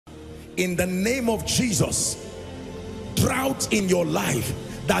in the name of Jesus. Drought in your life,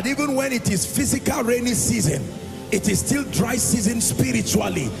 that even when it is physical rainy season, it is still dry season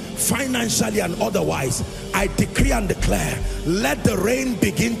spiritually, financially and otherwise. I decree and declare, let the rain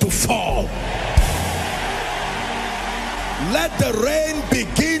begin to fall. Let the rain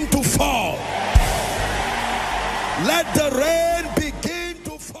begin to fall. Let the rain begin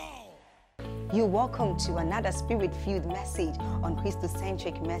to fall. You're welcome to another spirit-filled message on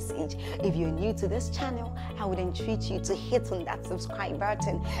Christocentric Message. If you're new to this channel, I would entreat you to hit on that subscribe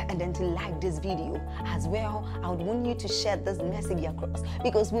button and then to like this video. As well, I would want you to share this message across,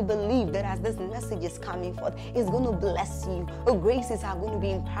 because we believe that as this message is coming forth, it's going to bless you. Graces are going to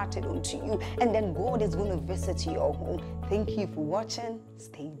be imparted unto you, and then God is going to visit your home. Thank you for watching.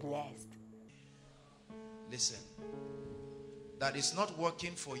 Stay blessed. Listen. That is not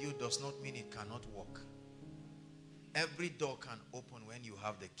working for you does not mean it cannot work. Every door can open when you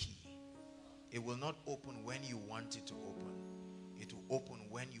have the key. It will not open when you want it to open. It will open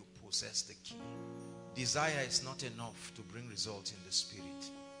when you possess the key. Desire is not enough to bring results in the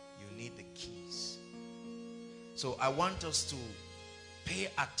spirit. You need the keys. So I want us to pay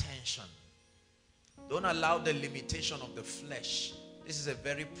attention. Don't allow the limitation of the flesh. This is a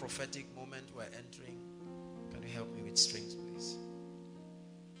very prophetic moment we're entering. Can you help me with strings, please?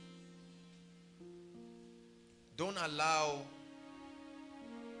 Don't allow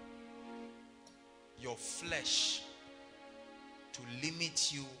your flesh to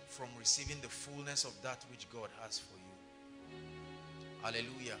limit you from receiving the fullness of that which God has for you.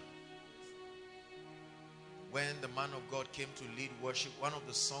 Hallelujah. When the man of God came to lead worship, one of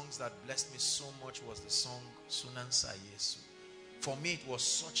the songs that blessed me so much was the song Sunansa Yesu. For me, it was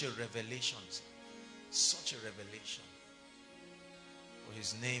such a revelation. Such a revelation. For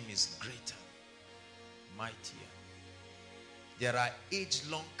his name is greater, mightier. There are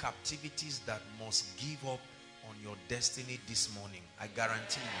age-long captivities that must give up on your destiny this morning. I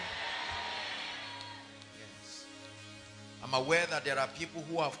guarantee you. Yes. I'm aware that there are people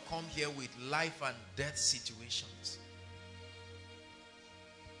who have come here with life and death situations.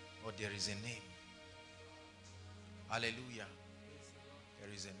 But there is a name. Hallelujah.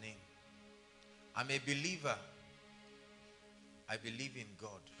 There is a name. I'm a believer. I believe in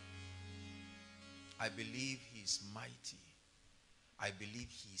God. I believe he is mighty. I believe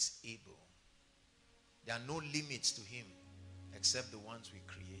he is able. There are no limits to him except the ones we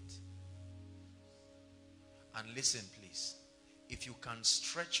create. And listen, please. If you can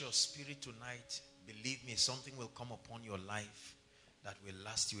stretch your spirit tonight, believe me, something will come upon your life that will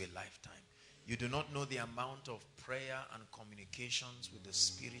last you a lifetime. You do not know the amount of prayer and communications with the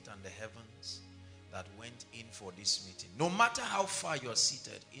spirit and the heavens that went in for this meeting. No matter how far you're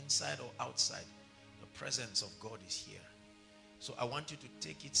seated, inside or outside, the presence of God is here. So I want you to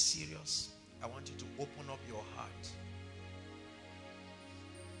take it serious. I want you to open up your heart.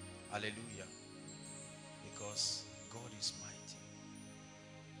 Hallelujah. Because God is mighty.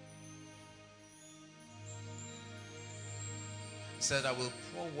 He said, I will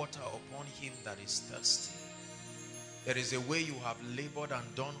pour water upon him that is thirsty. There is a way you have labored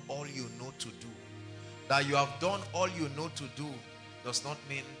and done all you know to do. That you have done all you know to do does not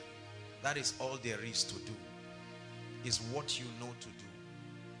mean that is all there is to do. It's what you know to do.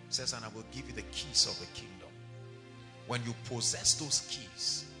 It says, and I will give you the keys of the kingdom. When you possess those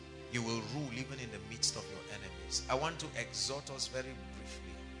keys, you will rule even in the midst of your enemies. I want to exhort us very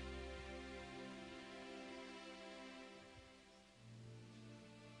briefly.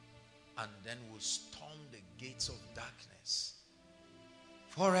 And then we'll storm the gates of darkness.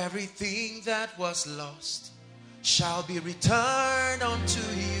 For everything that was lost shall be returned unto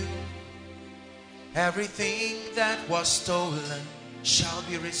you. Everything that was stolen shall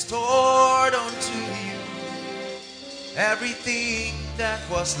be restored unto you. Everything that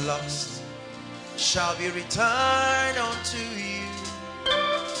was lost shall be returned unto you.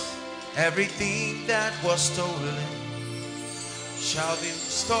 Everything that was stolen shall be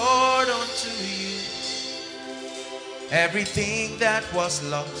restored unto you. Everything that was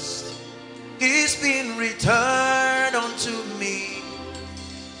lost is being returned unto me.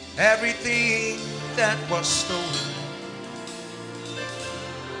 Everything that was stolen.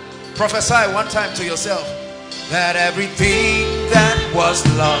 Prophesy one time to yourself that everything that was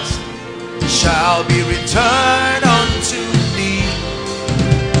lost shall be returned unto me.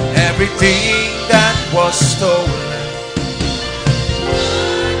 Everything that was stolen.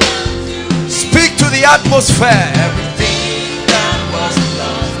 Speak to the atmosphere. Everything that was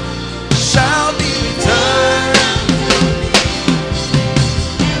lost shall be returned.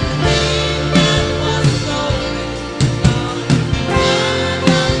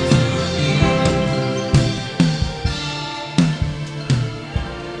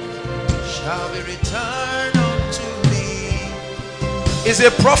 is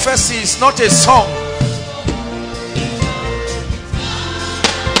a prophecy, it's not a song.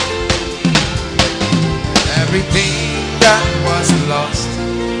 Everything that was lost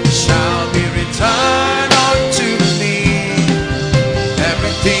shall be returned unto me.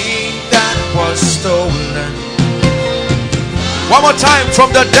 Everything that was stolen. One more time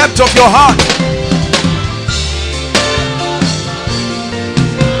from the depth of your heart.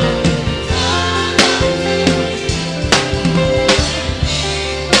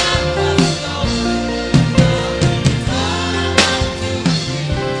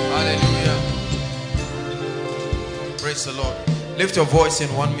 Praise the Lord. Lift your voice in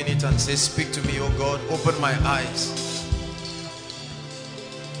 1 minute and say, speak to me, oh God. Open my eyes.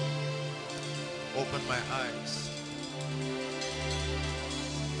 Open my eyes.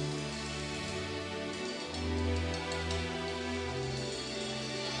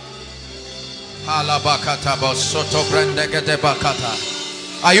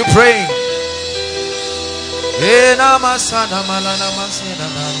 Are you praying?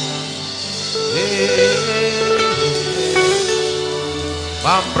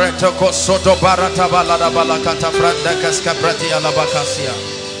 Soto barata balada balakata franda cascaprati alabacasia.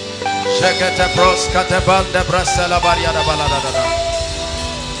 Shekete pros catebal de brasela variada balada.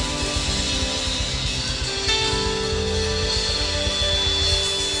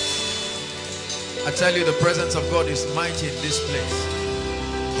 I tell you, the presence of God is mighty in this place.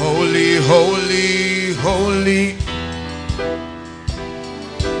 Holy, holy, holy.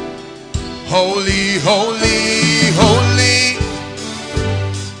 Holy, holy, holy.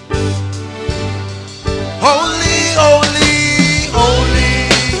 Holy, holy, holy,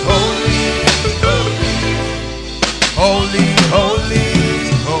 holy, holy, holy,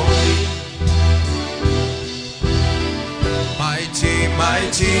 holy, mighty,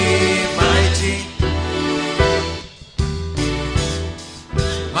 mighty, mighty,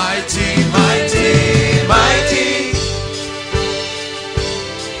 mighty, mighty,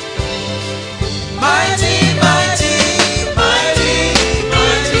 mighty, mighty, mighty.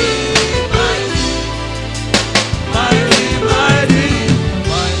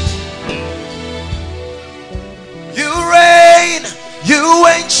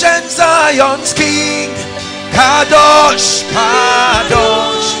 Ancient Zion's King, Kadosh,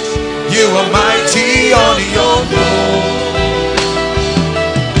 Kadosh, you are mighty on your throne.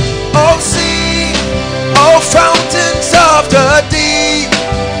 Oh, sing, oh, fountains of the deep,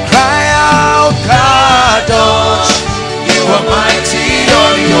 cry out, Kadosh, you are mighty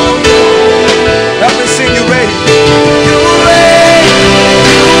on your throne. Let me sing, you ready? You reign,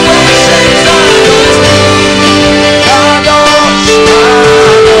 you ancient Zion's King, Kadosh,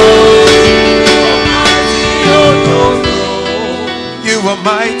 you are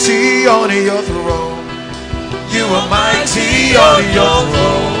mighty on your throne. You are mighty on your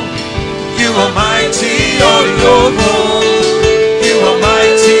throne. You are mighty on your throne. You are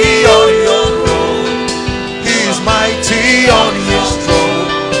mighty on your throne. He is mighty on his throne.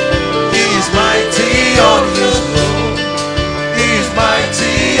 He is mighty on his throne. He is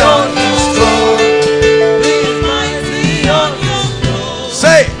mighty on his throne. He is mighty on his throne.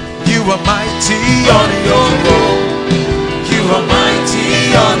 Say, you are mighty on your throne. You are mighty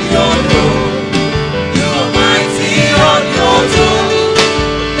on your throne. You are mighty on your throne.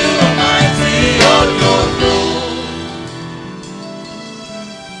 You are mighty on your throne.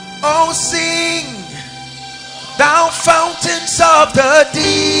 Oh, sing, thou fountains of the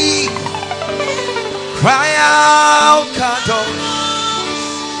deep, cry out, Kadosh,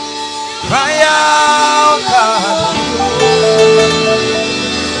 cry out, Kadosh.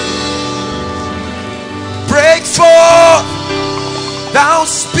 Break forth, thou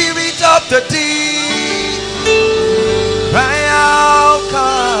spirit of the deep, cry out,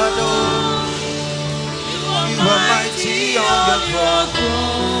 Kadosh, you are mighty on your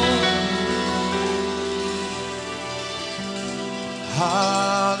throne.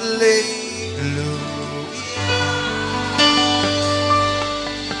 Hallelujah,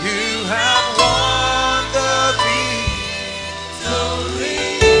 you have won the victory.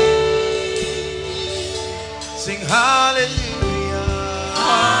 Sing hallelujah.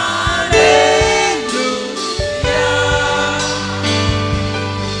 Hallelujah.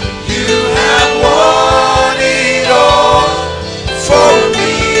 You have won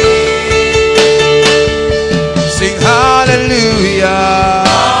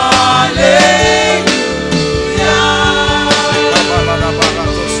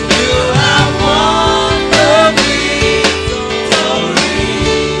the victory.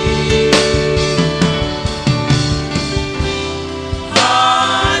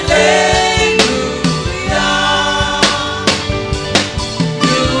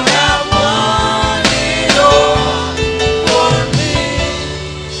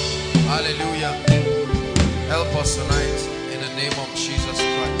 us tonight in the name of Jesus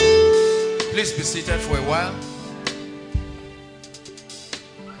Christ. Please be seated for a while.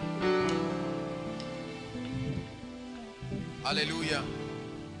 Hallelujah.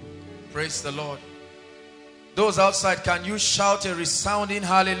 Praise the Lord. Those outside, can you shout a resounding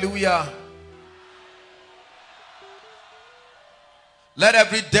hallelujah? Let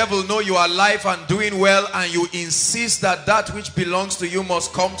every devil know you are alive and doing well, and you insist that that which belongs to you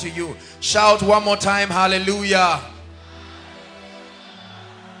must come to you. Shout one more time, hallelujah.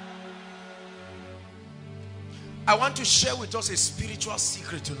 I want to share with us a spiritual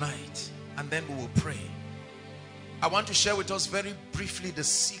secret tonight, and then we will pray. I want to share with us very briefly the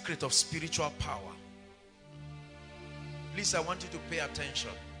secret of spiritual power. Please, I want you to pay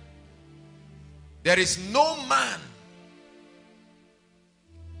attention. There is no man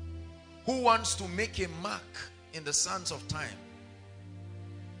who wants to make a mark in the sands of time.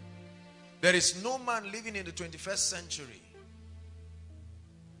 There is no man living in the 21st century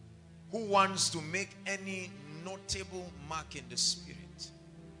who wants to make any notable mark in the spirit,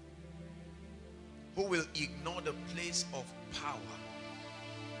 who will ignore the place of power.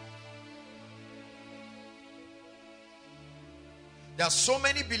 There are so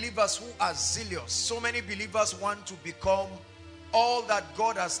many believers who are zealous. So many believers want to become all that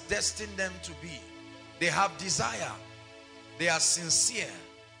God has destined them to be. They have desire. They are sincere.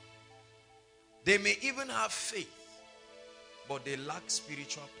 They may even have faith, but they lack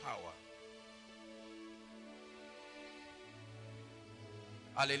spiritual power.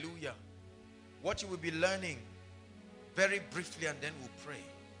 Hallelujah. What you will be learning very briefly, and then we'll pray,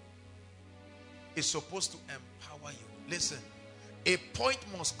 is supposed to empower you. Listen, a point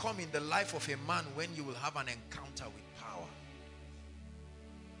must come in the life of a man when you will have an encounter with power.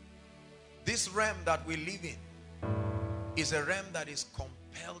 This realm that we live in is a realm that is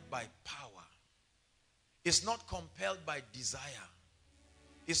compelled by power. It's not compelled by desire.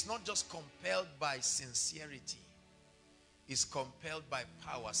 It's not just compelled by sincerity. It's compelled by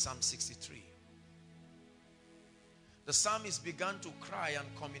power. Psalm 63. The psalmist began to cry and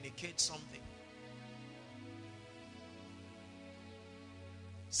communicate something.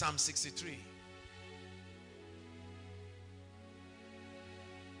 Psalm 63.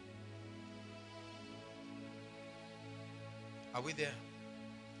 Are we there?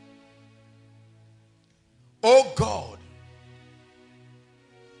 O God,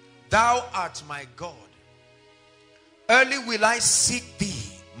 thou art my God. Early will I seek thee.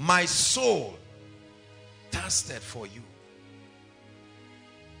 My soul thirsted for you.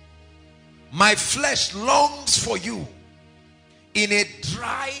 My flesh longs for you in a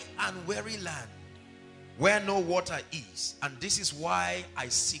dry and weary land where no water is. And this is why I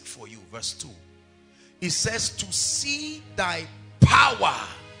seek for you. Verse 2. It says, to see thy power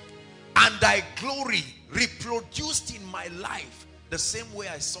and thy glory reproduced in my life the same way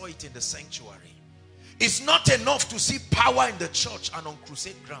I saw it in the sanctuary. It's not enough to see power in the church and on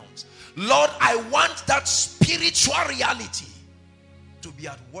crusade grounds. Lord, I want that spiritual reality to be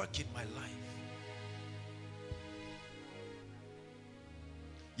at work in my life.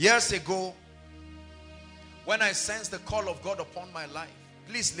 Years ago, when I sensed the call of God upon my life,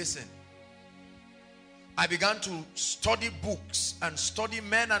 please listen, I began to study books and study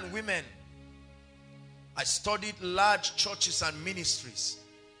men and women. I studied large churches and ministries.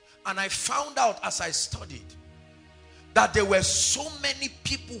 And I found out as I studied that there were so many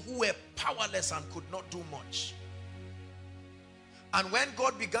people who were powerless and could not do much. And when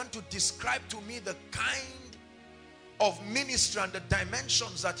God began to describe to me the kind of ministry and the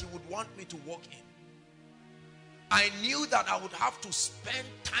dimensions that he would want me to walk in, I knew that I would have to spend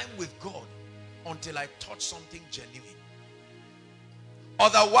time with God until I touched something genuine.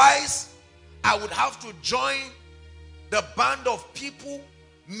 Otherwise, I would have to join the band of people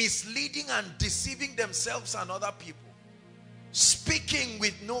misleading and deceiving themselves and other people, speaking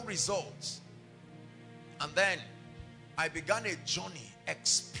with no results. And then I began a journey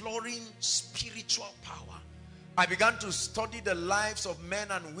exploring spiritual power. I began to study the lives of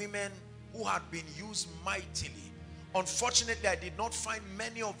men and women who had been used mightily. Unfortunately, I did not find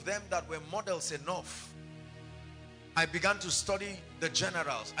many of them that were models enough. I began to study the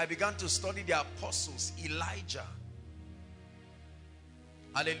generals. I began to study the apostles, Elijah.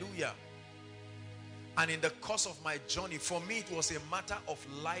 Hallelujah. And in the course of my journey, for me it was a matter of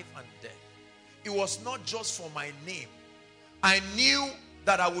life and death. It was not just for my name. I knew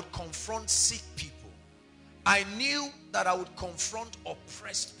that I would confront sick people. I knew that I would confront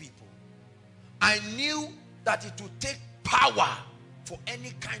oppressed people. I knew that it would take power for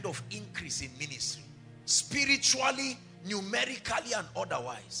any kind of increase in ministry, spiritually, numerically, and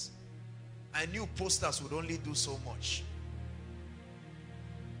otherwise. I knew posters would only do so much.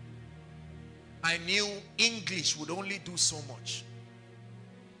 I knew English would only do so much.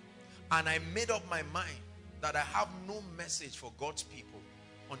 And I made up my mind that I have no message for God's people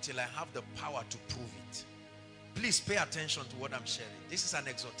until I have the power to prove it. Please pay attention to what I'm sharing. This is an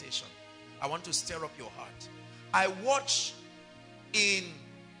exhortation. I want to stir up your heart. I watch in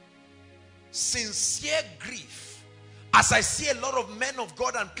sincere grief as I see a lot of men of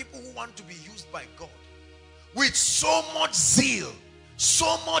God and people who want to be used by God with so much zeal,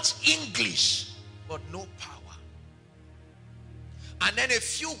 so much English, but no power. And then a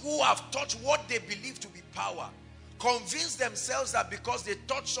few who have taught what they believe to be power convince themselves that because they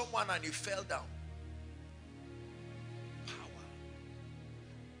touched someone and he fell down. Power.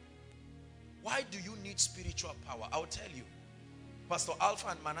 Why do you need spiritual power? I'll tell you. Pastor Alpha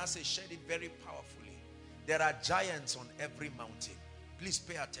and Manasseh shared it very powerfully. There are giants on every mountain. Please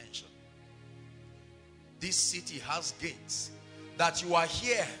pay attention. This city has gates. That you are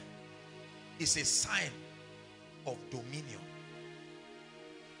here is a sign of dominion.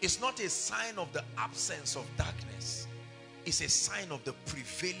 It's not a sign of the absence of darkness. It's a sign of the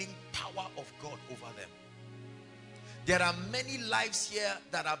prevailing power of God over them. There are many lives here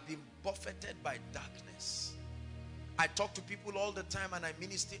that have been buffeted by darkness. I talk to people all the time and I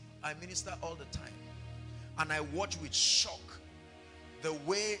minister all the time. And I watch with shock the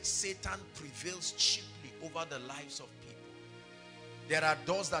way Satan prevails cheaply over the lives of people. There are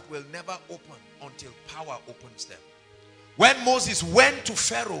doors that will never open until power opens them. When Moses went to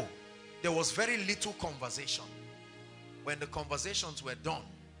Pharaoh, there was very little conversation. When the conversations were done,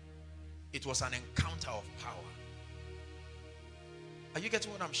 it was an encounter of power. Are you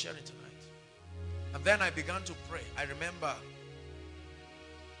getting what I'm sharing tonight? And then I began to pray. I remember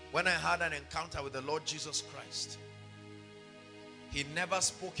when I had an encounter with the Lord Jesus Christ. He never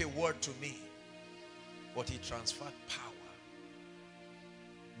spoke a word to me, but he transferred power.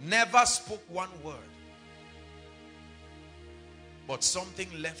 Never spoke one word, but something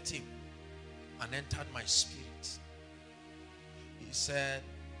left him and entered my spirit. He said,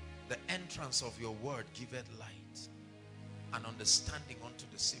 the entrance of your word giveth light and understanding unto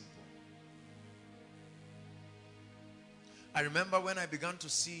the simple. I remember when I began to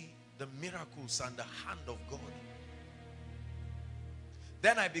see the miracles and the hand of God.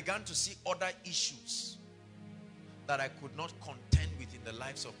 Then I began to see other issues that I could not contend with in the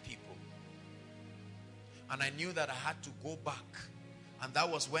lives of people. And I knew that I had to go back. And that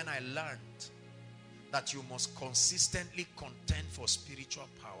was when I learned that you must consistently contend for spiritual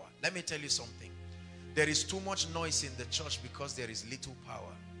power. Let me tell you something. There is too much noise in the church because there is little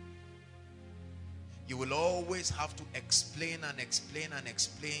power. You will always have to explain and explain and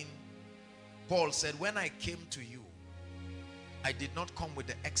explain. Paul said, when I came to you, I did not come with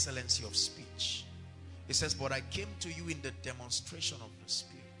the excellency of speech. He says, but I came to you in the demonstration of the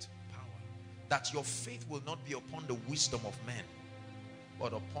Spirit, power. That your faith will not be upon the wisdom of men,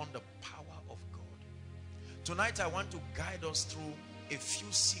 but upon the power of God. Tonight I want to guide us through a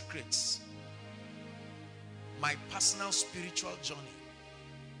few secrets. My personal spiritual journey.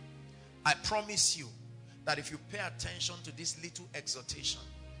 I promise you that if you pay attention to this little exhortation,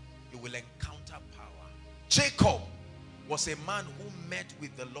 you will encounter power. Jacob was a man who met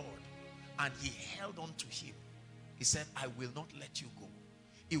with the Lord and he held on to him. He said, I will not let you go.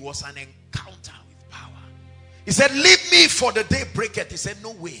 It was an encounter with power. He said, leave me for the day breaketh. He said,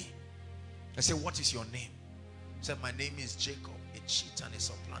 no way. I said, what is your name? He said, my name is Jacob, a cheat and a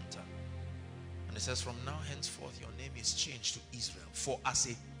supplanter. And he says, from now henceforth your name is changed to Israel. For as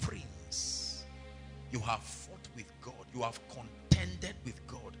a prince you have fought with God. You have contended with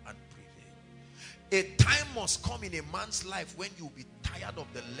God and prevailed. A time must come in a man's life when you'll be tired of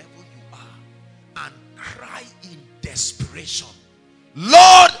the level you are and cry in desperation,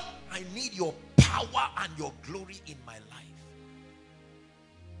 Lord, I need your power and your glory in my life.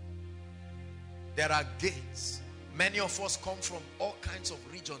 There are gates. Many of us come from all kinds of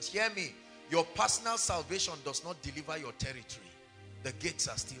regions. Hear me. Your personal salvation does not deliver your territory. The gates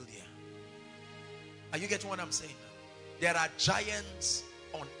are still there. Are you getting what I'm saying? There are giants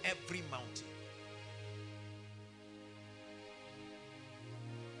on every mountain.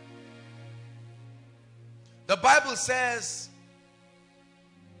 The Bible says,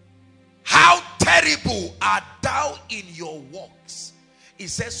 how terrible art thou in your works. It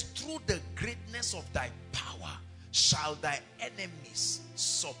says, through the greatness of thy power shall thy enemies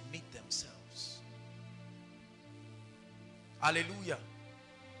submit themselves. Hallelujah.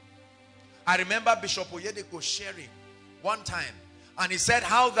 I remember Bishop Oyedeko sharing one time, and he said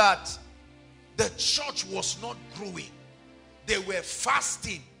how that the church was not growing. They were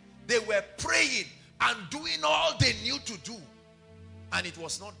fasting. They were praying and doing all they knew to do, and it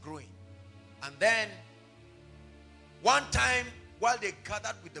was not growing. And then one time, while they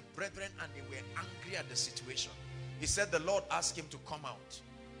gathered with the brethren and they were angry at the situation, he said the Lord asked him to come out.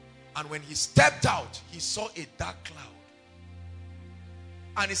 And when he stepped out, he saw a dark cloud.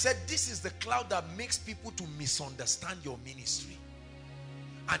 And he said, this is the cloud that makes people to misunderstand your ministry.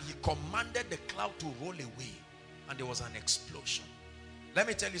 And he commanded the cloud to roll away, and there was an explosion. Let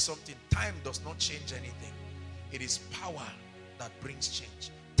me tell you something. Time does not change anything. It is power that brings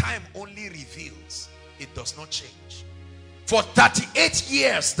change. Time only reveals. It does not change. For 38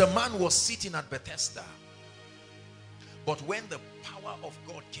 years, the man was sitting at Bethesda. But when the power of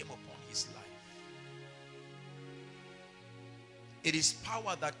God came upon his life, it is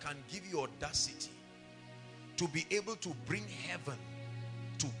power that can give you audacity to be able to bring heaven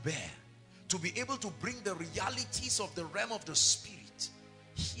to bear, to be able to bring the realities of the realm of the spirit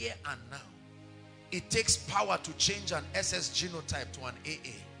here and now. It takes power to change an SS genotype to an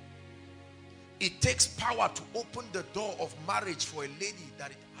AA. It takes power to open the door of marriage for a lady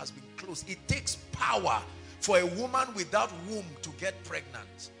that it has been closed. It takes power for a woman without womb to get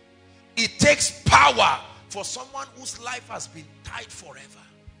pregnant. It takes power for someone whose life has been tied forever.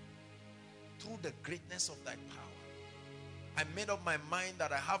 Through the greatness of that power, I made up my mind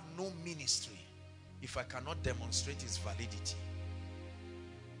that I have no ministry if I cannot demonstrate its validity.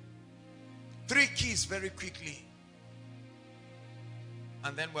 3 keys very quickly,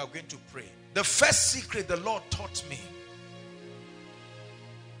 and then we are going to pray. The first secret the Lord taught me.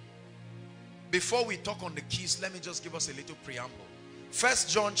 Before we talk on the keys, let me just give us a little preamble. 1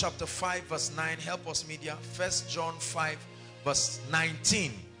 John chapter 5 verse 9. Help us, media. 1 John 5 verse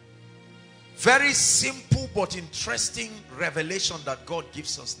 19. Very simple but interesting revelation that God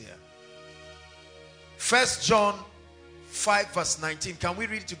gives us there. 1 John 5 verse 19. Can we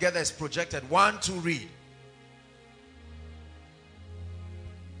read it together? It's projected. 1, 2, read.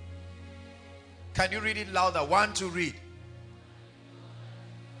 Can you read it louder? 1, 2, read.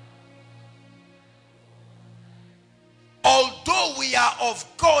 Although we are of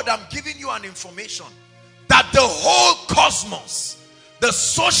God, I'm giving you an information that the whole cosmos, the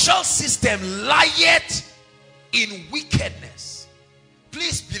social system, lieth in wickedness.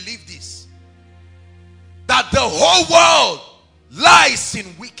 Please believe this, that the whole world lies in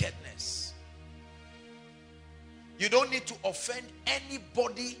wickedness. You don't need to offend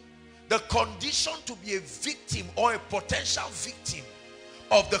anybody. The condition to be a victim or a potential victim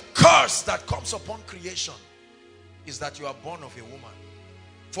of the curse that comes upon creation is that you are born of a woman.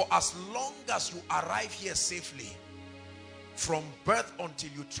 For as long as you arrive here safely, from birth until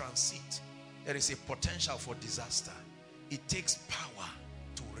you transit, there is a potential for disaster. It takes power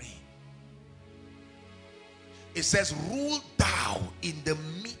to reign. It says, rule thou in the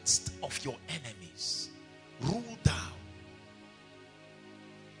midst of your enemies. Rule thou.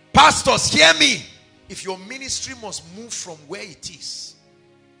 Pastors, hear me. If your ministry must move from where it is,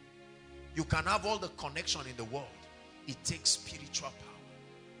 you can have all the connection in the world. It takes spiritual power.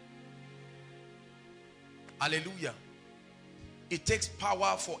 Hallelujah. It takes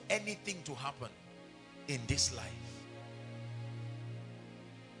power for anything to happen in this life.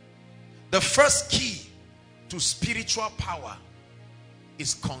 The first key to spiritual power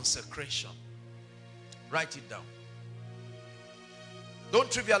is consecration. Write it down. Don't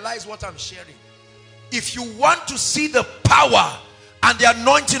trivialize what I'm sharing. If you want to see the power and the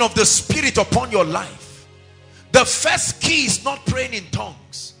anointing of the Spirit upon your life, the first key is not praying in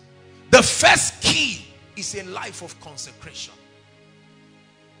tongues. The first key is a life of consecration.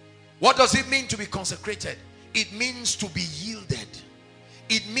 What does it mean to be consecrated? It means to be yielded.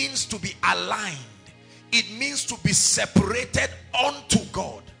 It means to be aligned. It means to be separated unto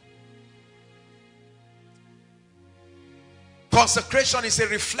God. Consecration is a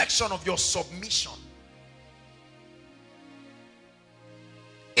reflection of your submission.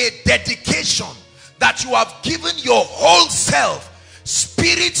 A dedication that you have given your whole self,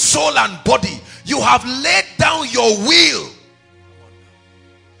 spirit, soul, and body. You have laid down your will.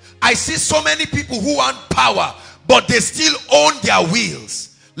 I see so many people who want power, but they still own their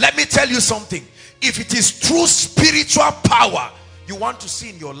wills. Let me tell you something. If it is true spiritual power you want to see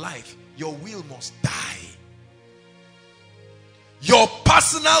in your life, your will must die. Your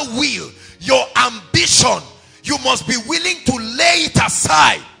personal will, your ambition, you must be willing to lay it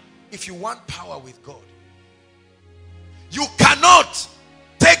aside if you want power with God. You cannot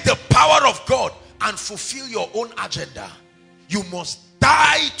take the power of God and fulfill your own agenda. You must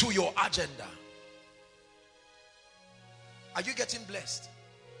die to your agenda. Are you getting blessed?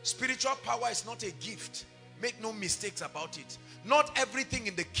 Spiritual power is not a gift Make no mistakes about it. Not everything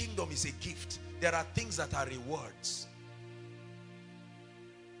in the kingdom is a gift. There are things that are rewards.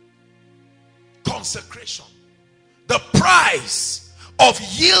 Consecration. The price of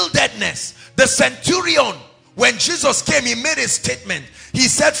yieldedness. The centurion, when Jesus came, he made a statement. He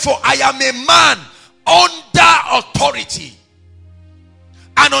said, for I am a man under authority.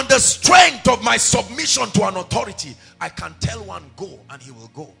 And on the strength of my submission to an authority, I can tell one go and he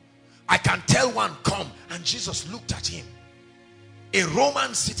will go. I can tell one come, and Jesus looked at him. A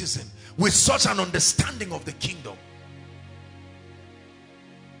Roman citizen with such an understanding of the kingdom.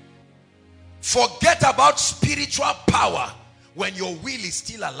 Forget about spiritual power when your will is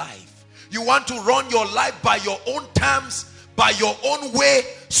still alive. You want to run your life by your own terms, by your own way.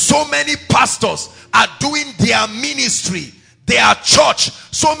 So many pastors are doing their ministry, their church.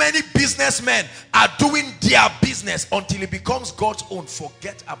 So many businessmen are doing their business until it becomes God's own.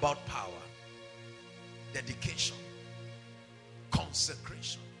 Forget about power. Dedication.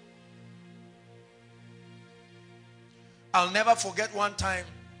 Consecration. I'll never forget one time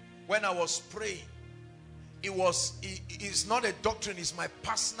when I was praying. It's not a doctrine, it's my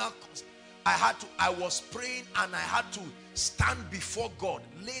personal. I was praying and I had to stand before God,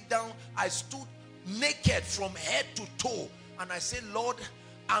 lay down. I stood naked from head to toe, and I said, Lord,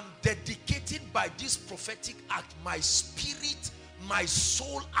 I'm dedicated by this prophetic act, my spirit, my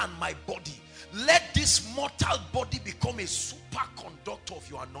soul, and my body. Let this mortal body become a superconductor of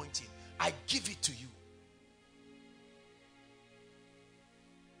your anointing. I give it to you.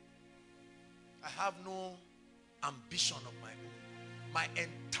 I have no ambition of my own. My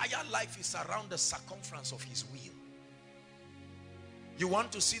entire life is around the circumference of his will. You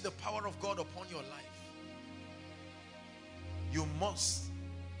want to see the power of God upon your life? You must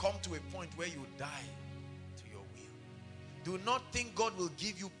come to a point where you die to your will. Do not think God will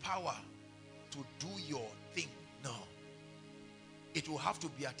give you power to do your thing. No. It will have to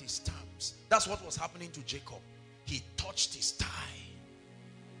be at his terms. That's what was happening to Jacob. He touched his thigh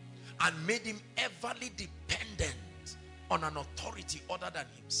and made him everly dependent on an authority other than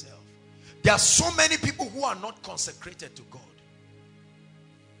himself. There are so many people who are not consecrated to God.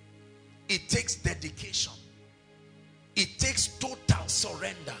 It takes dedication. It takes total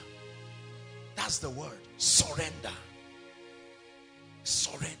surrender. That's the word. Surrender.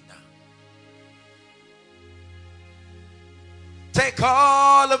 Surrender. Take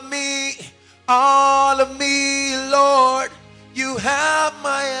all of me, Lord. You have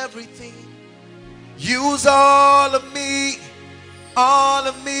my everything. Use all of me,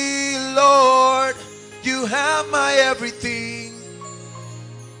 Lord. You have my everything.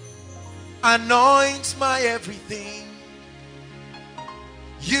 Anoint my everything.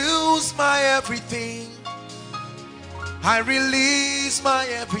 Use my everything. I release my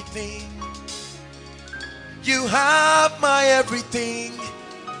everything. You have my everything.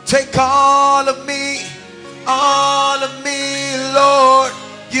 Take all of me, Lord.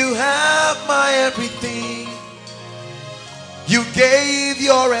 You have my everything. You gave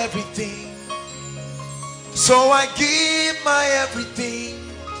your everything, so I give my everything.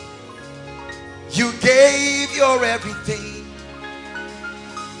 You gave your everything.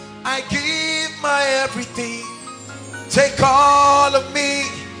 I give my everything. Take all of me,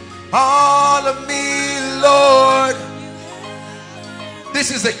 Lord.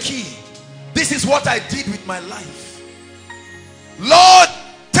 This is the key. This is what I did with my life. Lord,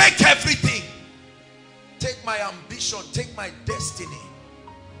 take everything. Take my ambition. Take my destiny.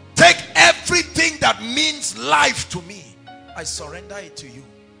 Take everything that means life to me. I surrender it to you.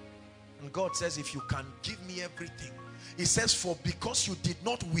 And God says, if you can give me everything. He says, for because you did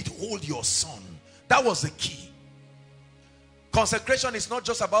not withhold your son. That was the key. Consecration is not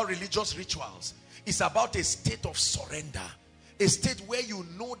just about religious rituals. It's about a state of surrender. A state where you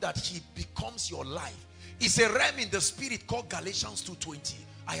know that he becomes your life. It's a realm in the spirit called Galatians 2:20.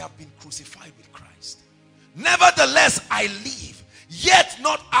 I have been crucified with Christ. Nevertheless, I live. Yet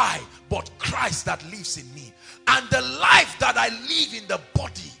not I, but Christ that lives in me. And the life that I live in the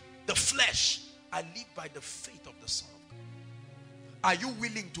body, the flesh, I live by the faith of the Son of God. Are you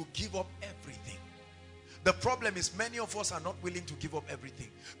willing to give up everything? The problem is many of us are not willing to give up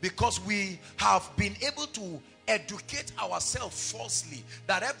everything because we have been able to educate ourselves falsely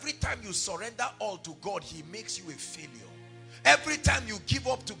that every time you surrender all to God, he makes you a failure. Every time you give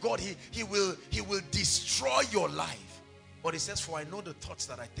up to God, he will destroy your life. But he says, for I know the thoughts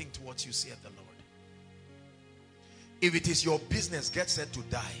that I think towards you, saith the Lord. If it is your business, get set to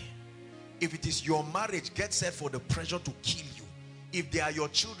die. If it is your marriage, get set for the pressure to kill you. If they are your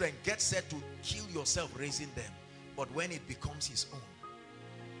children, get set to kill yourself raising them. But when it becomes his own,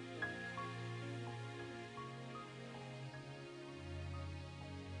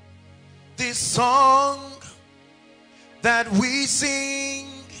 this song that we sing,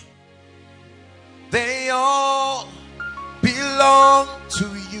 they all belong to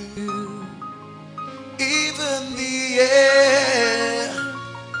you. Even the air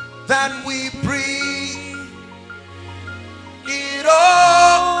that we breathe, it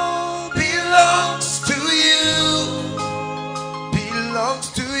all belongs to you.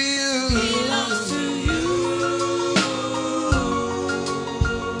 Belongs to you. Belongs to you.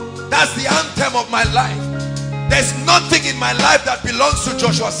 That's the anthem of my life. There's nothing in my life that belongs to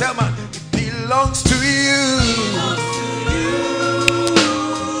Joshua Selman. It belongs to you.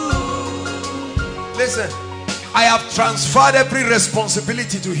 Listen, I have transferred every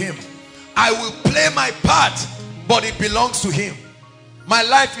responsibility to him. I will play my part, but it belongs to him. My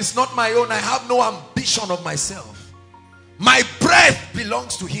life is not my own. I have no ambition of myself. My breath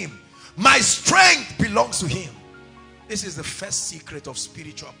belongs to him. My strength belongs to him. This is the first secret of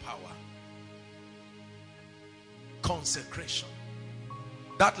spiritual power. Consecration.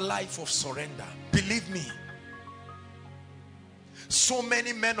 That life of surrender. Believe me, so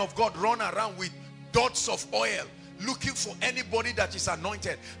many men of God run around with dots of oil looking for anybody that is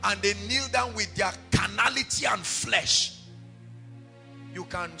anointed, and they kneel down with their carnality and flesh. You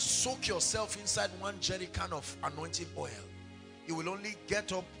can soak yourself inside one jerrycan of anointing oil. You will only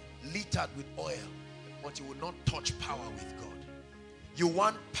get up littered with oil, but you will not touch power with God. You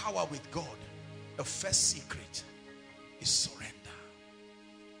want power with God. The first secret is surrender.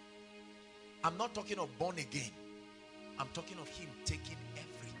 I'm not talking of born again. I'm talking of him taking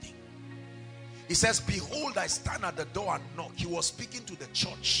everything. He says, behold, I stand at the door and knock. He was speaking to the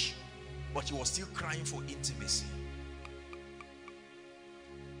church, but he was still crying for intimacy.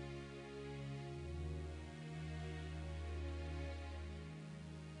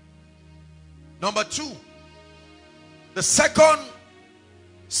 Number two, the second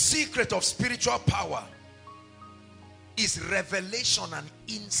secret of spiritual power is revelation and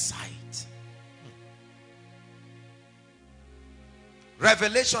insight.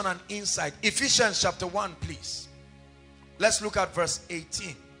 Revelation and insight. Ephesians chapter 1, please. Let's look at verse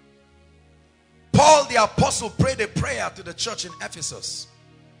 18. Paul the apostle prayed a prayer to the church in Ephesus,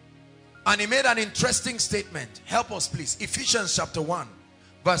 and he made an interesting statement. Help us please. Ephesians chapter 1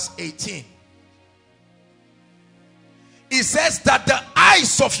 verse 18. He says that the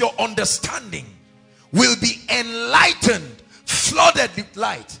eyes of your understanding will be enlightened, flooded with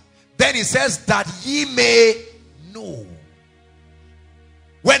light. Then he says that ye may know.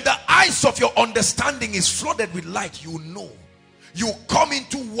 When the eyes of your understanding is flooded with light, you know. You come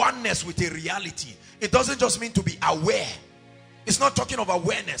into oneness with a reality. It doesn't just mean to be aware. It's not talking of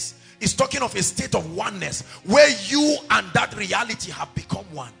awareness. It's talking of a state of oneness where you and that reality have become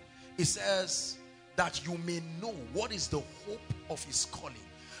one. It says that you may know what is the hope of his calling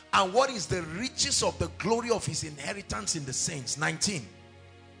and what is the riches of the glory of his inheritance in the saints. 19.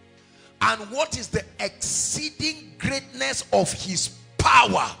 And what is the exceeding greatness of his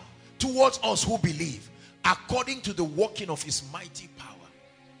power towards us who believe, according to the working of his mighty power.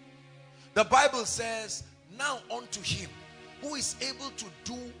 The Bible says, now unto him who is able to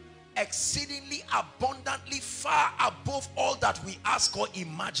do exceedingly abundantly far above all that we ask or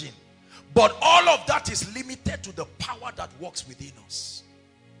imagine. But all of that is limited to the power that works within us.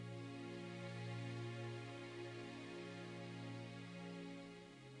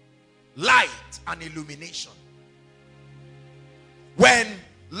 Light and illumination. When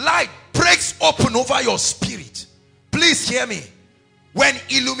light breaks open over your spirit, please hear me. When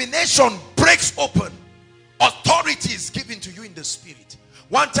illumination breaks open, authority is given to you in the spirit.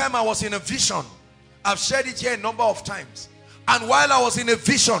 One time I was in a vision. I've shared it here a number of times. And while I was in a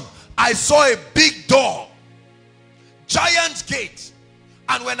vision, I saw a big door, giant gate.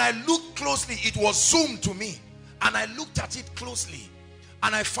 And when I looked closely, it was zoomed to me. And I looked at it closely.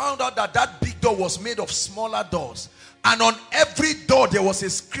 And I found out that that big door was made of smaller doors. And on every door, there was a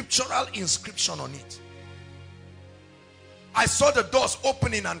scriptural inscription on it. I saw the doors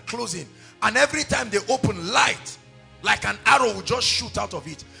opening and closing. And every time they open, light, like an arrow, would just shoot out of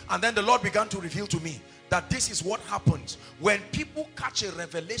it. And then the Lord began to reveal to me that this is what happens when people catch a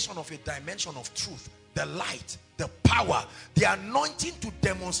revelation of a dimension of truth. The light, the power, the anointing to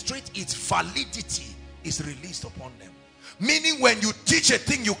demonstrate its validity is released upon them. Meaning when you teach a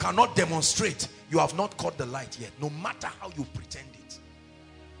thing you cannot demonstrate, you have not caught the light yet, no matter how you pretend it.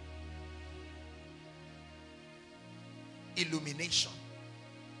 Illumination.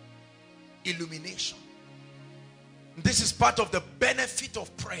 Illumination. This is part of the benefit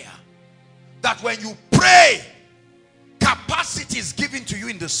of prayer. That when you pray, capacity is given to you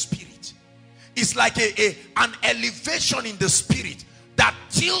in the spirit. It's like an elevation in the spirit that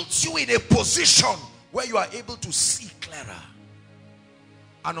tilts you in a position where you are able to see clearer.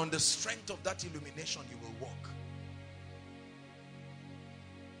 And on the strength of that illumination, you will walk.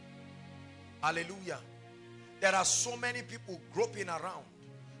 Hallelujah. There are so many people groping around.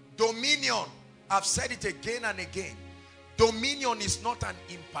 Dominion, I've said it again and again. Dominion is not an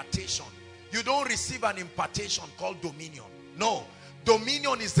impartation. You don't receive an impartation called dominion. No.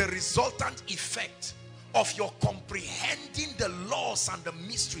 Dominion is the resultant effect of your comprehending the laws and the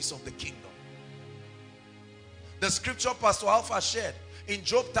mysteries of the kingdom. The scripture Pastor Alpha shared in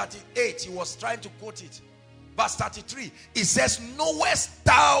Job 38, he was trying to quote it. Verse 33, it says, knowest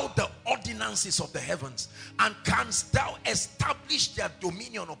thou the ordinances of the heavens, and canst thou establish their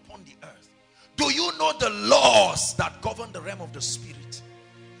dominion upon the earth? Do you know the laws that govern the realm of the spirit?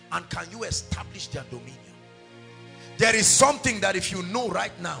 And can you establish their dominion? There is something that if you know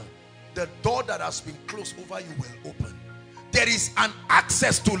right now, the door that has been closed over you will open. There is an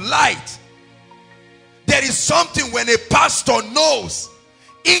access to light. There is something when a pastor knows,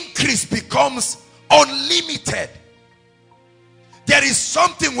 increase becomes unlimited. There is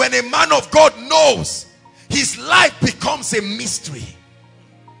something when a man of God knows, his life becomes a mystery.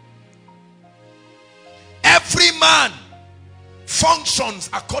 Every man functions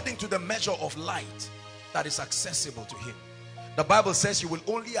according to the measure of light that is accessible to him. The Bible says you will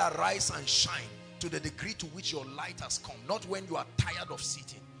only arise and shine to the degree to which your light has come, not when you are tired of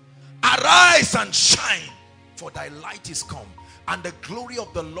sitting. Arise and shine, for thy light is come, and the glory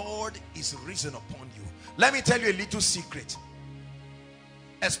of the Lord is risen upon you. Let me tell you a little secret,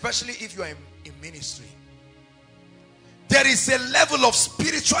 especially if you are in ministry. There is a level of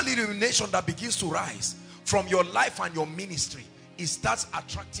spiritual illumination that begins to rise from your life and your ministry. It starts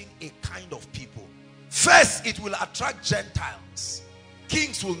attracting a kind of people. First, it will attract Gentiles.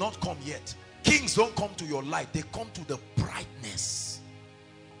 Kings will not come yet. Kings don't come to your light. They come to the brightness.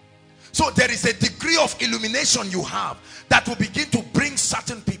 So there is a degree of illumination you have that will begin to bring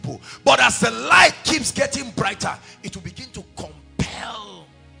certain people. But as the light keeps getting brighter, it will begin to compel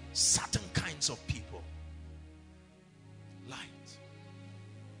certain kinds of people. Light.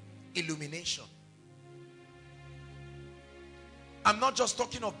 Illumination. I'm not just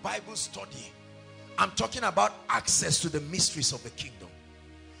talking of Bible study. I'm talking about access to the mysteries of the kingdom.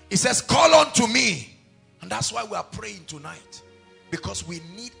 It says, call unto me. And that's why we are praying tonight. Because we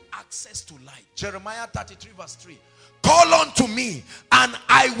need access to light. Jeremiah 33 verse 3. Call unto me and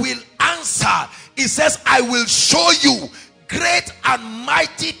I will answer. It says, I will show you great and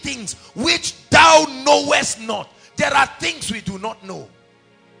mighty things which thou knowest not. There are things we do not know.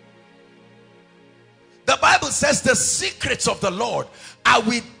 The Bible says the secrets of the Lord are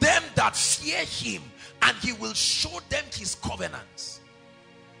with them that fear him, and he will show them his covenants.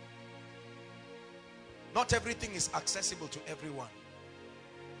 Not everything is accessible to everyone.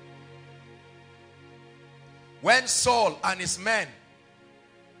 When Saul and his men,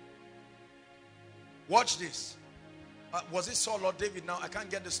 watch this. Was it Saul or David now? I can't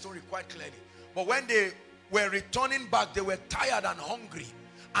get the story quite clearly. But when they were returning back, they were tired and hungry.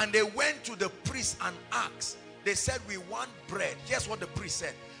 And they went to the priest and asked. They said, we want bread. Here's what the priest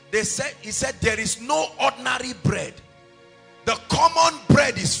said. He said, there is no ordinary bread. The common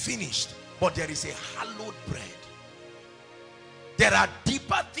bread is finished, but there is a hallowed bread. There are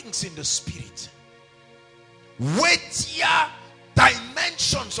deeper things in the spirit. Weightier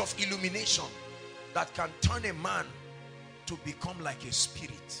dimensions of illumination that can turn a man to become like a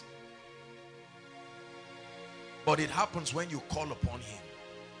spirit. But it happens when you call upon him.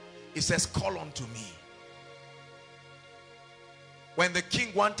 It says, call unto me. When the king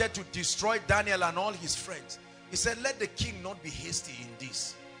wanted to destroy Daniel and all his friends, he said, let the king not be hasty in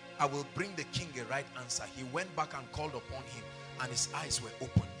this. I will bring the king a right answer. He went back and called upon him, and his eyes were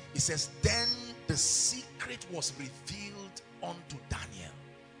open. He says, then the secret was revealed unto Daniel.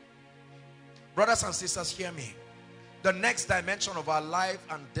 Brothers and sisters, hear me. The next dimension of our life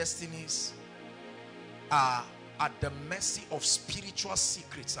and destinies are at the mercy of spiritual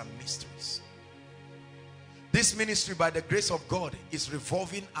secrets and mysteries. This ministry, by the grace of God, is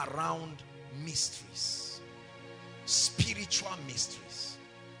revolving around mysteries. Spiritual mysteries.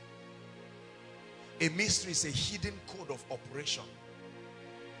 A mystery is a hidden code of operation.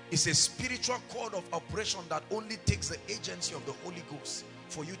 It's a spiritual code of operation that only takes the agency of the Holy Ghost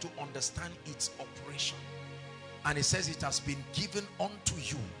for you to understand its operation. And it says it has been given unto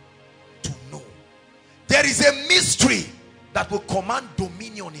you to know. There is a mystery that will command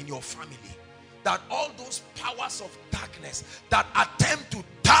dominion in your family. That all those powers of darkness that attempt to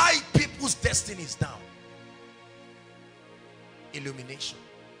tie people's destinies down. Illumination.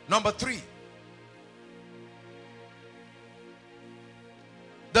 Number 3.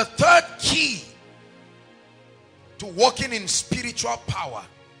 The third key to walking in spiritual power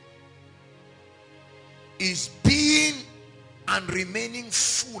is being and remaining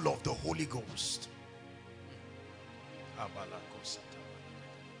full of the Holy Ghost.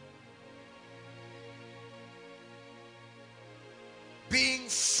 Being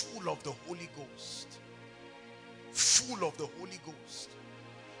full of the Holy Ghost. Full of the Holy Ghost.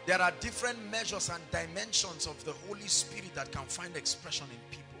 There are different measures and dimensions of the Holy Spirit that can find expression in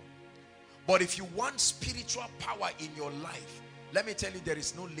people. But if you want spiritual power in your life, let me tell you, there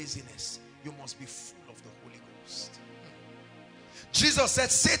is no laziness. You must be full of the Holy Ghost. Jesus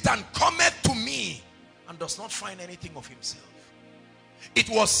said, Satan cometh to me and does not find anything of himself. It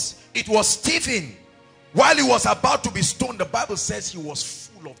was Stephen, while he was about to be stoned, the Bible says he was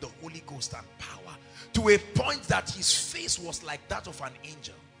full of the Holy Ghost and power, to a point that his face was like that of an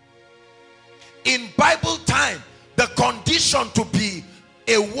angel. In Bible time, the condition to be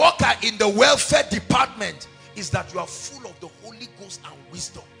a worker in the welfare department is that you are full of the Holy Ghost and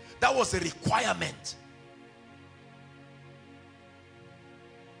wisdom. That was a requirement.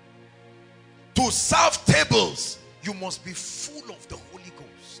 To serve tables, you must be full of the Holy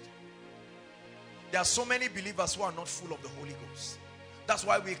Ghost. There are so many believers who are not full of the Holy Ghost. That's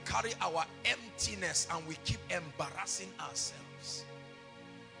why we carry our emptiness and we keep embarrassing ourselves.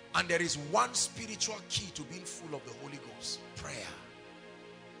 And there is one spiritual key to being full of the Holy Ghost: prayer.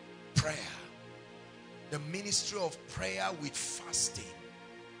 Prayer. The ministry of prayer with fasting.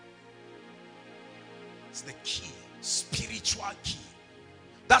 It's the key, spiritual key.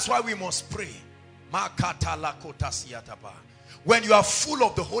 That's why we must pray. When you are full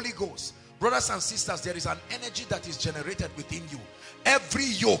of the Holy Ghost, brothers and sisters, there is an energy that is generated within you. Every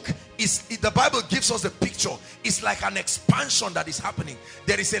yoke is, the Bible gives us a picture. It's like an expansion that is happening.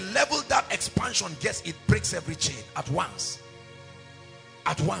 There is a level that expansion gets, it breaks every chain at once.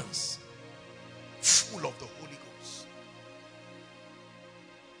 At once. Full of the Holy Ghost.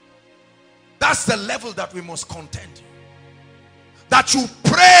 That's the level that we must contend in. That you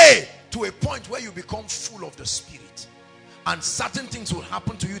pray to a point where you become full of the Spirit. And certain things will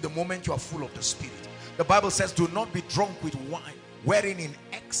happen to you the moment you are full of the Spirit. The Bible says, do not be drunk with wine, wherein in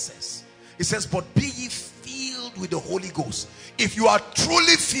excess. It says, but be ye filled with the Holy Ghost. If you are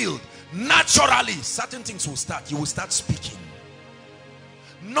truly filled, naturally, certain things will start. You will start speaking.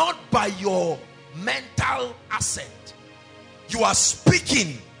 Not by your mental assent. You are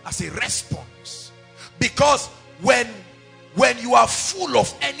speaking as a response. Because when you are full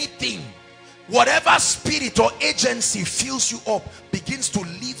of anything, whatever spirit or agency fills you up begins to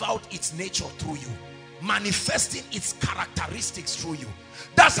live out its nature through you, manifesting its characteristics through you.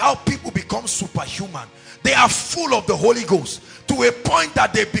 That's how people become superhuman. They are full of the Holy Ghost to a point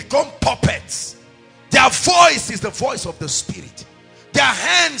that they become puppets. Their voice is the voice of the Spirit. Their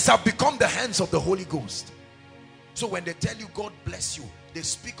hands have become the hands of the Holy Ghost. So when they tell you God bless you, they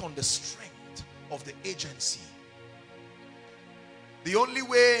speak on the strength of the agency. The only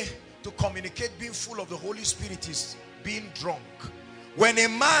way to communicate being full of the Holy Spirit is being drunk. When a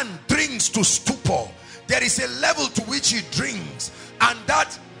man drinks to stupor, there is a level to which he drinks, and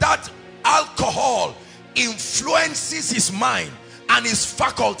that alcohol influences his mind and his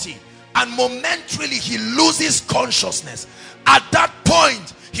faculty, and momentarily he loses consciousness. At that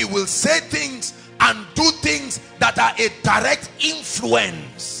point, he will say things and do things that are a direct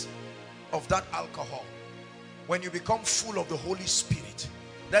influence of that alcohol. When you become full of the Holy Spirit,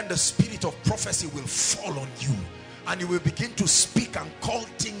 then the spirit of prophecy will fall on you, and you will begin to speak and call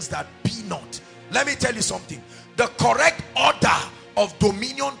things that be not. Let me tell you something. The correct order of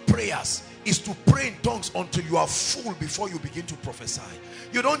dominion prayers is to pray in tongues until you are full before you begin to prophesy.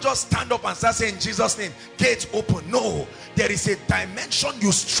 You don't just stand up and start saying, in Jesus' name, gates open. No, there is a dimension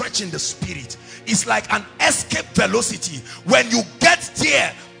you stretch in the spirit. It's like an escape velocity. When you get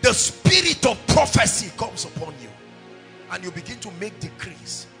there, the spirit of prophecy comes upon you, and you begin to make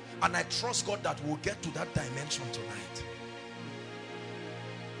decrees. And I trust God that we'll get to that dimension tonight.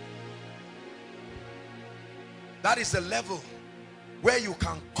 That is the level where you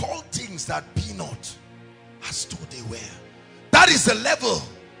can call things that be not as though they were. That is the level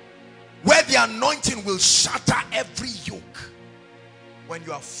where the anointing will shatter every yoke, when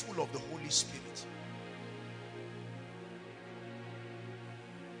you are full of the Holy Spirit.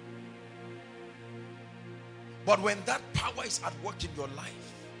 But when that power is at work in your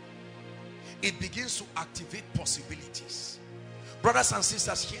life, it begins to activate possibilities. Brothers and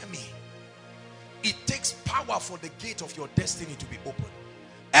sisters, hear me. It takes power for the gate of your destiny to be open.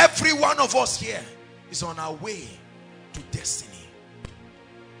 Every one of us here is on our way to destiny.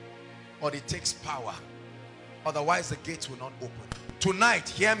 But it takes power. Otherwise the gates will not open. Tonight,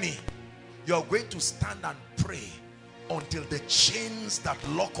 hear me. You are going to stand and pray until the chains that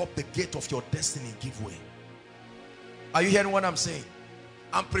lock up the gate of your destiny give way. Are you hearing what I'm saying?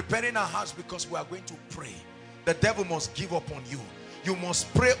 I'm preparing our hearts because we are going to pray. The devil must give up on you. You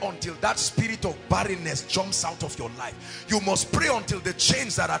must pray until that spirit of barrenness jumps out of your life. You must pray until the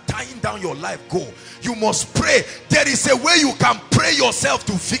chains that are tying down your life go. You must pray. There is a way you can pray yourself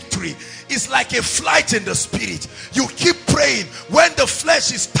to victory. It's like a flight in the spirit. You keep praying. When the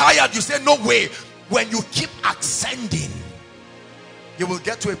flesh is tired, you say, no way. When you keep ascending, you will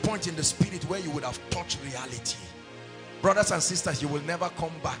get to a point in the spirit where you would have touched reality. Brothers and sisters, you will never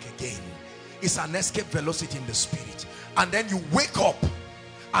come back again. It's an escape velocity in the spirit. And then you wake up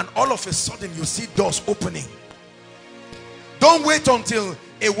and all of a sudden you see doors opening. Don't wait until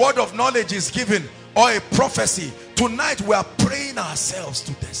a word of knowledge is given or a prophecy. Tonight we are praying ourselves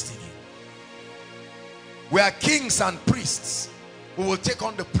to destiny. We are kings and priests. We will take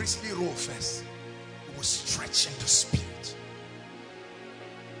on the priestly role first. We will stretch in the spirit.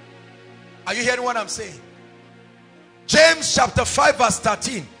 Are you hearing what I'm saying? James chapter 5 verse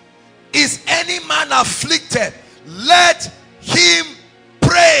 13. Is any man afflicted? Let him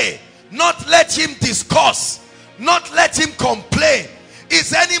pray. Not let him discuss. Not let him complain.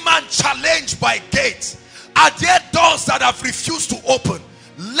 Is any man challenged by gates? Are there doors that have refused to open?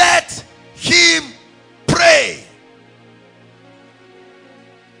 Let him pray.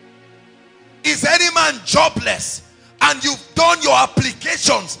 Is any man jobless and you've done your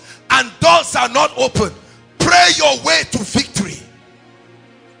applications and doors are not open? Pray your way to victory.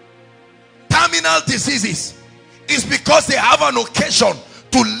 Terminal diseases is because they have an occasion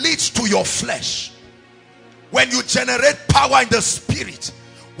to lead to your flesh. When you generate power in the spirit,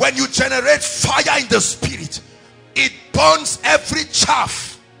 when you generate fire in the spirit, it burns every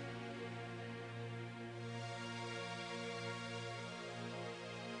chaff.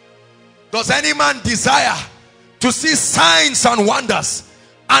 Does any man desire to see signs and wonders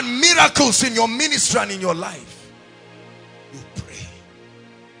and miracles in your ministry and in your life? You pray.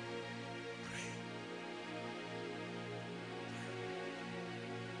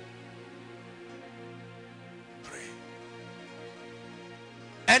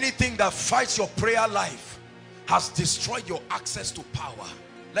 Anything that fights your prayer life has destroyed your access to power.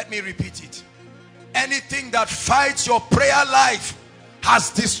 Let me repeat it. Anything that fights your prayer life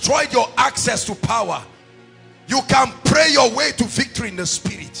has destroyed your access to power. You can pray your way to victory in the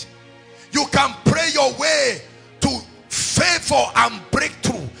spirit. You can pray your way to favor and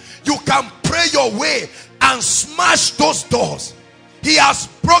breakthrough. You can pray your way and smash those doors. He has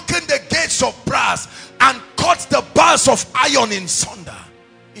broken the gates of brass and cut the bars of iron in sunder.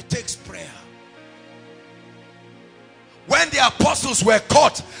 It takes prayer. When the apostles were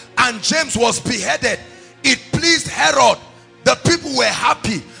caught and James was beheaded, it pleased Herod. The people were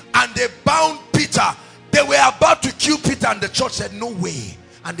happy and they bound Peter. They were about to kill Peter and the church said, no way.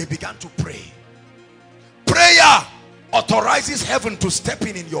 And they began to pray. Prayer authorizes heaven to step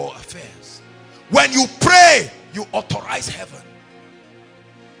in your affairs. When you pray, you authorize heaven.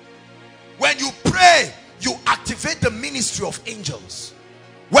 When you pray, you activate the ministry of angels.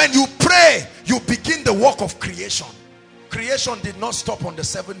 When you pray, you begin the work of creation. Creation did not stop on the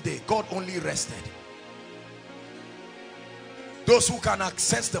seventh day. God only rested. Those who can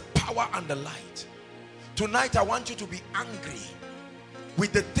access the power and the light. Tonight I want you to be angry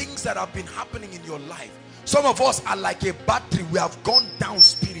with the things that have been happening in your life. Some of us are like a battery. We have gone down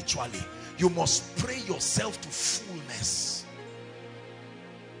spiritually. You must pray yourself to fullness.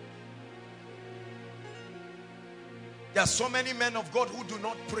 There are so many men of God who do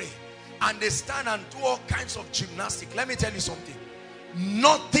not pray and they stand and do all kinds of gymnastics. Let me tell you something.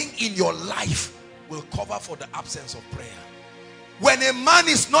 Nothing in your life will cover for the absence of prayer. When a man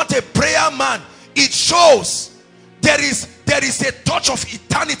is not a prayer man, it shows there is a touch of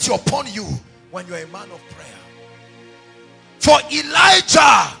eternity upon you when you're a man of prayer. For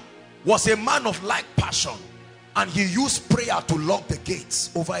Elijah was a man of like passion and he used prayer to lock the gates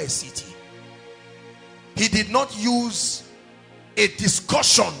over a city. He did not use a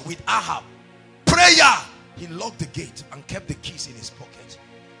discussion with Ahab. Prayer. He locked the gate and kept the keys in his pocket.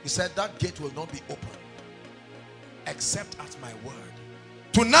 He said that gate will not be open except at my word.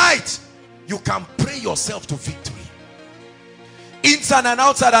 Tonight you can pray yourself to victory. Inside and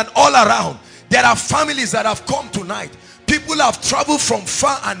outside and all around. There are families that have come tonight. People have traveled from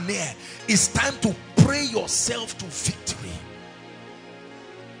far and near. It's time to pray yourself to victory.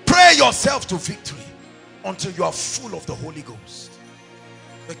 Pray yourself to victory until you are full of the Holy Ghost.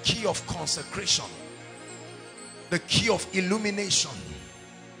 The key of consecration, the key of illumination,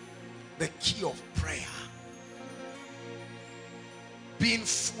 the key of prayer. being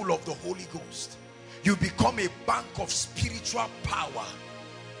full of the Holy Ghost. You become a bank of spiritual power.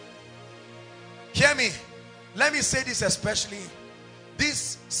 Hear me. Let me say this especially.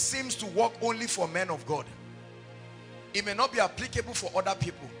 This seems to work only for men of God. It may not be applicable for other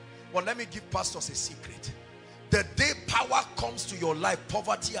people. But let me give pastors a secret. The day power comes to your life,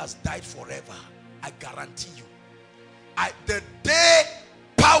 poverty has died forever. I guarantee you. The day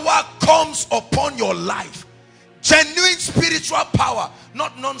power comes upon your life, genuine spiritual power,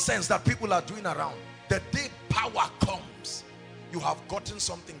 not nonsense that people are doing around. The day power comes, you have gotten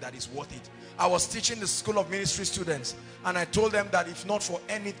something that is worth it. I was teaching the School of Ministry students, and I told them that if not for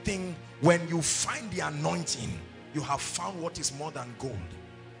anything, when you find the anointing, you have found what is more than gold.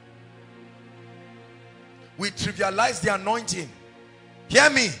 We trivialize the anointing. Hear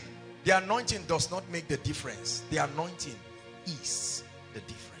me. The anointing does not make the difference. The anointing is the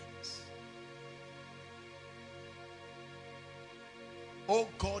difference. Oh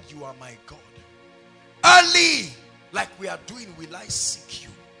God, you are my God. Early, like we are doing, will I seek you.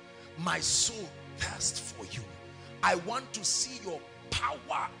 My soul thirsts for you. I want to see your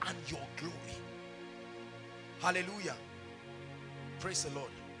power and your glory. Hallelujah. Praise the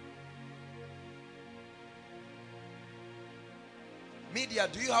Lord. Media,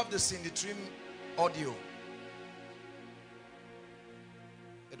 do you have the Cindy Trim audio?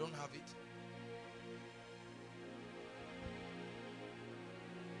 They don't have it.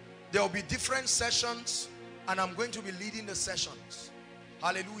 There will be different sessions, and I'm going to be leading the sessions.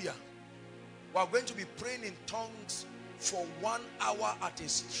 Hallelujah. We are going to be praying in tongues for 1 hour at a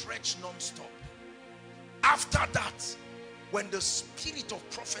stretch non-stop. After that, when the spirit of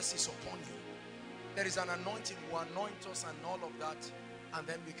prophecy is upon you, there is an anointing who anoints us and all of that, and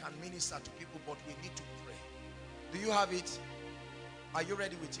then we can minister to people, but we need to pray. Do you have it? Are you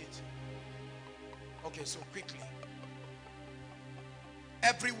ready with it? Okay, so quickly.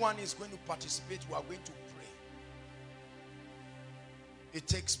 Everyone is going to participate. We are going to pray. It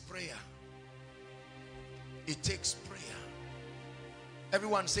takes prayer. It takes prayer.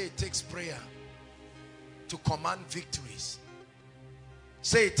 Everyone say it takes prayer to command victories.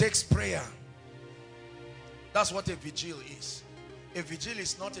 Say it takes prayer. That's what a vigil is. A vigil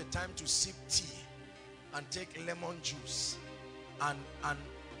is not a time to sip tea and take lemon juice and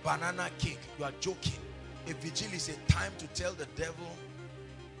banana cake. You are joking. A vigil is a time to tell the devil,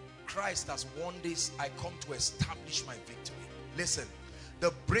 Christ has won this. I come to establish my victory. Listen,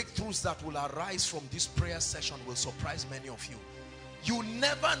 the breakthroughs that will arise from this prayer session will surprise many of you. You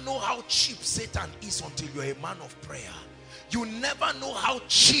never know how cheap Satan is until you're a man of prayer. You never know how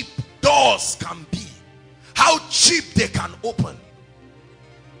cheap doors can be, how cheap they can open.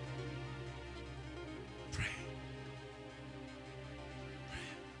 Pray. Pray.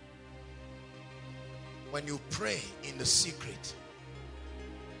 When you pray in the secret,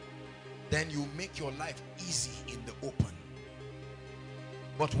 then you make your life easy in the open.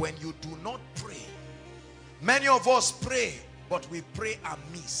 But when you do not pray, many of us pray, but we pray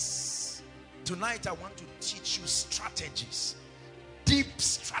amiss. Tonight I want to teach you strategies, deep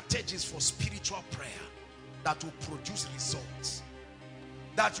strategies for spiritual prayer that will produce results.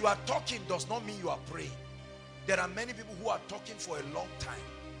 That you are talking does not mean you are praying. There are many people who are talking for a long time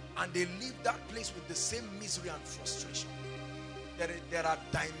and they leave that place with the same misery and frustration. There are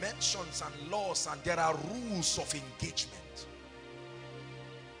dimensions and laws and there are rules of engagement.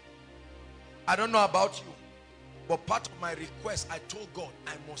 I don't know about you, but part of my request, I told God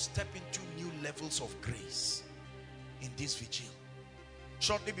I must step into new levels of grace in this vigil.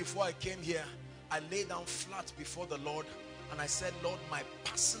 Shortly before I came here, I lay down flat before the Lord and I said, Lord, my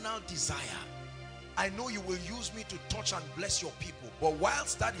personal desire, I know you will use me to touch and bless your people, but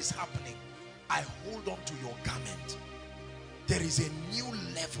whilst that is happening, I hold on to your garment. There is a new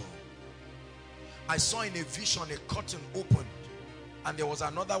level. I saw in a vision a curtain opened and there was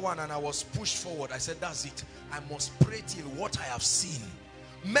another one and I was pushed forward. I said, that's it. I must pray till what I have seen.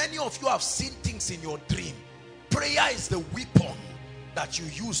 Many of you have seen things in your dream. Prayer is the weapon that you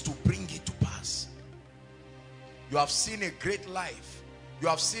use to bring it to pass. You have seen a great life. You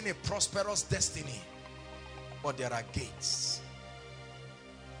have seen a prosperous destiny. But there are gates.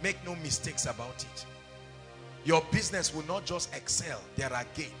 Make no mistakes about it. Your business will not just excel. There are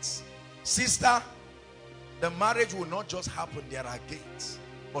gates. Sister, the marriage will not just happen. There are gates.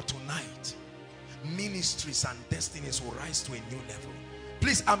 But tonight, ministries and destinies will rise to a new level.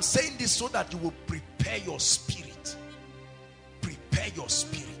 Please, I'm saying this so that you will prepare your spirit. Prepare your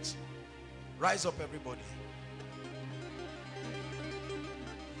spirit. Rise up, everybody.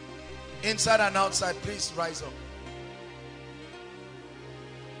 Inside and outside, please rise up.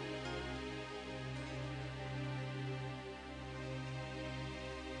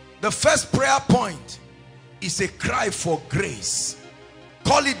 The first prayer point is a cry for grace.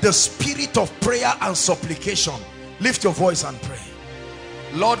 Call it the spirit of prayer and supplication. Lift your voice and pray.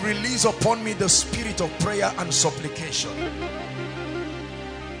 Lord, release upon me the spirit of prayer and supplication.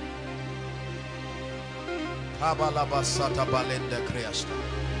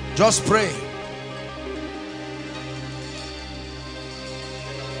 Just pray.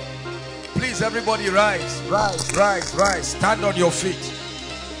 Please, everybody, rise. Rise. Stand on your feet.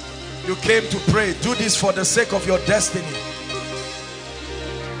 You came to pray. Do this for the sake of your destiny.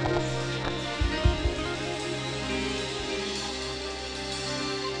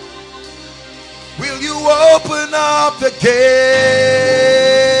 Will you open up the gate?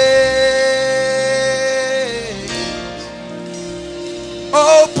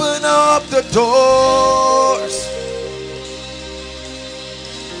 Open up the doors.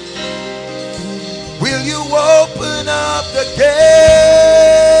 Will you open up the gate?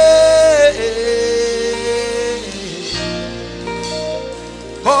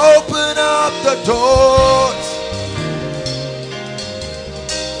 Open up the doors.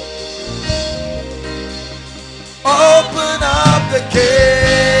 Open up the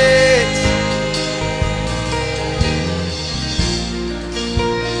gates.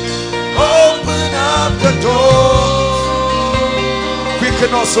 Open up the doors.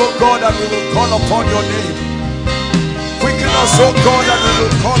 Quicken us, O God, and we will call upon your name. Quicken us, O God, and we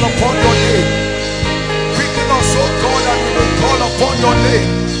will call upon your name. Quicken us, O God, and we will call upon your name.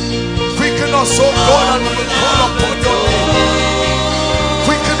 Quicken us, O God, and we will call upon your name.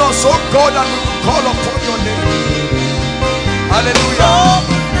 Quicken us, O God, and we will call upon your name. Hallelujah.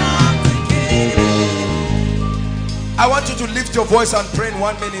 I want you to lift your voice and pray in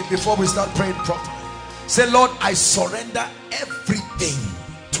 1 minute before we start praying properly. Say, Lord, I surrender everything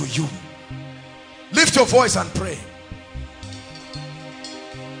to you. Lift your voice and pray.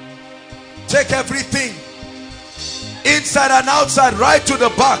 Take everything, inside and outside, right to the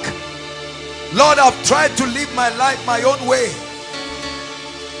back. Lord, I've tried to live my life my own way.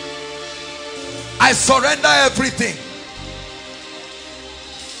 I surrender everything.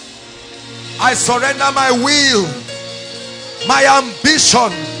 I surrender my will, my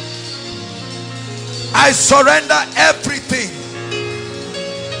ambition. I surrender everything.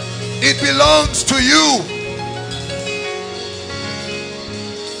 It belongs to you.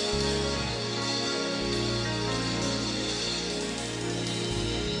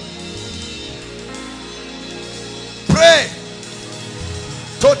 Pray.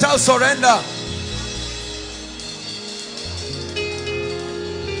 Total surrender.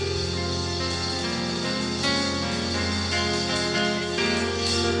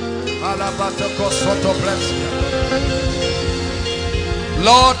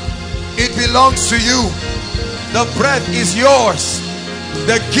 Lord, it belongs to you. The bread is yours.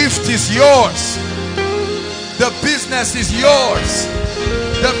 The gift is yours. The business is yours.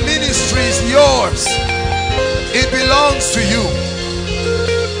 The ministry is yours. It belongs to you.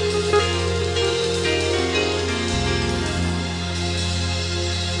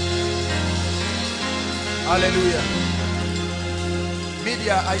 Hallelujah.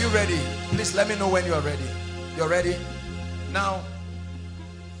 Media, are you ready? Please let me know when you are ready. You're ready? Now,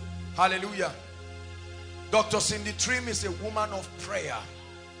 hallelujah. Dr. Cindy Trim is a woman of prayer.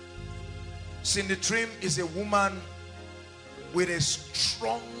 Cindy Trim is a woman with a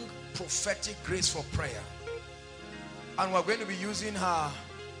strong prophetic grace for prayer. And we're going to be using her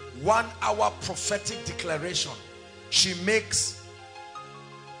 1 hour prophetic declaration. She makes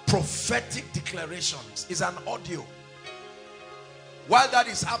prophetic declarations. It's an audio. While that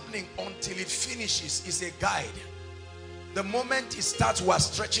is happening, until it finishes, is a guide. The moment it starts, we are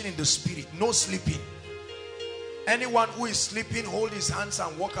stretching in the spirit. No sleeping. Anyone who is sleeping, hold his hands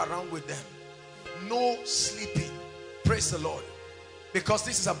and walk around with them. No sleeping. Praise the Lord. Because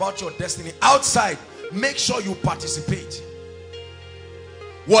this is about your destiny. Outside, make sure you participate.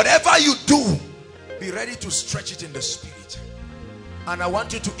 Whatever you do, be ready to stretch it in the spirit. And I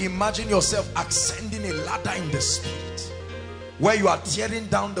want you to imagine yourself ascending a ladder in the spirit, where you are tearing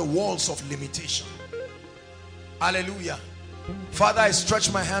down the walls of limitation. Hallelujah. Father, I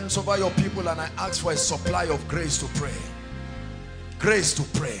stretch my hands over your people and I ask for a supply of grace to pray. Grace to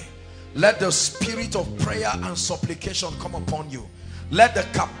pray. Let the spirit of prayer and supplication come upon you. Let the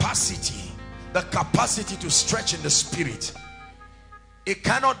capacity to stretch in the spirit. It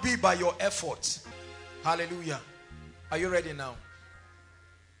cannot be by your efforts. Hallelujah. Are you ready now?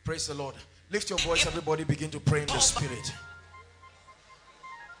 Praise the Lord. Lift your voice, everybody. Begin to pray in the spirit.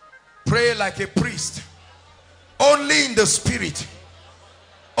 Pray like a priest. Only in the spirit.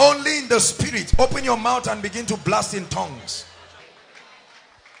 Only in the spirit. Open your mouth and begin to blast in tongues.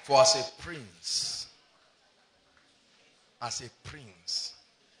 For as a prince,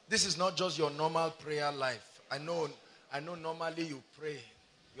 this is not just your normal prayer life. I know normally you pray,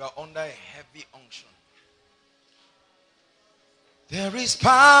 you are under a heavy unction. There is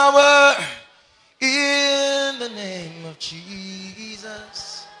power in the name of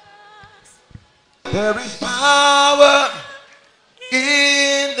Jesus. There is power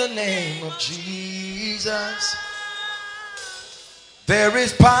in the name of Jesus. There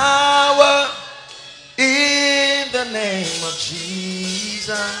is power in the name of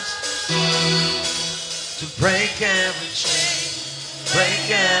Jesus to break every chain, break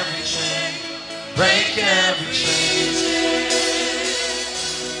every chain, break every chain,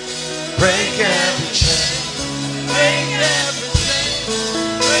 break every chain, break every chain,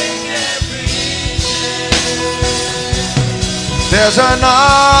 break every chain. There's an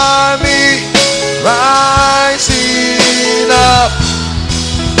army rising up.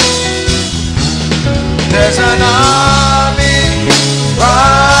 There's an army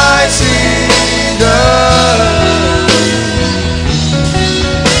rising up.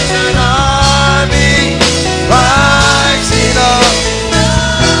 There's an army rising up.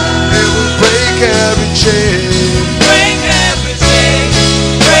 It will break every chain. Break every chain.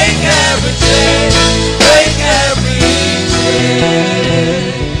 Break every chain. Break every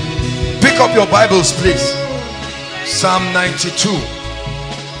chain. Pick up your Bibles, please. Psalm 92.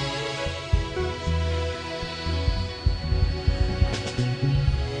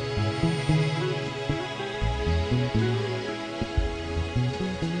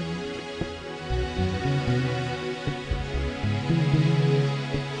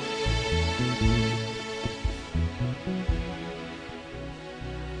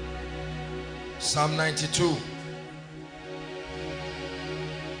 Psalm 92.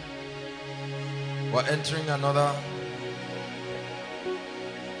 We're entering another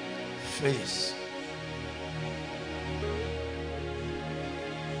phase.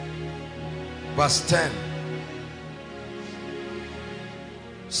 Verse 10.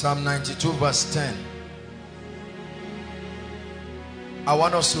 Psalm 92 verse 10. I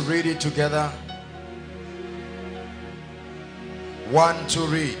want us to read it together. 1 to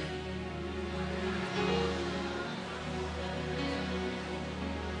read.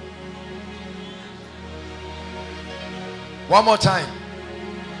 One more time.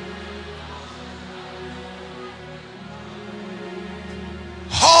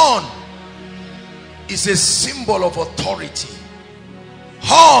 Horn is a symbol of authority.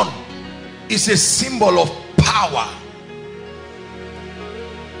 Horn is a symbol of power.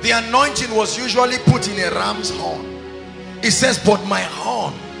 The anointing was usually put in a ram's horn. It says, but my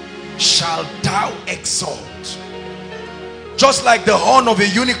horn shall thou exalt. Just like the horn of a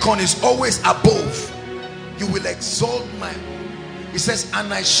unicorn is always above, you will exalt my. It says,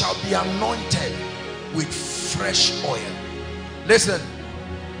 and I shall be anointed with fresh oil. Listen,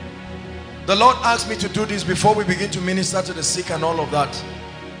 the Lord asked me to do this before we begin to minister to the sick and all of that.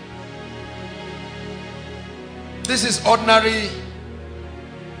 This is ordinary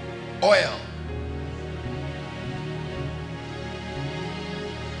oil,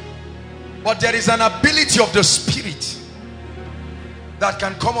 but there is an ability of the Spirit that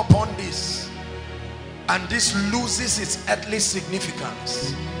can come upon this, and this loses its earthly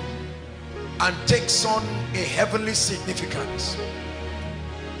significance and takes on a heavenly significance.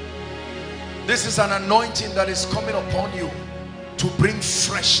 This is an anointing that is coming upon you to bring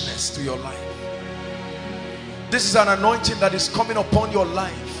freshness to your life. This is an anointing that is coming upon your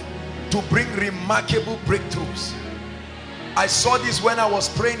life to bring remarkable breakthroughs. I saw this when I was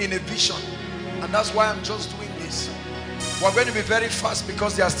praying in a vision, and that's why I'm just doing this. We're going to be very fast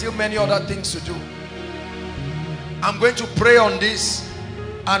because there are still many other things to do. I'm going to pray on this,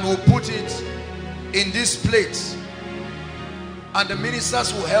 and we'll put it in this plate, and the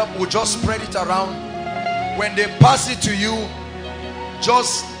ministers will help. We'll just spread it around. When they pass it to you,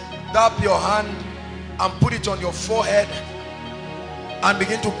 just dab your hand and put it on your forehead and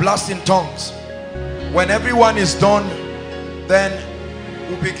begin to blast in tongues. When everyone is done, then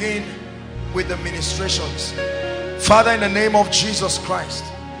we'll begin with the ministrations. Father, in the name of Jesus Christ,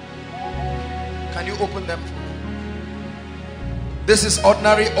 can you open them for me? This is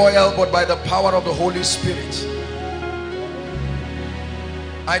ordinary oil, but by the power of the Holy Spirit,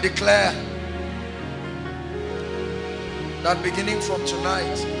 I declare that beginning from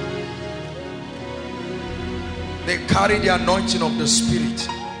tonight, they carry the anointing of the Spirit.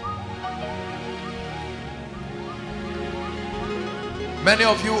 Many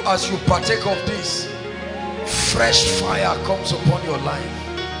of you, as you partake of this, fresh fire comes upon your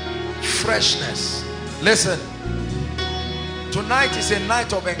life. Freshness. Listen, Tonight is a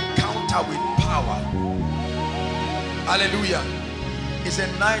night of encounter with power. Hallelujah. It's a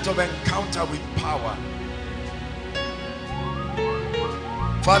night of encounter with power.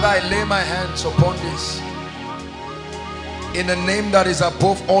 Father, I lay my hands upon this. In the name that is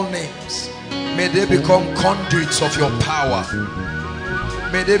above all names, may they become conduits of your power.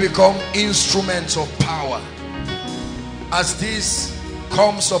 May they become instruments of power. As this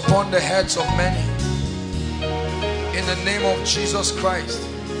comes upon the heads of many, in the name of Jesus Christ,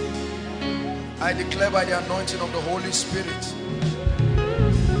 I declare by the anointing of the Holy Spirit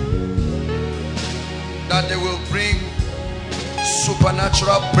that they will bring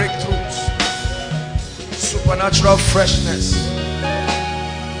supernatural breakthroughs, supernatural freshness,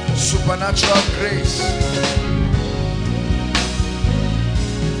 supernatural grace,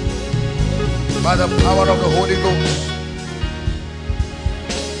 by the power of the Holy Ghost,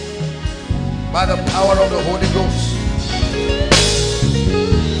 by the power of the Holy Ghost,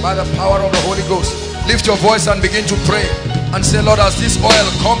 by the power of the Holy Ghost. Lift your voice and begin to pray and say, Lord, as this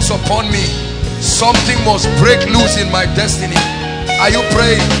oil comes upon me, something must break loose in my destiny. Are you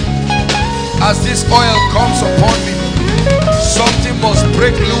praying? As this oil comes upon me, something must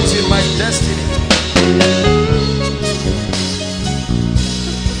break loose in my destiny.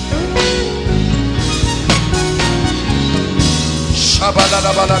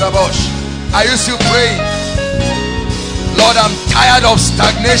 Are you still praying? Lord, I'm tired of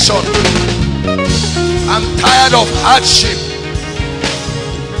stagnation. I'm tired of hardship.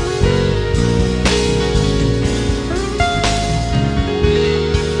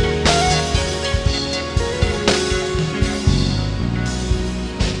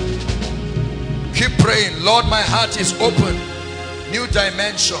 Keep praying. Lord, my heart is open. New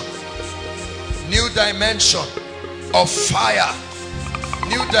dimension. New dimension of fire.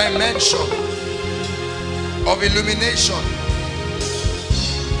 New dimension of illumination.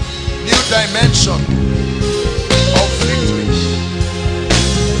 New dimension of victory.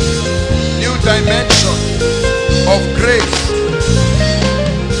 New dimension of grace.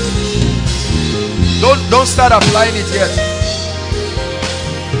 Don't start applying it yet.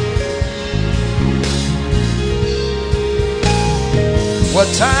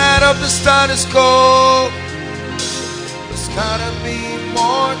 We're tired of the status quo. There's gotta be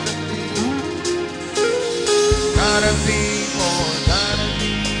more than me. Gotta be more, gotta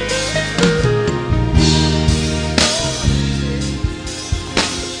be.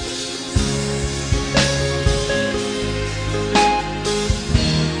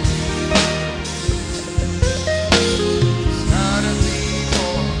 Gotta be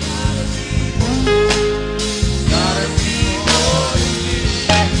more, gotta be more, gotta be more.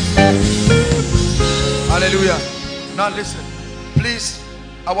 Hallelujah. Now listen, please,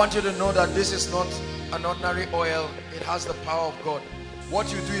 I want you to know that this is not an ordinary oil. It has the power of God. What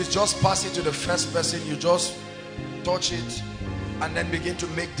you do is just pass it to the first person. You just touch it and then begin to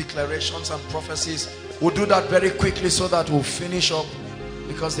make declarations and prophecies. We'll do that very quickly so that we'll finish up,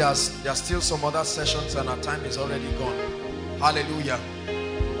 because there are still some other sessions and our time is already gone. Hallelujah.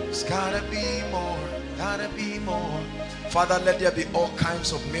 It's gotta be more, gotta be more. Father, let there be all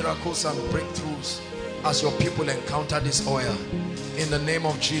kinds of miracles and breakthroughs as your people encounter this oil. In the name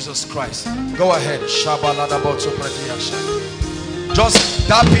of Jesus Christ. Go ahead. Just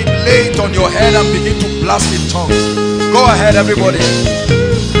tap it, lay it on your head and begin to blast in tongues. Go ahead, everybody.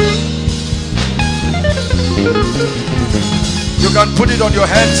 You can put it on your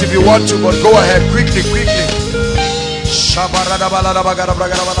hands if you want to, but go ahead, quickly, quickly.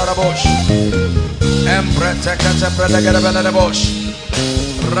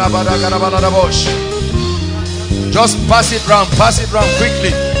 Just pass it round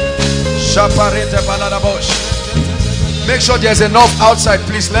quickly. Make sure there's enough outside,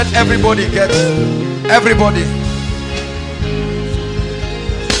 please. Let everybody get it. Everybody.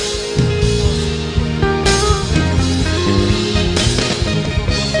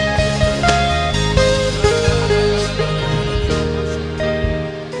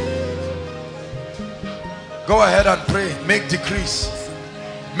 Go ahead and pray. Make decrees.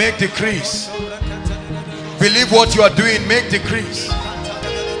 Make decrees. Believe what you are doing. Make decrees.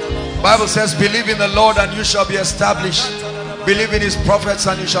 Bible says, believe in the Lord and you shall be established. Believe in his prophets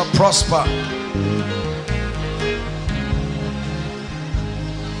and you shall prosper.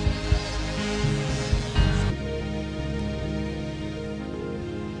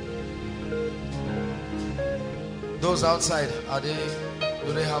 Those outside,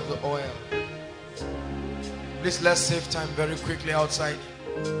 do they have the oil? Please, let's save time very quickly outside.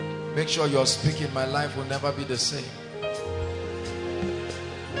 Make sure you're speaking. My life will never be the same.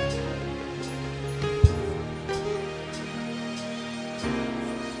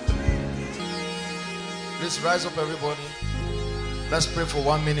 Please rise up, everybody. Let's pray for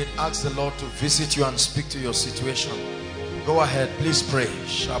 1 minute. Ask the Lord to visit you and speak to your situation. Go ahead, please pray.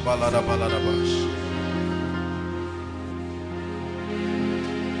 Speak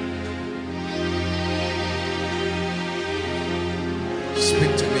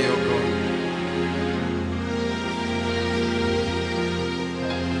to me, O God.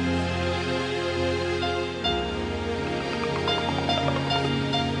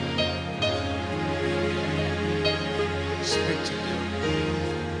 Speak to me.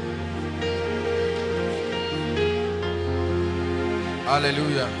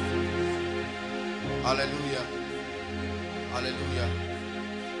 Hallelujah. Hallelujah. Hallelujah.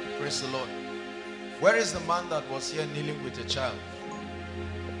 Praise the Lord. Where is the man that was here kneeling with a child?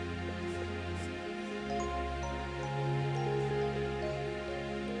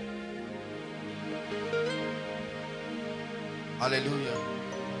 Hallelujah.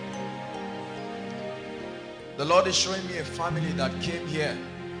 The Lord is showing me a family that came here.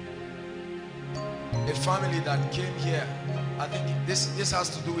 A family that came here. I think this has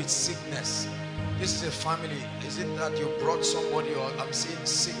to do with sickness. This is a family. Is it that you brought somebody, or I'm seeing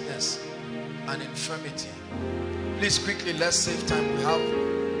sickness and infirmity? Please quickly, let's save time.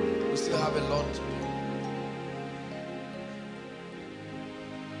 We still have a lot to do.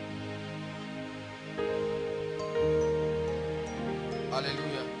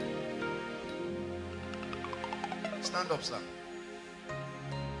 Hallelujah. Stand up, sir.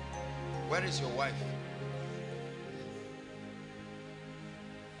 Where is your wife?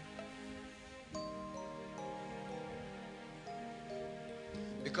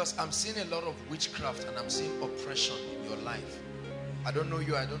 Because I'm seeing a lot of witchcraft and I'm seeing oppression in your life. I don't know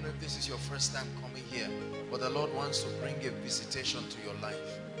you. I don't know if this is your first time coming here, but the Lord wants to bring a visitation to your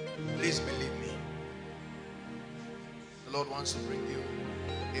life. Please believe me. The Lord wants to bring you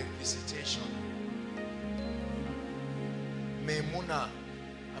a visitation. Memuna.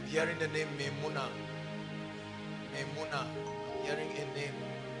 I'm hearing the name Memuna. Memuna. I'm hearing a name.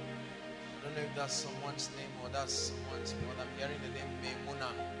 I don't know if that's someone's name or that's someone's, but I'm hearing the name Memuna.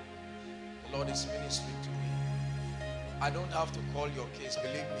 The Lord is ministering to me. I don't have to call your case,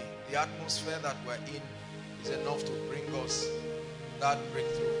 believe me. The atmosphere that we're in is enough to bring us that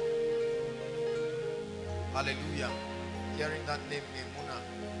breakthrough. Hallelujah. Hearing that name Memuna,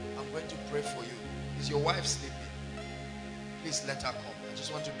 I'm going to pray for you. Is your wife sleeping? Please let her come. I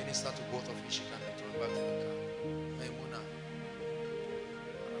just want to minister to both of you. She can return back to the car. Memuna.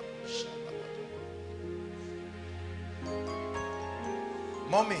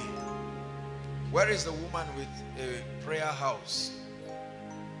 Mommy, where is the woman with a prayer house?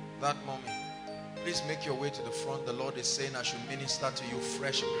 That mommy. Please make your way to the front. The Lord is saying I should minister to you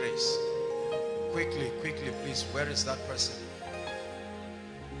fresh grace. Quickly, quickly, please. Where is that person?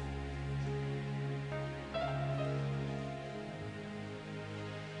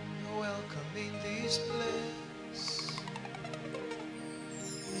 You're welcome in this place.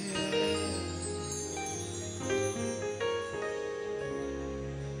 Yeah.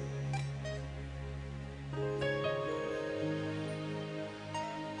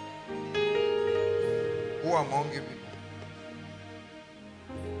 Who among you people?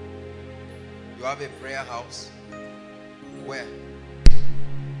 You have a prayer house? Where?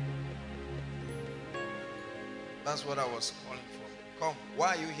 That's what I was calling for. Come, why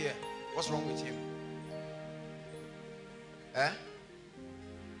are you here? What's wrong with you? Eh?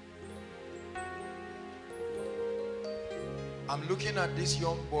 I'm looking at this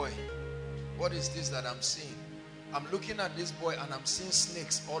young boy. What is this that I'm seeing? I'm looking at this boy and I'm seeing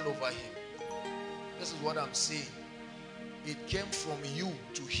snakes all over him. This is what I'm seeing. It came from you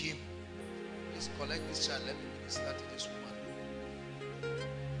to him. Please collect this child. Let me minister to this woman.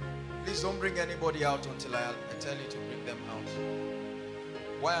 Please don't bring anybody out until I tell you to bring them out.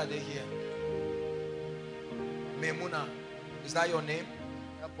 Why are they here? Memuna, is that your name?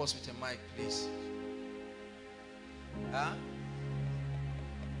 Help us with a mic, please. Huh?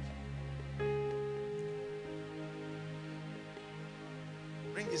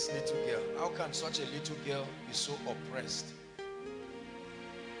 Bring this little girl. How can such a little girl be so oppressed?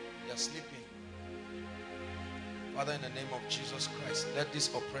 They are sleeping. Father, in the name of Jesus Christ, let this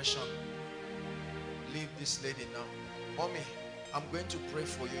oppression leave this lady now. Mommy, I'm going to pray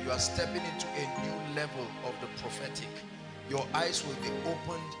for you. You are stepping into a new level of the prophetic. Your eyes will be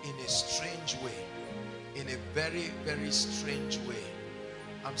opened in a strange way. In a very, very strange way.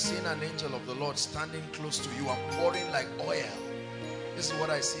 I'm seeing an angel of the Lord standing close to you and pouring like oil. This is what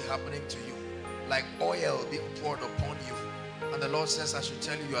I see happening to you. Like oil being poured upon you. And the Lord says, I should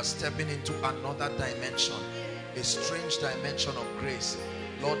tell you, you are stepping into another dimension. A strange dimension of grace.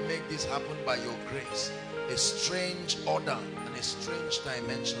 Lord, make this happen by your grace. A strange order and a strange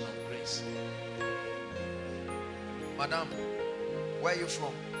dimension of grace. Madam, where are you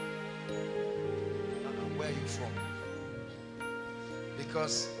from? Where are you from?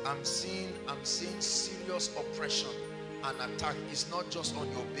 Because I'm seeing serious oppression and attack. It's not just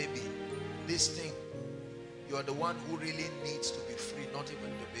on your baby. This thing, you are the one who really needs to be free, not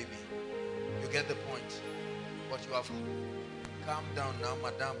even the baby. You get the point? But you have calm down now,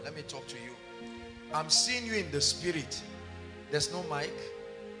 madam. Let me talk to you. I'm seeing you in the spirit. There's no mic.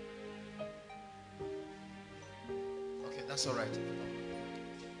 Okay, that's all right.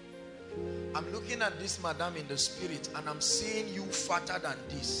 I'm looking at this madam in the spirit and I'm seeing you fatter than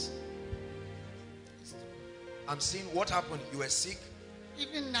this. I'm seeing what happened. You were sick?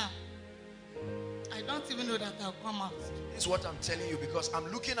 Even now, I don't even know that I'll come out. This is what I'm telling you, because I'm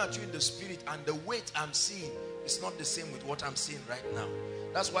looking at you in the spirit and the weight I'm seeing is not the same with what I'm seeing right now.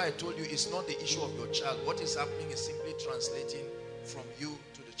 That's why I told you it's not the issue of your child. What is happening is simply translating from you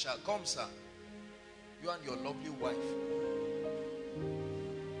to the child. Come, sir. You and your lovely wife.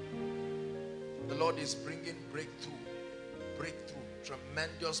 The Lord is bringing breakthrough,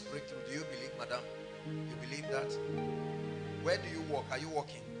 tremendous breakthrough. Do you believe, madam? You believe that? Where do you work? Are you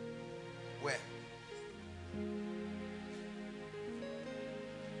working? Where?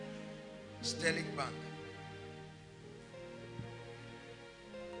 Sterling Bank.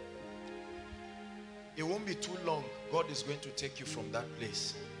 It won't be too long. God is going to take you from that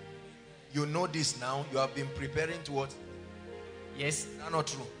place. You know this now. You have been preparing towards. Yes. That's not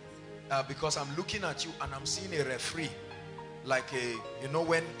true. Because I'm looking at you and I'm seeing a referee, like you know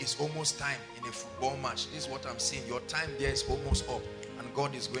when it's almost time in a football match. This is what I'm seeing. Your time there is almost up and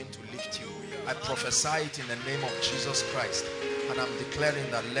God is going to lift you. I prophesy it in the name of Jesus Christ, and I'm declaring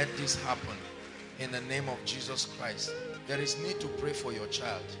that let this happen in the name of Jesus Christ. There is need to pray for your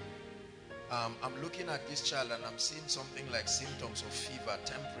child. I'm looking at this child and I'm seeing something like symptoms of fever,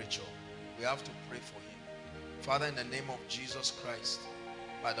 temperature. We have to pray for him. Father, in the name of Jesus Christ,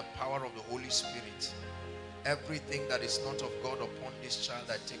 by the power of the Holy Spirit, everything that is not of God upon this child,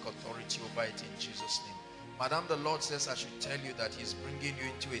 I take authority over it in Jesus' name. Madam, the Lord says I should tell you that he's bringing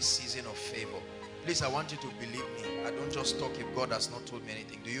you into a season of favor. Please, I want you to believe me. I don't just talk if God has not told me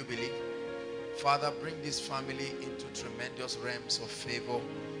anything. Do you believe? Father, bring this family into tremendous realms of favor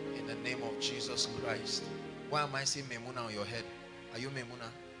in the name of Jesus Christ. Why am I seeing Memuna on your head? Are you Memuna?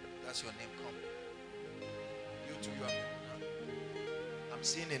 That's your name. Come. You too, you are Memuna. I'm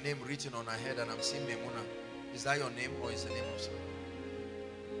seeing a name written on her head and I'm seeing Memuna. Is that your name or is the name of someone?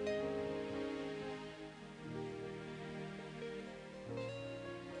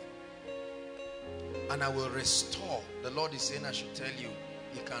 And I will restore. The Lord is saying I should tell you,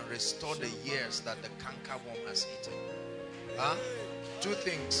 he can restore the years that the cankerworm has eaten. Huh? Two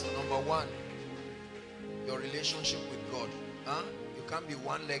things. Number one, your relationship with God. Huh? You can't be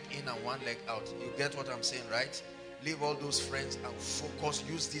one leg in and one leg out. You get what I'm saying, right? Leave all those friends and focus.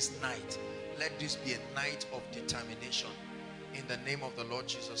 Use this night. Let this be a night of determination in the name of the Lord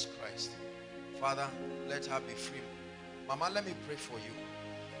Jesus Christ. Father, let her be free. Mama, let me pray for you.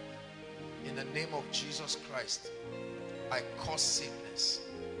 In the name of Jesus Christ, I curse sickness.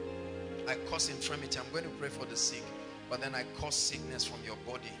 I curse infirmity. I'm going to pray for the sick, but then I curse sickness from your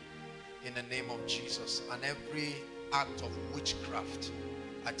body in the name of Jesus. And every act of witchcraft,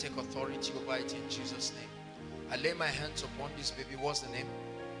 I take authority over it in Jesus' name. I lay my hands upon this baby. What's the name?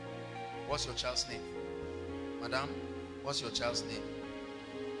 What's your child's name? Madam, what's your child's name?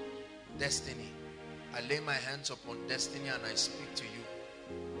 Destiny. I lay my hands upon Destiny and I speak to you.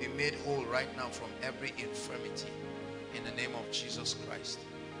 Be made whole right now from every infirmity in the name of Jesus Christ.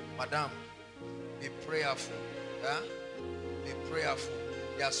 Madam, be prayerful. Huh? Be prayerful.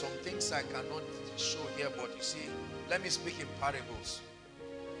 There are some things I cannot show here, but you see, let me speak in parables.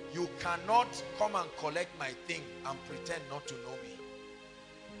 You cannot come and collect my thing and pretend not to know me.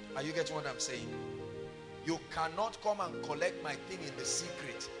 Are you getting what I'm saying? You cannot come and collect my thing in the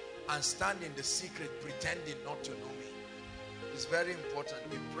secret and stand in the secret pretending not to know me. It's very important.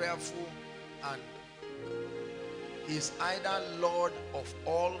 Be prayerful, and he's either Lord of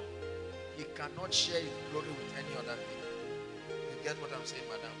all. He cannot share his glory with any other thing. You get what I'm saying,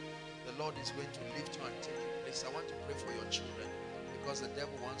 madam? The Lord is going to lift you and take you place. I want to pray for your children because the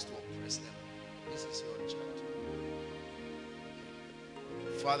devil wants to oppress them. This is your child.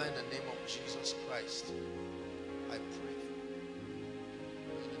 Father, in the name of Jesus Christ, I pray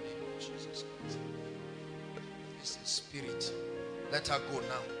in the name of Jesus Christ. This is spirit. Let her go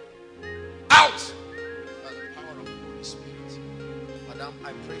now. Out! By the power of the Holy Spirit. Madam,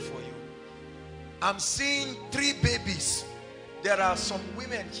 I pray for you. I'm seeing 3 babies There are some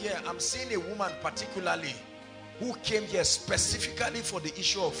women here. I'm seeing a woman particularly who came here specifically for the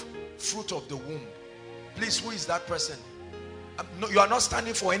issue of fruit of the womb. Please, who is that person? No, you are not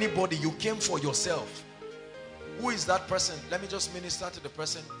standing for anybody. You came for yourself. Who is that person? Let me just minister to the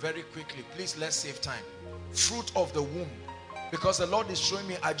person very quickly. Please, let's save time. Fruit of the womb. Because the Lord is showing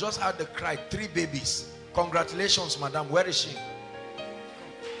me, I just heard the cry, 3 babies. Congratulations, madam. Where is she?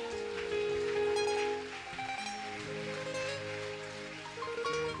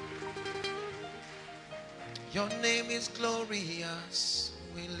 Your name is glorious.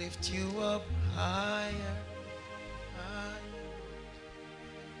 We lift you up higher. Higher.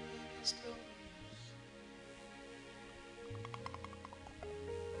 It's glorious.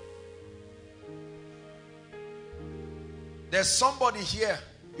 There's somebody here.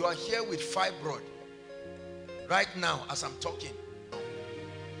 You are here with fibroid. Right now, as I'm talking.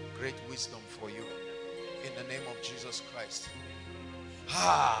 Great wisdom for you. In the name of Jesus Christ.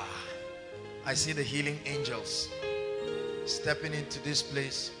 I see the healing angels stepping into this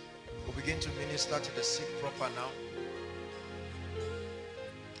place. We'll begin to minister to the sick proper now.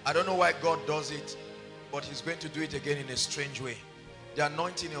 I don't know why God does it, but he's going to do it again in a strange way. The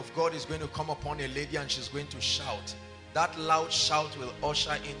anointing of God is going to come upon a lady and she's going to shout. That loud shout will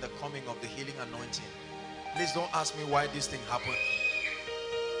usher in the coming of the healing anointing. Please don't ask me why this thing happened.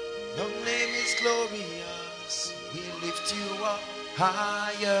 Your name is glorious. We lift you up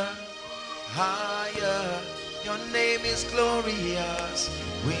higher. Higher, your name is glorious.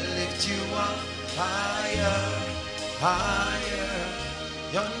 We lift you up higher,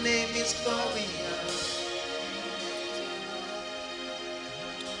 higher. Your name is glorious.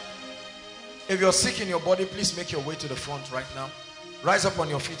 If you're sick in your body, please make your way to the front right now. Rise up on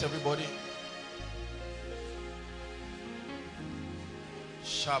your feet, everybody.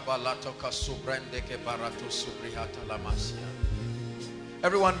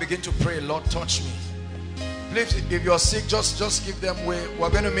 Everyone begin to pray, Lord, touch me. Please, if you're sick, just give them way.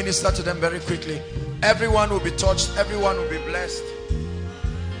 We're going to minister to them very quickly. Everyone will be touched. Everyone will be blessed.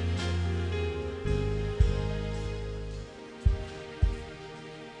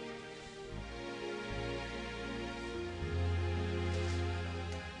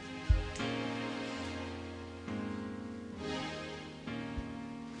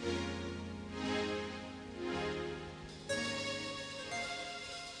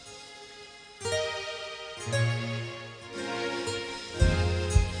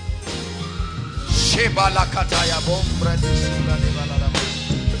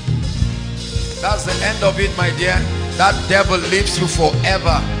 That's the end of it, my dear. That devil leaves you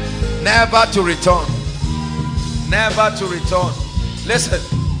forever, never to return, never to return. Listen,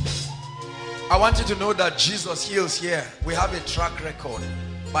 I want you to know that Jesus heals here. We have a track record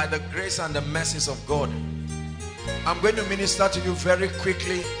by the grace and the mercies of God. I'm going to minister to you very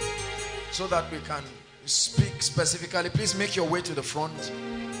quickly so that we can speak specifically. Please make your way to the front.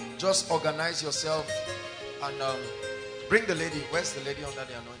 Just organize yourself and bring the lady. Where's the lady under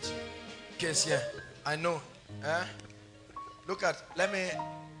the anointing? Case here. I know. Look at, let me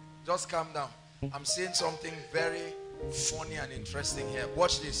just calm down. I'm seeing something very funny and interesting here.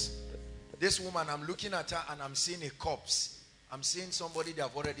 Watch this. This woman, I'm looking at her and I'm seeing a corpse. I'm seeing somebody they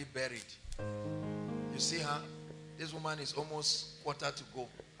have already buried. You see her? This woman is almost quarter to go.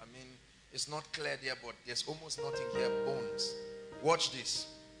 I mean, it's not clear there, but there's almost nothing here. Bones. Watch this.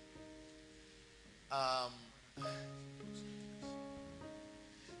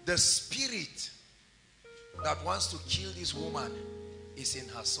 The spirit that wants to kill this woman is in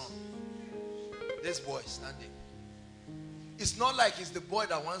her son. This boy standing. It's not like it's the boy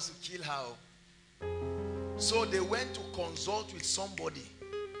that wants to kill her. So they went to consult with somebody.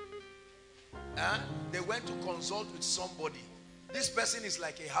 They went to consult with somebody. This person is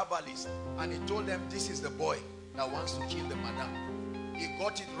like a herbalist, and he told them this is the boy that wants to kill the madam. He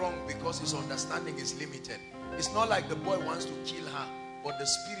got it wrong because his understanding is limited. It's not like the boy wants to kill her, but the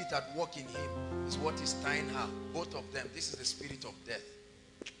spirit at work in him is what is tying her. Both of them. This is the spirit of death.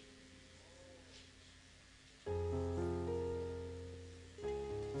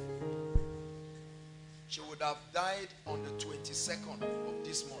 She would have died on the 22nd of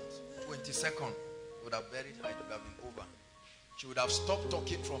this month. 22nd. Would have buried her. It would have been over. She would have stopped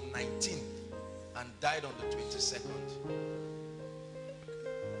talking from 19th and died on the 22nd.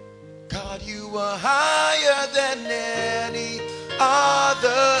 God, you are higher than any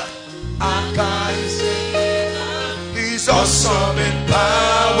other. Our God is awesome in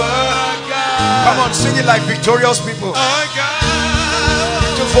power. Come on, sing it like victorious people. Our God.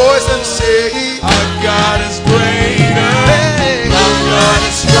 Lift your voice and say, our God is greater. Hey. Our God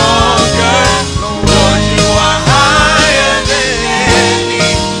is stronger. Lord, you are higher than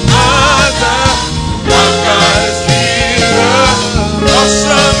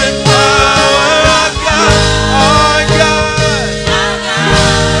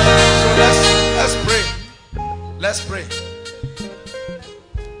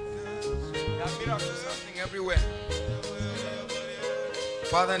Miracles happening everywhere.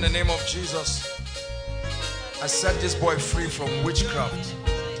 Father, in the name of Jesus, I set this boy free from witchcraft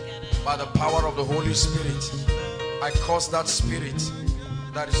by the power of the Holy Spirit. I curse that spirit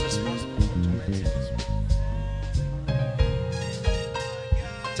that is responsible for tormenting this boy.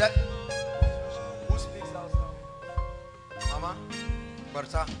 Who speaks out now? Mama,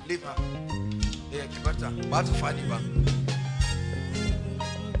 Bertha, leave her. Hey, Bertha,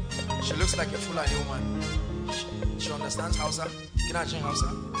 she looks like a Fulani woman. She understands Hausa. Kinachin Hausa.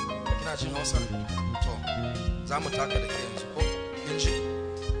 Kinachin Hausa.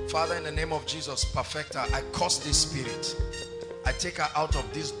 Father, in the name of Jesus, perfect her. I curse this spirit. I take her out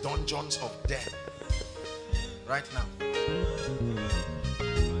of these dungeons of death right now.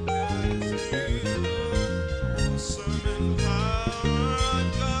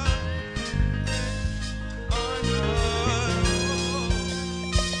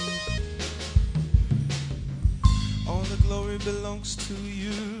 All the glory belongs to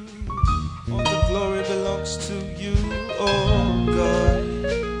you. All the glory belongs to you, oh God.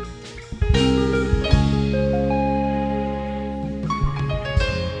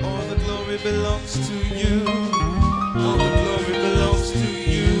 All the glory belongs to you. All the glory belongs to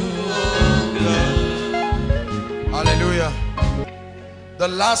you, oh God. Hallelujah. The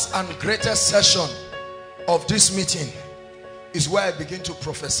last and greatest session of this meeting is where I begin to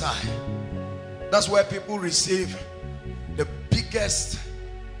prophesy. That's where people receive the biggest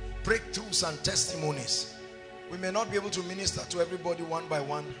breakthroughs and testimonies. We may not be able to minister to everybody one by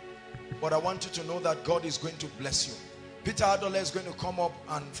one, but I want you to know that God is going to bless you. Peter Adole is going to come up,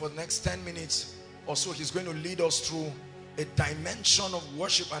 and for the next 10 minutes or so, he's going to lead us through a dimension of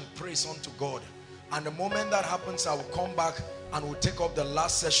worship and praise unto God. And the moment that happens, I will come back and we'll take up the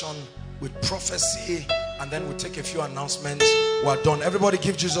last session with prophecy, and then we'll take a few announcements. We're done. Everybody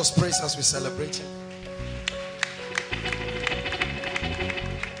give Jesus praise as we celebrate him.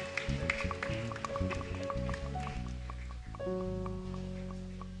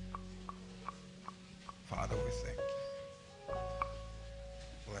 Father, we thank you.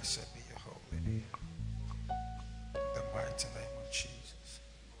 Blessed be your holy name. In the mighty name of Jesus.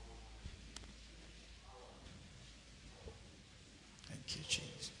 Thank you,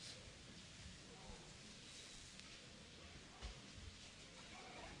 Jesus.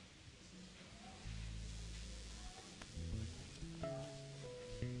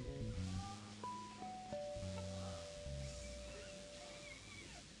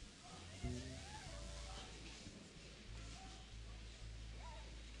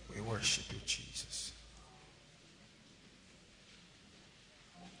 We worship you, Jesus.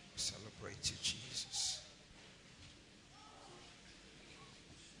 We celebrate you, Jesus.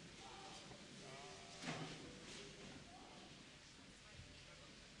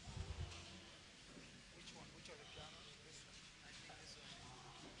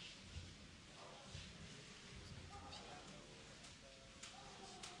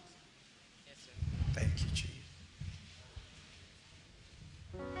 Thank you, Jesus.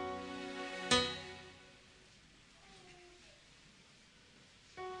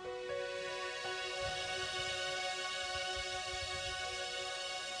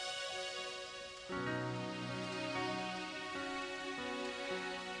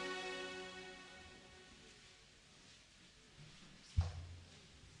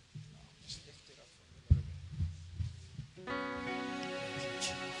 Just lift it up for me a little bit. Thank you,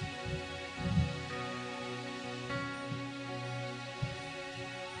 Jesus.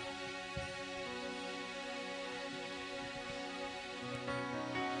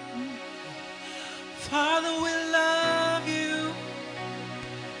 Father, we love you.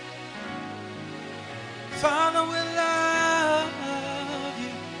 Father, we love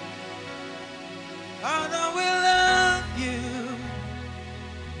you. Father, we love you.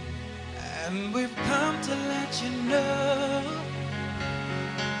 And we've come to let you know.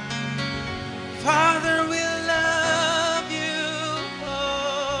 Father, we love you.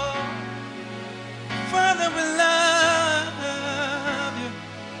 Oh, Father, we love you.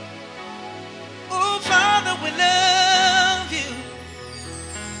 Oh, Father, we love you.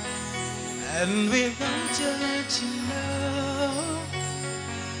 And we've come to let you know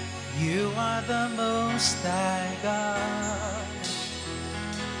you are the Most High God.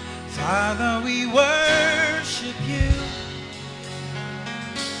 Father, we worship you.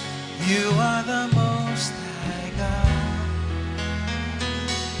 You are the Most High God.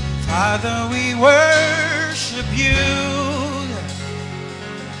 Father, we worship you.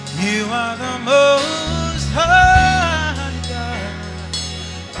 You are the Most High God.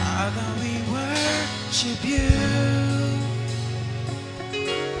 Father, we worship you.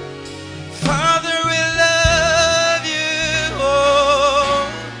 Father,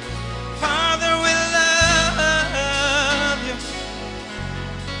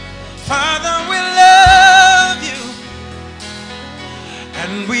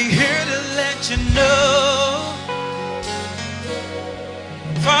 and we're here to let you know,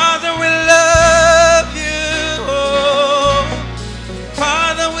 Father, we love you. Oh,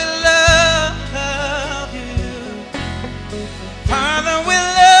 Father, we love you. Father, we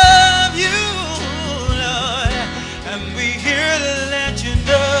love you, Lord, and we're here to let you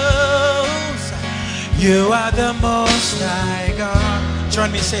know, you are the Most High God.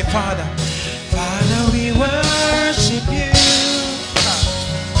 Join me, say, Father. Father, we worship you.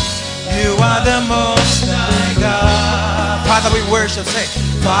 You are the Most High God. Father, we worship. Say,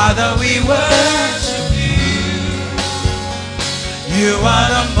 Father, we worship you. You are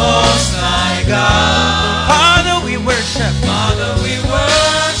the Most High God. Father, we worship. Father, we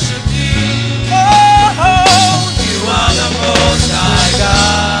worship you. Oh, you are the Most High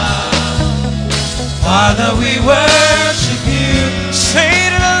God. Father, we worship you. Say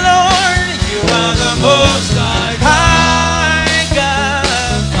to the Lord, you are the Most High God.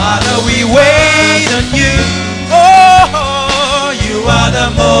 Father, we wait on you. Oh, you are the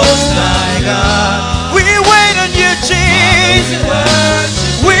Most High God. We wait on you, Jesus.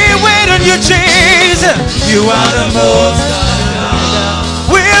 We wait on you, Jesus. You are the Most High God.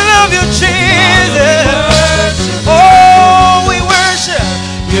 We love you, Jesus. Oh, we worship.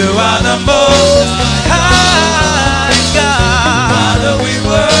 You are the Most High God. Father, we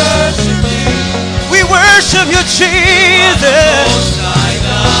worship you. We worship you, Jesus.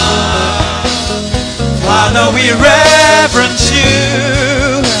 Father, we reverence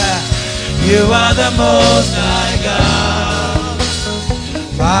you. You are the Most High God.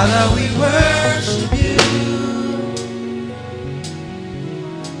 Father, we worship you.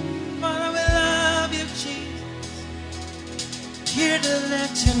 Father, we love you, Jesus. Here to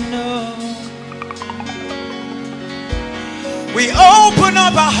let you know, we open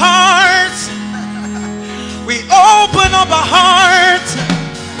up our hearts. We open up our hearts.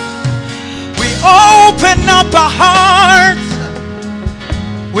 We open up our hearts.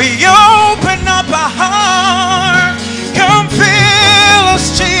 We open up our hearts. Come fill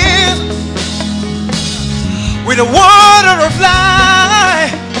us, Jesus, with the water of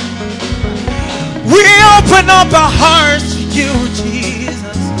life. We open up our hearts to you,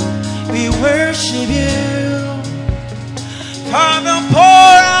 Jesus. We worship you. Father, pour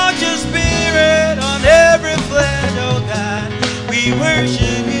out your Spirit on every flesh, oh God. We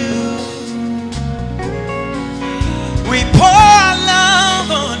worship you. We pour our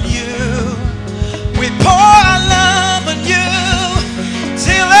love on you. We pour our love on you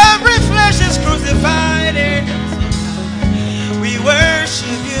till every flesh is crucified. We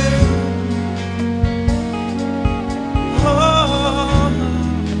worship you. Oh,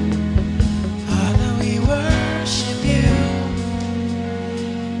 Father, we worship you.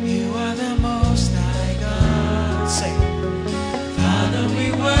 You are the Most High God. Say, Father,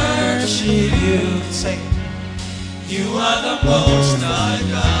 we worship you. Say, you are the Most High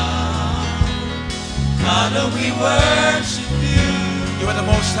God. Father, we worship you. You are the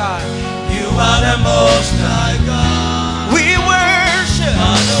Most High. You are the Most High God. We worship.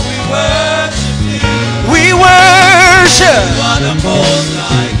 Father, we worship you. We worship. You are the Most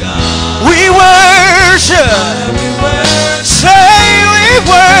High God. We worship. Father, we worship. Say we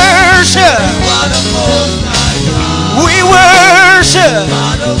worship. You are the Most High God. We worship.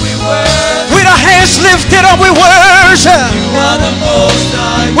 Father, we worship. With our hands lifted up, we worship. You are the Most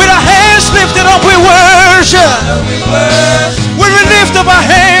High. With our hands lifted up, we worship. Father, we worship. When we lift up our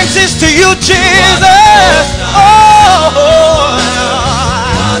hands, it's to you, Jesus. Oh,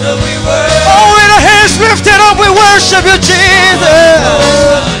 Father, we worship. Oh, with our hands lifted up, we worship you, Jesus.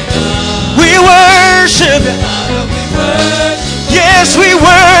 We worship. Yes, we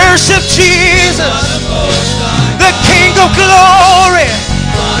worship Jesus, the King of glory,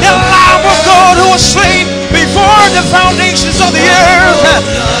 the Lamb of God who was slain before the foundations of the earth.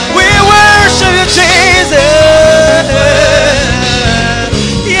 We worship you, Jesus.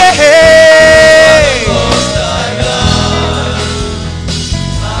 Yeah.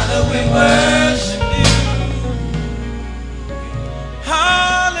 Father, we worship you.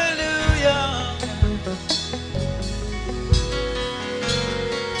 Hallelujah.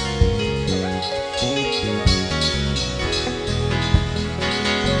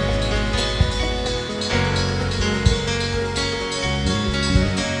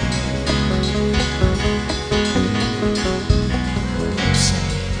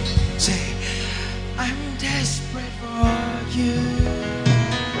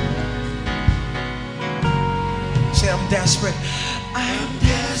 Desperate. I'm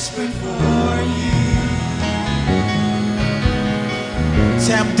desperate for you.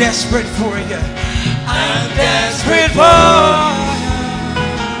 Say, I'm desperate for you. I'm desperate for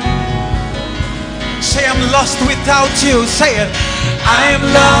you. lost without you. Say it. I am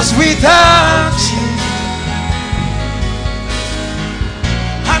lost without you.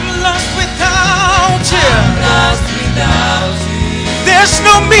 I'm lost without you. I'm lost without you. There's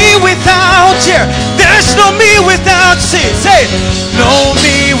no me without you. There's no me without you. Say it. No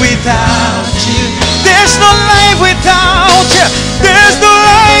me without you. There's no life without you. There's no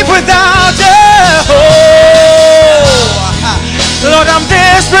life without you. Oh, Lord, I'm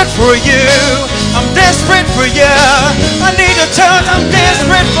desperate for you. I'm desperate for you. I need a touch. I'm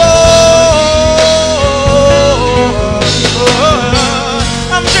desperate for.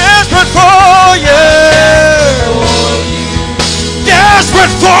 I'm desperate for you.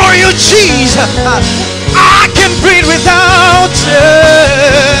 Desperate for you, Jesus. I can breathe without you.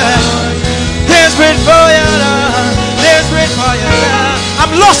 Desperate for you, Lord. Desperate for you, Lord.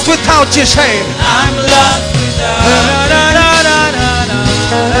 I'm lost without you, say. I'm lost without you.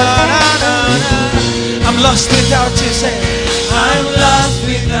 I'm lost without you, say. I'm lost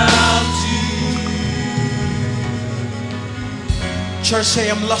without you. Church, say,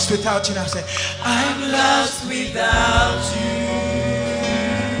 I'm lost without you. Now say, I'm lost without you.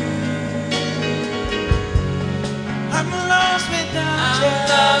 I'm lost without you. I'm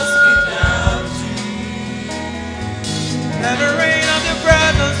lost without you. Let the rain of your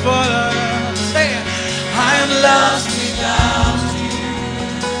presence fall on us. Say it. I'm Lost without you.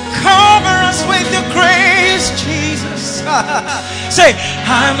 Cover us with your grace, Jesus. Say,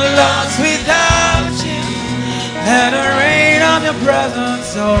 I'm lost without you. Let the rain of your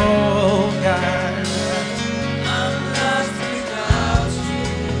presence, oh God. I'm lost without you.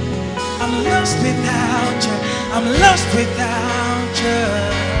 I'm lost without you. I'm lost without you.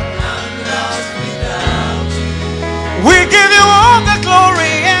 I'm lost without you. We give you all the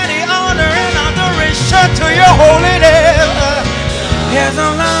glory and the honor and adoration to your holy name. Yes,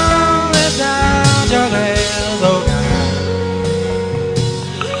 I'm lost without your grace, oh God.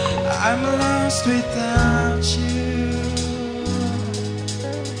 I'm lost without you.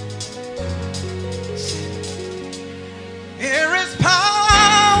 There is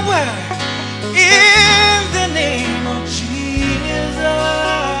power in the name of Jesus.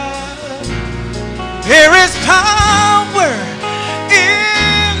 There is power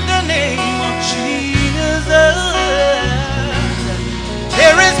in the name of Jesus.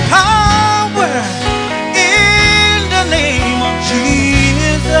 There is power in the name of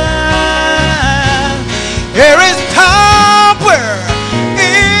Jesus. There is power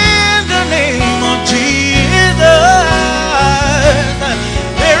in the name of Jesus.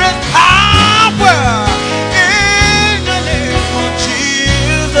 There is power in the name of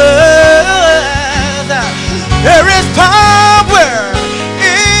Jesus. There is power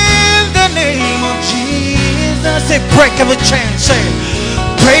in the name of Jesus. Say, break every chain. Say,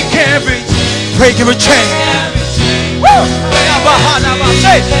 break every chain. Woo!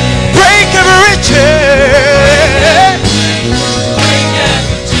 Say, break every chain.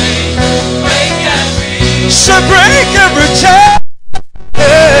 So break every chain.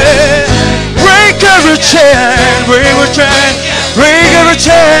 Break every chain. Break every chain. Break every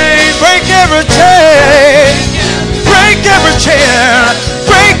chain. Break every chain. Break every chain.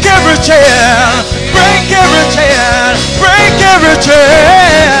 Break every chain. Break every chain. Break every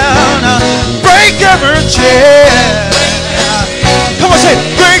chain. Break every chain. Come on, say,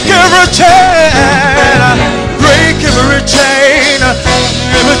 break every chain. Break every chain.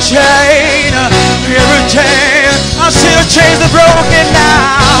 Every chain. Every chain. I see the chains are broken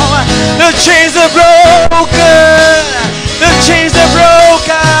now. The chains are broken. The chains are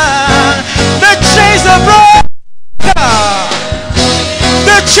broken. The chains are broken.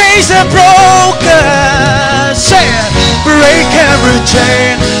 The chains are broken. Say it. Break every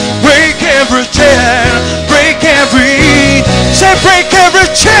chain. Break every chain. Break every. Say, break every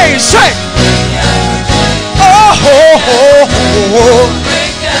chain. Say. Oh, oh, oh, oh.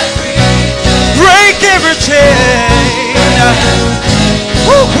 Break every chain.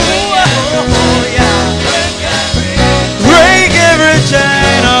 Woo, yeah. Break every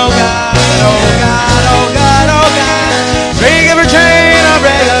chain. Oh God, oh God, oh God, oh God. Break every chain. Oh,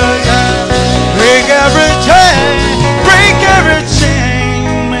 break every chain. Break every chain. Break every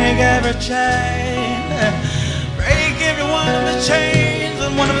chain. Break every chain. Break every one of the chains,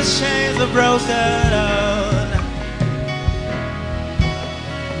 and one of the chains are broken.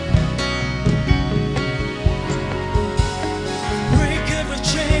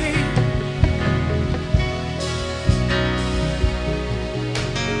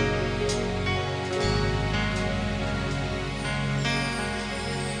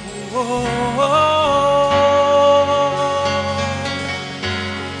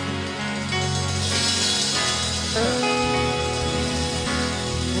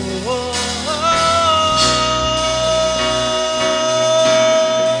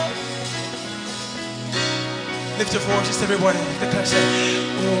 Lift your voices, everybody. Declare, say,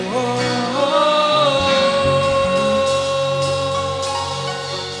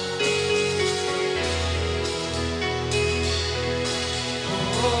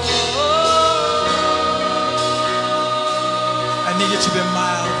 I need you to be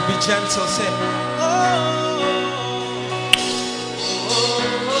mild, be gentle. Say,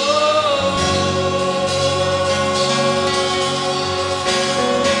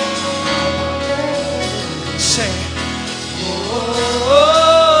 say,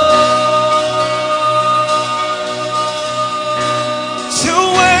 to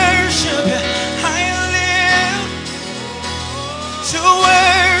worship you, I live. To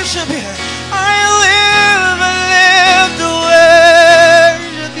worship you, I live. I live to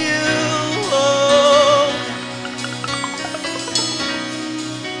worship you.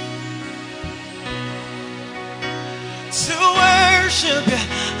 To worship you,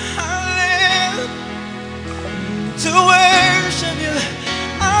 I live. To worship you,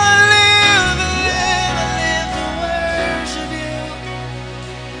 I live, I live, I live to worship you.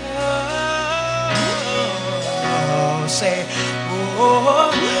 Oh, say, oh, oh,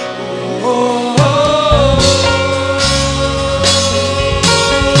 oh,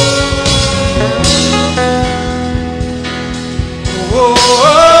 oh,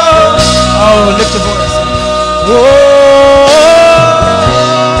 oh, lift your voice. Oh.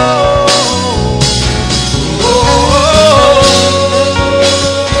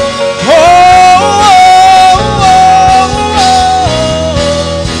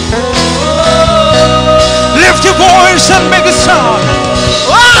 And make a sound.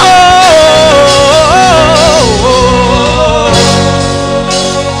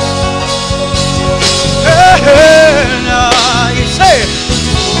 You say,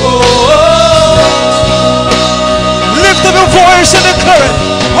 lift up your voice and declare it.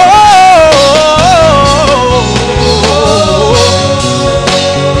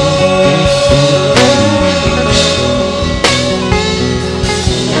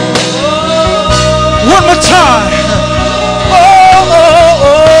 One more time.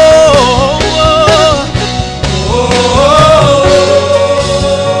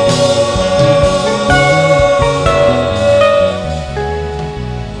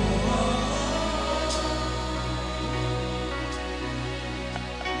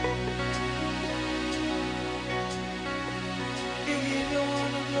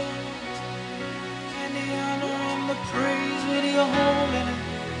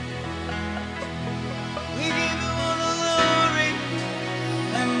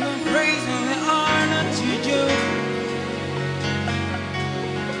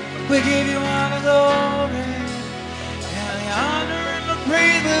 We give you all the glory, and the honor and the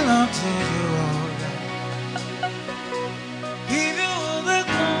praise belong to you, oh God. Give you all the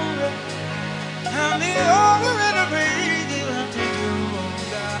glory, and the honor and the praise belong to you, oh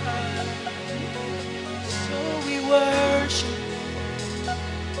God. So we worship,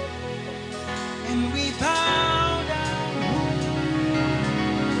 and we bow down,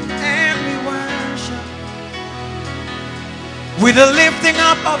 and we worship. With a lifting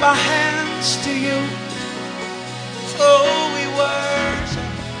up of our hands to you, so we worship.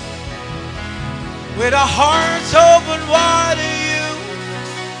 With our hearts open wide to you,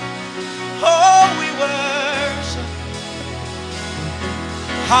 oh, we worship.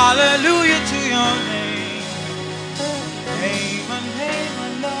 Hallelujah to your name, name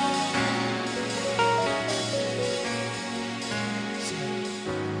alone.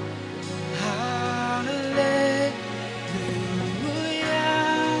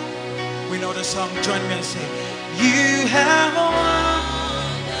 We know the song, join me and say, you have won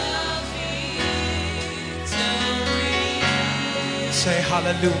the victory. Say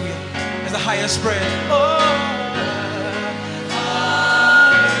hallelujah as the highest prayer. Oh,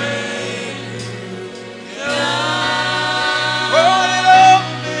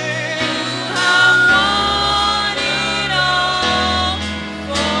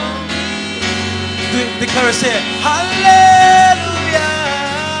 declare it, say hallelujah.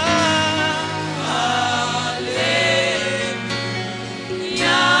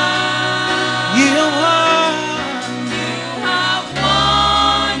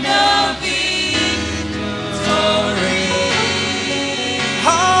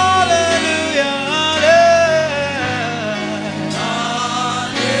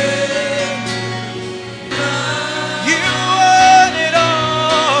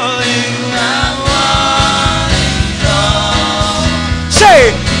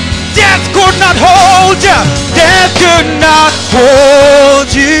 Death could not hold you. Death could not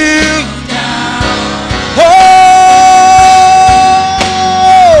hold you down. Oh,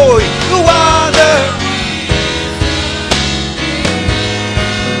 you are the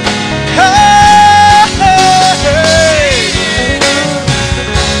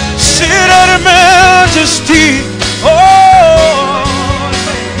King. Oh,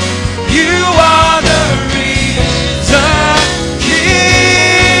 you are the risen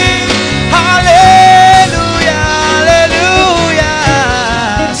King. Hallelujah, hallelujah.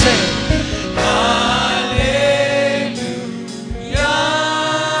 Say, hallelujah.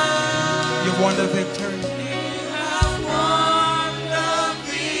 You won the victory.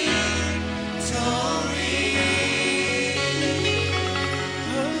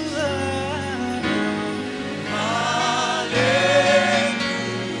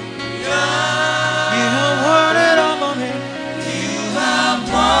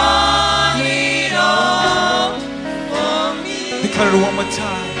 Declare it one more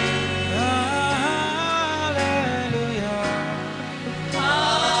time. Hallelujah.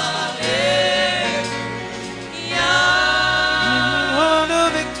 Hallelujah. You won the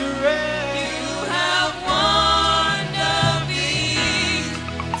victory. You have won the victory.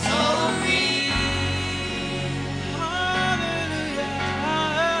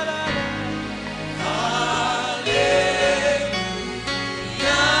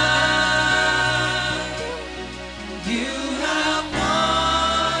 You have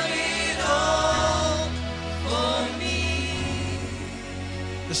won it all for me.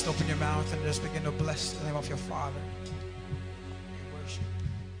 Just open your mouth and just begin to bless the name of your Father. We worship.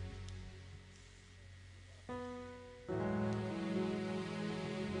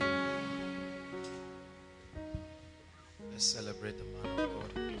 Let's celebrate the man of God.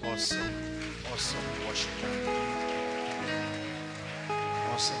 Awesome, awesome worship.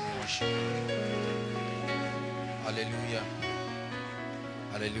 Awesome worship. Hallelujah.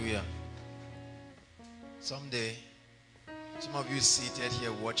 Hallelujah. Someday, some of you seated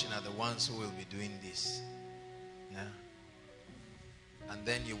here watching are the ones who will be doing this. Yeah. And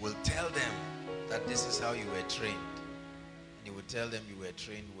then you will tell them that this is how you were trained. And you will tell them you were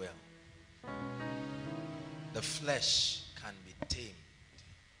trained well. The flesh can be tamed.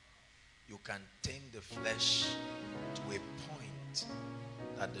 You can tame the flesh to a point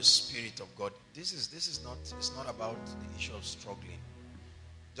that the Spirit of God. This is not. It's not about the issue of struggling.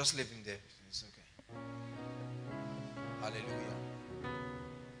 Just leave him there. It's okay. Hallelujah.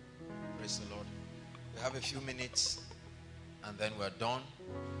 Praise the Lord. We have a few minutes, and then we're done.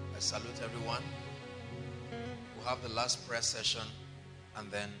 I salute everyone. We'll have the last prayer session,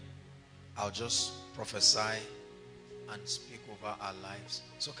 and then I'll just prophesy and speak over our lives.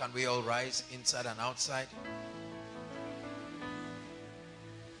 So can we all rise inside and outside?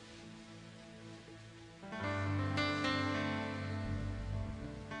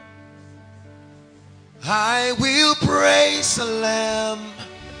 I will praise the Lamb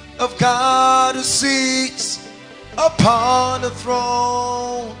of God who sits upon the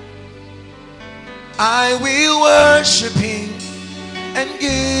throne. I will worship him and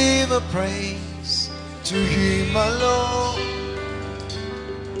give a praise to him alone.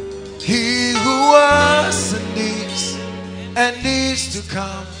 He who was and is to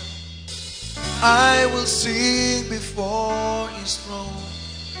come, I will sing before his throne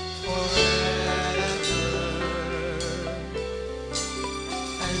forever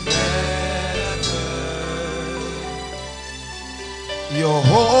and ever. You're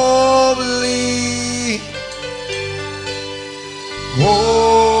holy,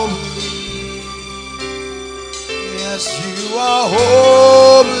 holy. Yes, you are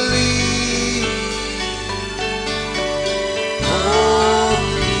holy,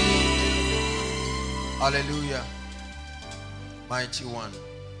 holy. Hallelujah. Mighty one.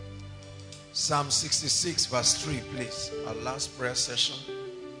 Psalm 66 verse 3, please. Our last prayer session.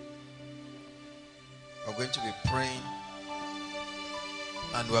 We're going to be praying,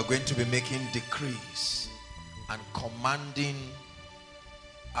 and we're going to be making decrees and commanding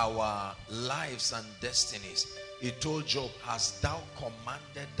our lives and destinies. He told Job, hast thou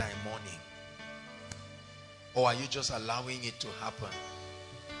commanded thy morning? Or are you just allowing it to happen?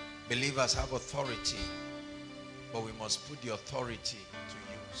 Believers have authority, but we must put the authority to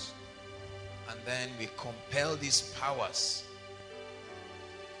use. And then we compel these powers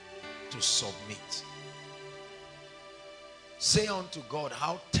to submit. Say unto God,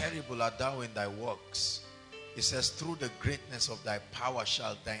 how terrible art thou in thy works. He says, through the greatness of thy power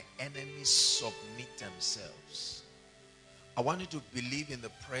shall thy enemies submit themselves. I want you to believe in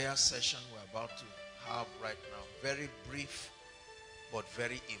the prayer session we're about to have right now. Very brief, but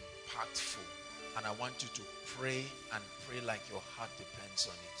very impactful. And I want you to pray and pray like your heart depends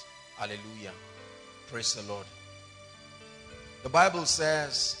on it. Hallelujah. Praise the Lord. The Bible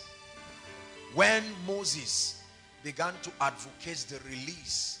says, when Moses began to advocate the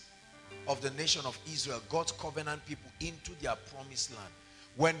release of the nation of Israel, God's covenant people, into their promised land,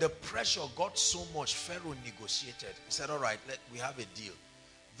 When the pressure got so much, Pharaoh negotiated. He said, all right, we have a deal.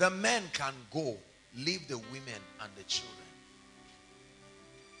 The men can go, leave the women and the children.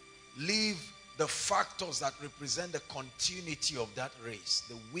 Leave the factors that represent the continuity of that race,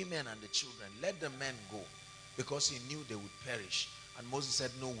 the women and the children. Let the men go, because he knew they would perish. And Moses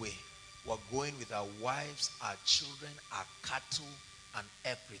said, no way. We're going with our wives, our children, our cattle, and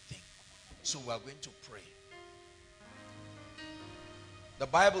everything. So we're going to pray. The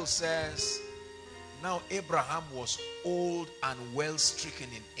Bible says, now Abraham was old and well stricken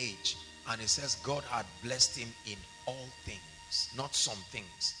in age. And it says God had blessed him in all things. Not some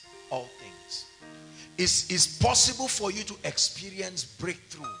things, all things. It's possible for you to experience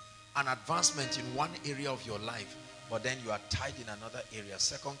breakthrough and advancement in one area of your life, but then you are tied in another area.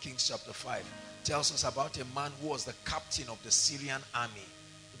 2 Kings chapter 5 tells us about a man who was the captain of the Syrian army.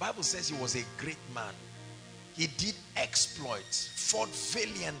 The Bible says he was a great man. He did exploits, fought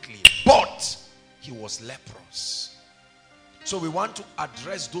valiantly, but he was leprous. So we want to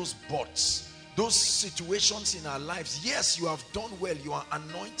address those buts, those situations in our lives. Yes, you have done well, you are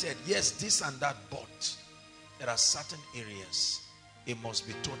anointed. Yes, this and that, but there are certain areas it must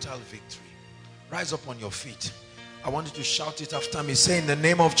be total victory. Rise up on your feet. I want you to shout it after me. Say, in the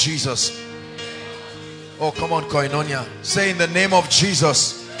name of Jesus. Oh, come on, Koinonia. Say, in the name of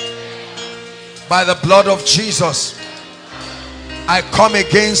Jesus. By the blood of Jesus, I come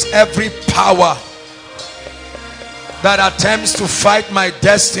against every power that attempts to fight my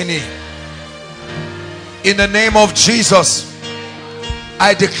destiny. In the name of Jesus,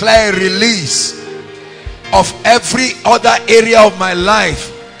 I declare a release of every other area of my life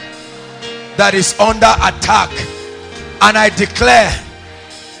that is under attack. And I declare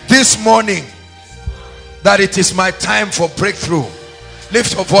this morning that it is my time for breakthrough.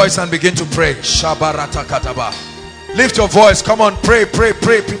 Lift your voice and begin to pray. Lift your voice. Come on, pray, pray,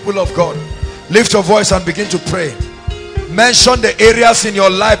 pray, people of God. Lift your voice and begin to pray. Mention the areas in your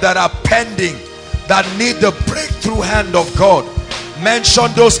life that are pending, that need the breakthrough hand of God.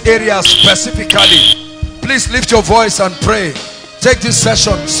 Mention those areas specifically. Please lift your voice and pray. Take this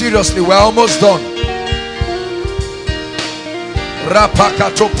session seriously. We're almost done.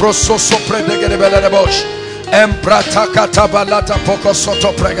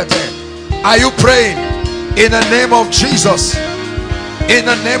 Are you praying? In the name of Jesus. In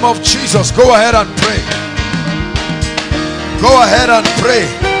the name of Jesus, go ahead and pray. Go ahead and pray.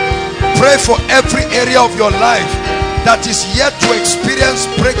 Pray for every area of your life that is yet to experience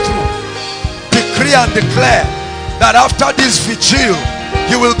breakthrough. Decree and declare that after this vigil,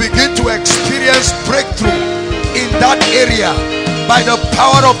 you will begin to experience breakthrough in that area by the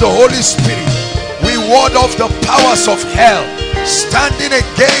power of the Holy Spirit. We ward off the powers of hell standing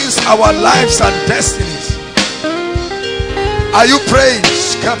against our lives and destinies. Are you praying?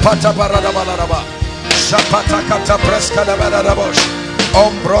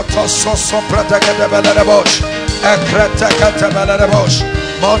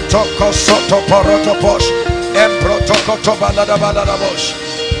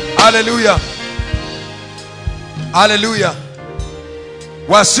 Hallelujah. Hallelujah.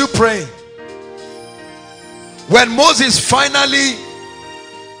 We're still praying. When Moses finally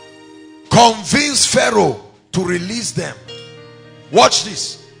convinced Pharaoh to release them, watch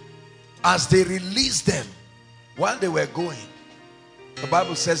this. As they released them, while they were going, the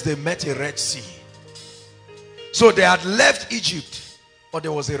Bible says they met a Red Sea. So they had left Egypt, but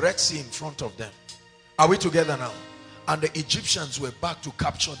there was a Red Sea in front of them. Are we together now? And the Egyptians were back to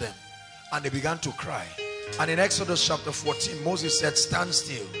capture them, and they began to cry. And in Exodus chapter 14, Moses said, stand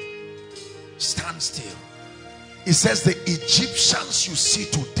still. Stand still. It says the Egyptians you see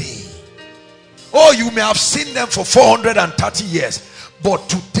today, oh, you may have seen them for 430 years, but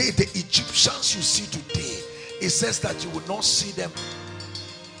today the Egyptians you see today, it says that you will not see them.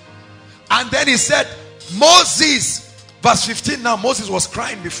 And then he said, Moses, verse 15 now, Moses was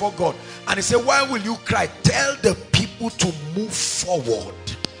crying before God, and he said, why will you cry? Tell the people to move forward.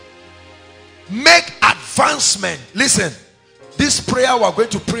 Make advancement. Listen, this prayer we're going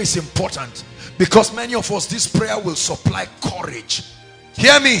to pray is important, because many of us, this prayer will supply courage.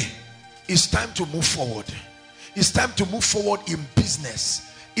 Hear me. It's time to move forward. It's time to move forward in business.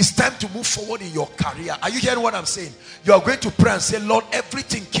 It's time to move forward in your career. Are you hearing what I'm saying? You are going to pray and say, Lord,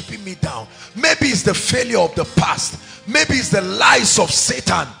 everything keeping me down. Maybe it's the failure of the past. Maybe it's the lies of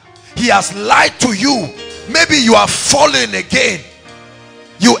Satan. He has lied to you. Maybe you are fallen again.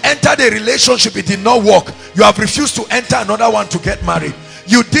 You entered a relationship, it did not work. You have refused to enter another one to get married.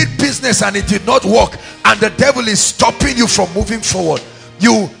 You did business and it did not work, and the devil is stopping you from moving forward.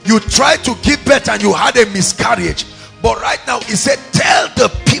 You tried to give birth and you had a miscarriage. But right now he said, tell the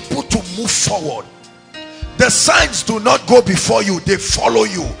people to move forward. The signs do not go before you, they follow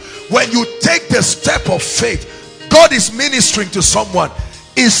you. When you take the step of faith, God is ministering to someone.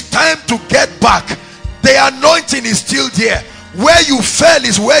 It's time to get back. The anointing is still there. Where you fell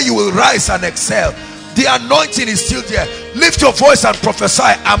is where you will rise and excel. The anointing is still there. Lift your voice and prophesy,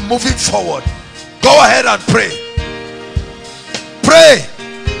 I'm moving forward. Go ahead and pray. Pray.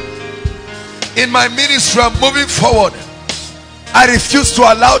 In my ministry, I'm moving forward. I refuse to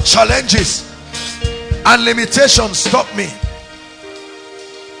allow challenges and limitations stop me.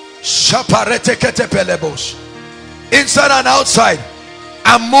 Inside and outside,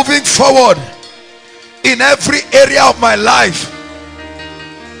 I'm moving forward in every area of my life.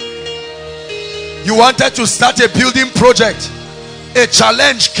 You wanted to start a building project, a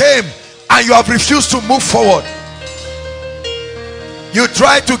challenge came and you have refused to move forward. You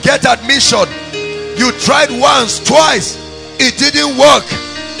tried to get admission, you tried once, twice, it didn't work.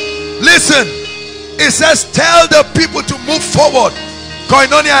 Listen, it says tell the people to move forward.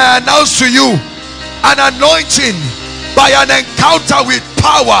 Koinonia, I announce to you, an anointing by an encounter with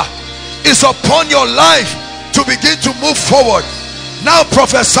power is upon your life to begin to move forward. Now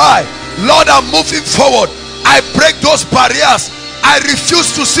prophesy, Lord, I'm moving forward. I break those barriers. I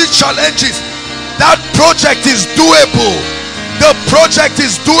refuse to see challenges. That project is doable. The project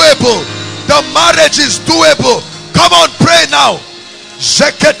is doable. The marriage is doable. Come on, pray now.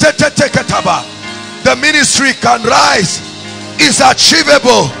 The ministry can rise. It's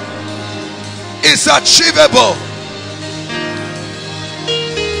achievable. It's achievable.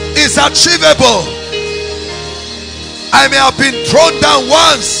 It's achievable. I may have been thrown down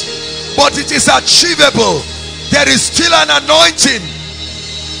once, but it is achievable. There is still an anointing.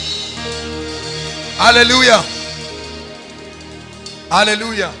 Hallelujah.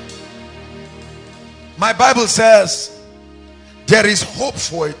 Hallelujah. My Bible says there is hope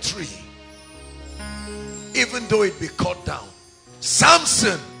for a tree, even though it be cut down.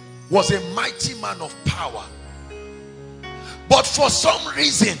 Samson was a mighty man of power, but for some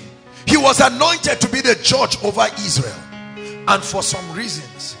reason he was anointed to be the judge over Israel, and for some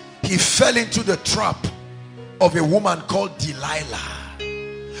reasons he fell into the trap of a woman called Delilah,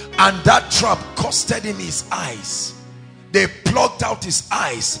 and that trap costed him his eyes. They plucked out his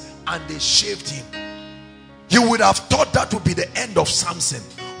eyes and they shaved him. You would have thought that would be the end of Samson.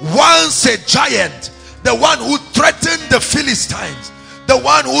 Once a giant, the one who threatened the Philistines, the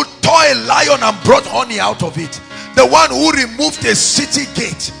one who tore a lion and brought honey out of it, the one who removed a city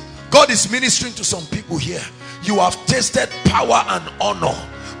gate. God is ministering to some people here. You have tasted power and honor,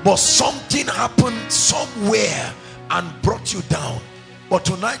 but something happened somewhere and brought you down. But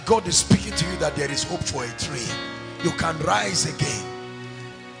tonight God is speaking to you that there is hope for a tree. You can rise again.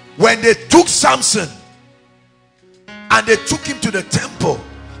 When they took Samson and they took him to the temple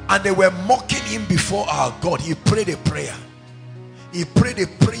and they were mocking him before our God, he prayed a prayer. He prayed a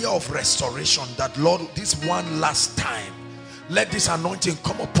prayer of restoration, that Lord, this one last time, let this anointing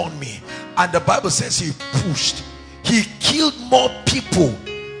come upon me. And the Bible says he pushed. He killed more people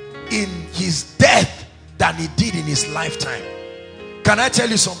in his death than he did in his lifetime. Can I tell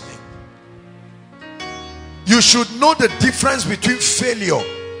you something? You should know the difference between failure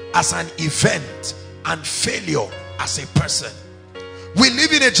as an event and failure as a person. We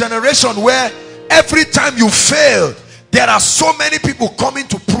live in a generation where every time you fail, there are so many people coming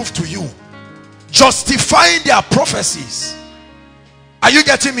to prove to you, justifying their prophecies. Are you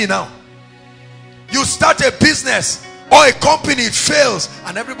getting me now? You start a business or a company, it fails,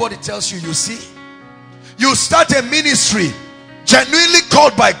 and everybody tells you, you see. You start a ministry genuinely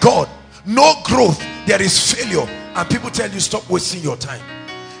called by God, no growth, there is failure, and people tell you, stop wasting your time.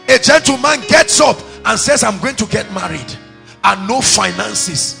 A gentleman gets up and says, I'm going to get married, and no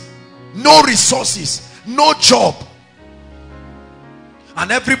finances, no resources, no job,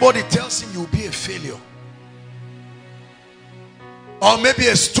 and everybody tells him you'll be a failure. Or maybe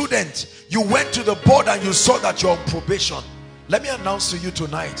a student, you went to the board and you saw that you're on probation. Let me announce to you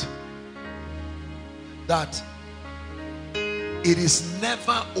tonight that it is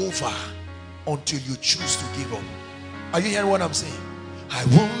never over until you choose to give up. Are you hearing what I'm saying? I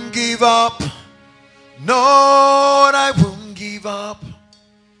won't give up. No, I won't give up.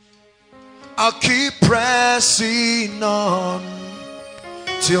 I'll keep pressing on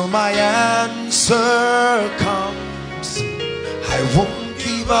till my answer comes. I won't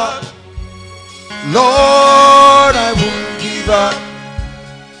give up. Lord, I won't give up.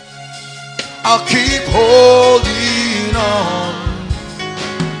 I'll keep holding on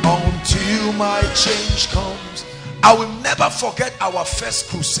until my change comes. I will never forget our first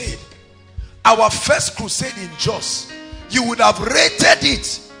crusade. Our first crusade in Jos, you would have rated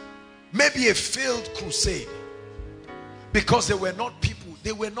it maybe a failed crusade, because they were not people,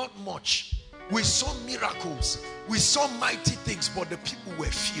 they were not much. We saw miracles, we saw mighty things, but the people were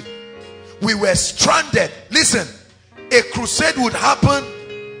few. We were stranded. Listen, a crusade would happen.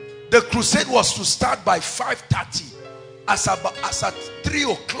 The crusade was to start by 5:30. As at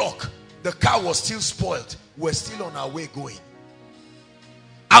 3 o'clock, the car was still spoiled. We're still on our way going.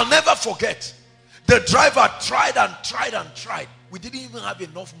 I'll never forget, the driver tried and tried and tried. We didn't even have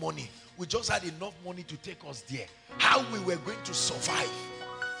enough money. We just had enough money to take us there. How we were going to survive.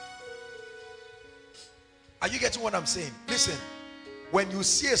 Are you getting what I'm saying? Listen, when you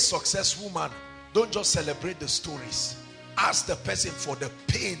see a successful man, don't just celebrate the stories. Ask the person for the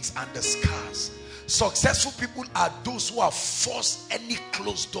pains and the scars. Successful people are those who have forced any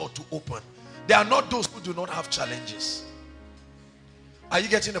closed door to open. They are not those who do not have challenges. Are you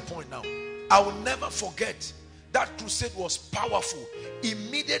getting the point now? I will never forget, that crusade was powerful.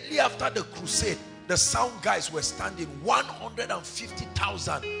 Immediately after the crusade, the sound guys were standing.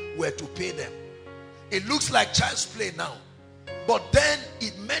 150,000 were to pay them. It looks like child's play now, but then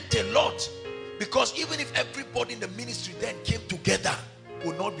it meant a lot, because even if everybody in the ministry then came together, we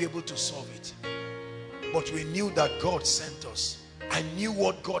would not be able to solve it. But we knew that God sent us. I knew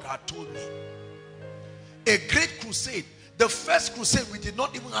what God had told me. A great crusade. The first crusade, we did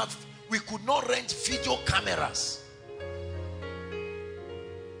not even have, we could not rent video cameras.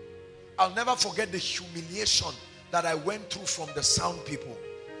 I'll never forget the humiliation that I went through from the sound people.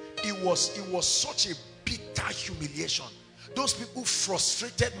 It was such a bitter humiliation. Those people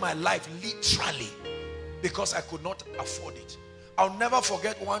frustrated my life literally, because I could not afford it. I'll never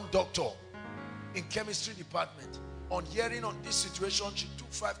forget one doctor in chemistry department. On hearing on this situation, she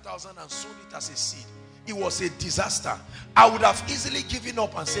took 5,000 and sold it as a seed. It was a disaster. I would have easily given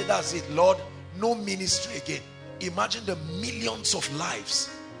up and said, that's it, Lord, no ministry again. Imagine the millions of lives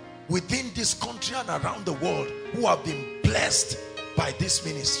within this country and around the world who have been blessed by this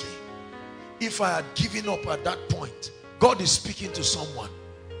ministry. If I had given up at that point, God is speaking to someone.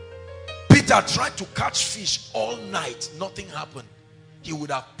 Peter tried to catch fish all night, nothing happened. He would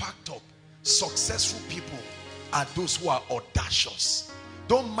have packed up. Successful people are those who are audacious.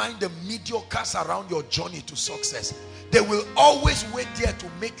 Don't mind the mediocres around your journey to success. They will always wait there to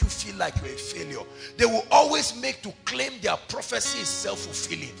make you feel like you're a failure. They will always make to claim their prophecy is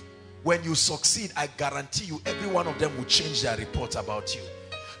self-fulfilling. When you succeed, I guarantee you, every one of them will change their report about you.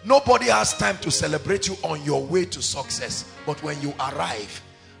 Nobody has time to celebrate you on your way to success. But when you arrive,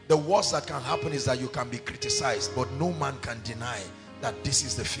 the worst that can happen is that you can be criticized, but no man can deny that this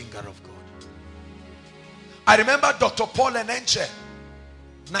is the finger of God. I remember Dr. Paul Enenche,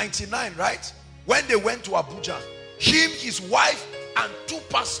 99, right? When they went to Abuja, him, his wife, and 2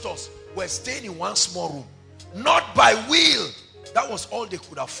 pastors were staying in one small room. Not by will. That was all they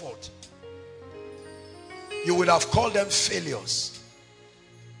could afford. You would have called them failures.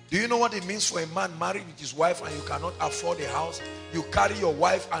 Do you know what it means for a man married with his wife and you cannot afford a house? You carry your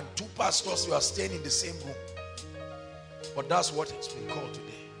wife and 2 pastors, you are staying in the same room. But that's what it's been called today.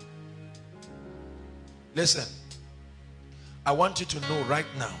 Listen, I want you to know right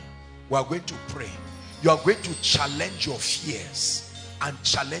now, we are going to pray. You are going to challenge your fears and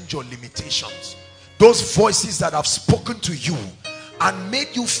challenge your limitations. Those voices that have spoken to you and made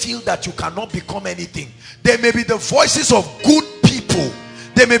you feel that you cannot become anything. They may be the voices of good people.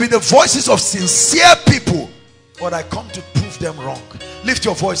 They may be the voices of sincere people. But I come to prove them wrong. Lift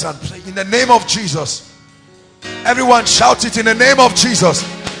your voice and pray. In the name of Jesus. Everyone shout it, in the name of Jesus.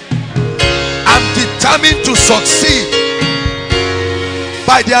 I'm determined to succeed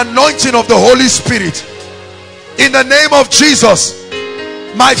by the anointing of the Holy Spirit. In the name of Jesus.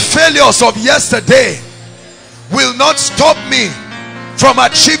 My failures of yesterday will not stop me from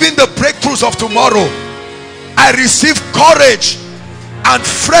achieving the breakthroughs of tomorrow. I receive courage and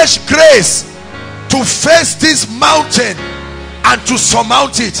fresh grace to face this mountain and to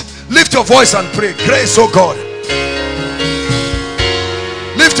surmount it. Lift your voice and pray. Grace, oh God.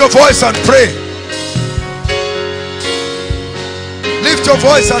 Lift your voice and pray. Lift your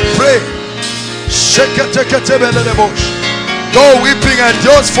voice and pray. Though weeping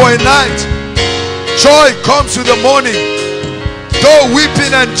endures for a night, joy comes with the morning. Though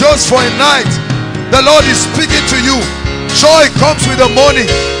weeping endures for a night, the Lord is speaking to you. Joy comes with the morning.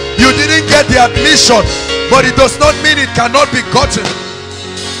 You didn't get the admission, but it does not mean it cannot be gotten.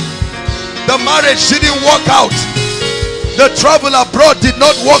 The marriage didn't work out. The travel abroad did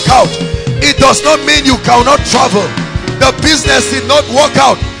not work out. It does not mean you cannot travel. The business did not work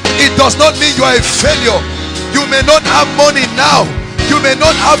out. It does not mean you are a failure. You may not have money now. You may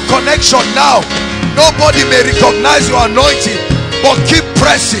not have connection now. Nobody may recognize your anointing, but keep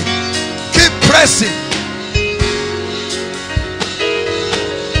pressing. Keep pressing.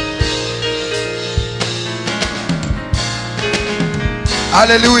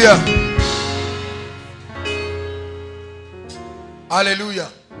 Hallelujah. Hallelujah.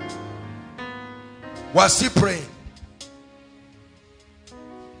 We're still praying.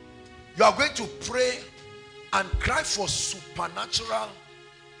 You are going to pray and cry for supernatural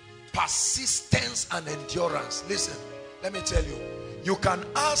persistence and endurance. Listen, let me tell you. You can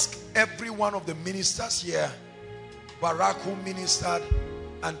ask every one of the ministers here, Barak who ministered,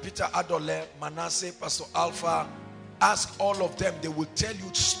 and Peter Adole, Manasseh, Pastor Alpha. Ask all of them. They will tell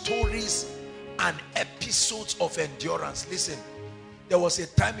you stories and episodes of endurance. Listen, there was a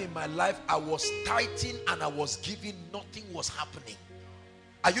time in my life I was tithing and I was giving, nothing was happening.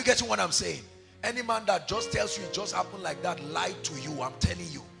 Are you getting what I'm saying? Any man that just tells you it just happened like that lied to you. I'm telling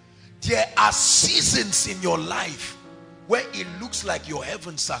you, there are seasons in your life where it looks like your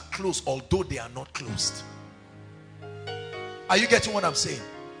heavens are closed, although they are not closed. Are you getting what I'm saying?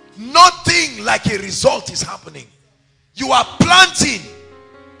 Nothing like a result is happening. You are planting,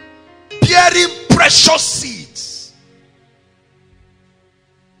 bearing precious seeds,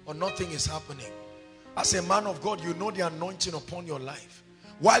 but nothing is happening. As a man of God, you know the anointing upon your life.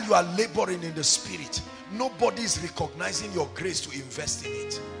 While you are laboring in the spirit, nobody is recognizing your grace to invest in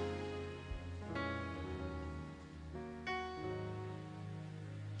it.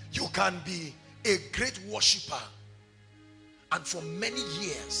 You can be a great worshiper, and for many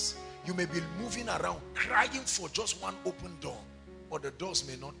years you may be moving around crying for just one open door, but the doors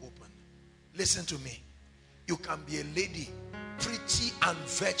may not open. Listen to me. You can be a lady, pretty and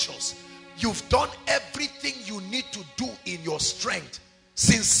virtuous. You've done everything you need to do in your strength.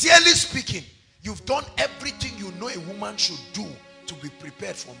 Sincerely speaking, you've done everything you know a woman should do to be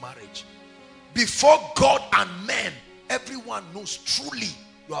prepared for marriage. Before God and men, everyone knows truly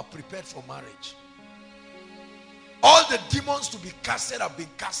you are prepared for marriage. All the demons to be casted have been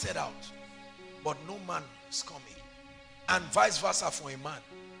casted out, but no man is coming. And vice versa for a man.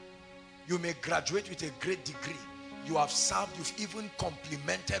 You may graduate with a great degree. You have served, you've even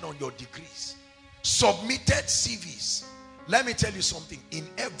complimented on your degrees, submitted CVs. Let me tell you something. In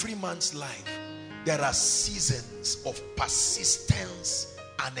every man's life, there are seasons of persistence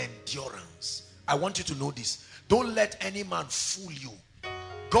and endurance. I want you to know this. Don't let any man fool you.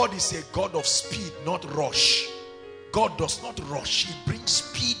 God is a God of speed, not rush. God does not rush. He brings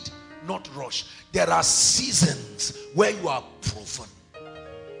speed, not rush. There are seasons where you are proven.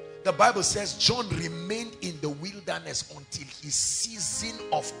 The Bible says John remained in the wilderness until his season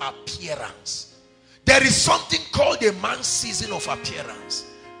of appearance. There is something called a man's season of appearance.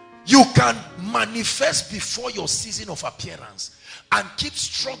 You can manifest before your season of appearance and keep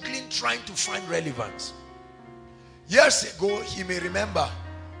struggling trying to find relevance. Years ago, he may remember,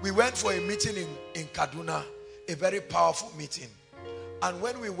 we went for a meeting in Kaduna, a very powerful meeting. And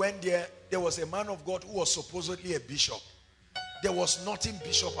when we went there, there was a man of God who was supposedly a bishop. There was nothing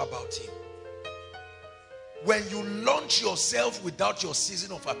bishop about him. When you launch yourself without your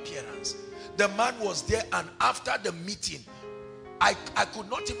season of appearance, the man was there, and after the meeting, I could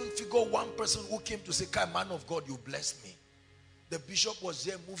not even figure one person who came to say, man of God, you blessed me. The bishop was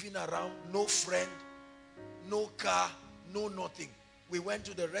there moving around, no friend, no car, no nothing. We went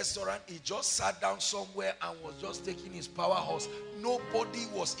to the restaurant, he just sat down somewhere and was just taking his powerhouse. Nobody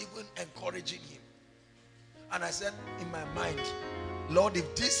was even encouraging him. And I said in my mind, Lord,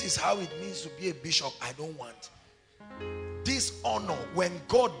 if this is how it means to be a bishop, I don't want. This honor, when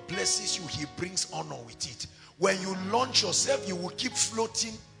God blesses you, he brings honor with it. When you launch yourself, you will keep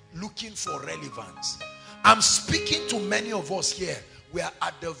floating, looking for relevance. I'm speaking to many of us here. We are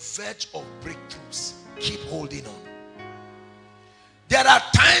at the verge of breakthroughs. Keep holding on. There are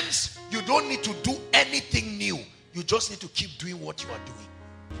times you don't need to do anything new. You just need to keep doing what you are doing,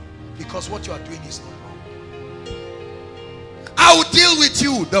 because what you are doing is not wrong. I will deal with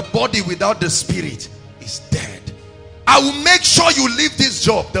you. The body without the spirit is dead. I will make sure you leave this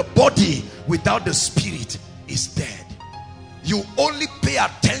job. The body without the spirit is dead. You only pay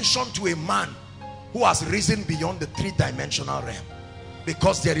attention to a man who has risen beyond the three-dimensional realm,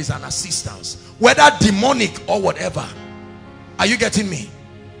 because there is an assistance, whether demonic or whatever. Are you getting me?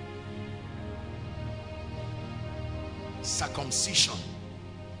 Circumcision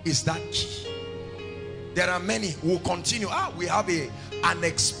is that key. There are many who will continue. We have an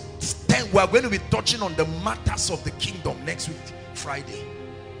extent. We are going to be touching on the matters of the kingdom next week, Friday.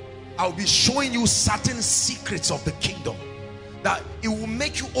 I'll be showing you certain secrets of the kingdom that it will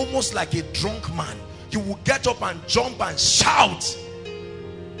make you almost like a drunk man. You will get up and jump and shout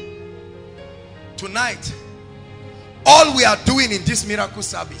Tonight, all we are doing in this miracle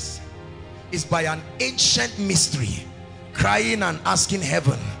service is by an ancient mystery, crying and asking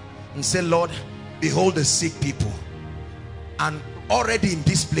heaven and say, Lord, behold the sick people. And already in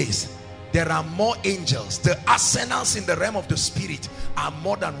this place, there are more angels. The arsenals in the realm of the spirit are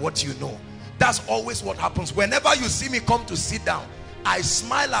more than what you know. That's always what happens. Whenever you see me come to sit down, I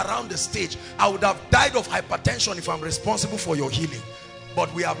smile around the stage. I would have died of hypertension if I'm responsible for your healing.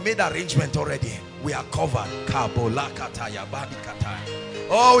 But we have made arrangement already. We are covered.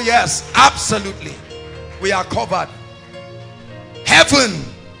 Oh yes, absolutely. We are covered. Heaven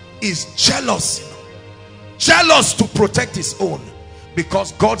is jealous. Jealous to protect his own,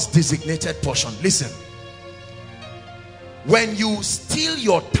 because God's designated portion. Listen, when you steal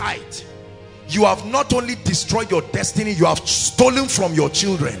your tithe, you have not only destroyed your destiny, you have stolen from your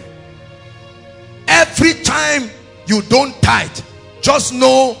children. Every time you don't tithe, just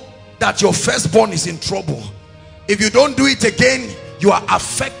know that your firstborn is in trouble. If you don't do it again, you are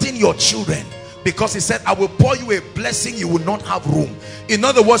affecting your children, because he said, I will pour you a blessing you will not have room. In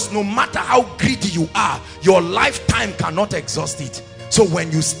other words, no matter how greedy you are, your lifetime cannot exhaust it. So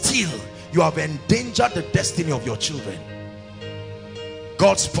when you steal, you have endangered the destiny of your children.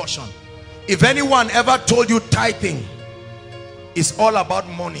 God's portion. If anyone ever told you tithing is all about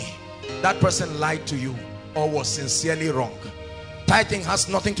money, that person lied to you or was sincerely wrong. Tithing has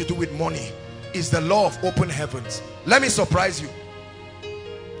nothing to do with money. It's the law of open heavens. Let me surprise you.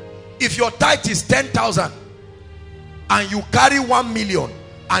 If your tithe is 10,000 and you carry 1 million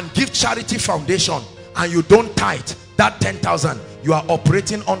and give charity foundation and you don't tithe that 10,000, you are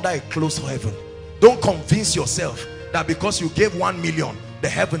operating under a closed heaven. Don't convince yourself that because you gave 1 million, the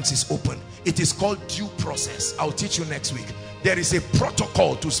heavens is open. It is called due process. I'll teach you next week. There is a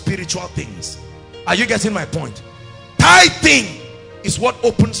protocol to spiritual things. Are you getting my point? Tithing is what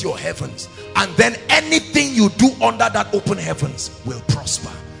opens your heavens, and then anything you do under that open heavens will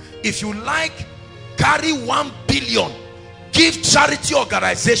prosper. If you like, carry 1 billion, give charity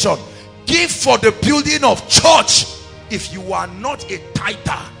organization, give for the building of church. If you are not a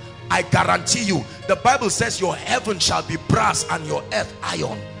tither, I guarantee you, the Bible says your heaven shall be brass and your earth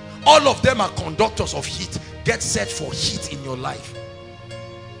iron. All of them are conductors of heat. Get set for heat in your life.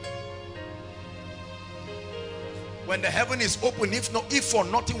 When the heaven is open, if for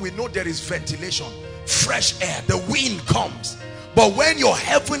nothing, we know there is ventilation, fresh air, the wind comes. But when your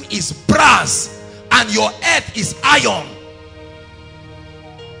heaven is brass and your earth is iron,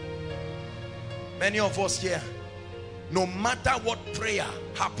 many of us here, no matter what prayer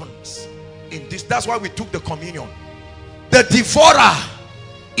happens in this, that's why we took the communion. The devourer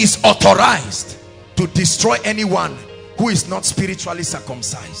is authorized to destroy anyone who is not spiritually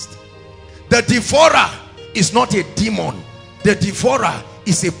circumcised. The devourer is not a demon. The devourer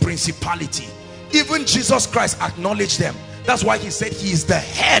is a principality. Even Jesus Christ acknowledged them. That's why he said he is the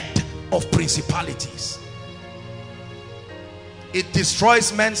head of principalities. It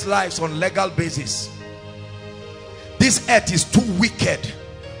destroys men's lives on legal basis. This earth is too wicked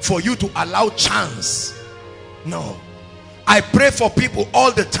for you to allow chance. No. I pray for people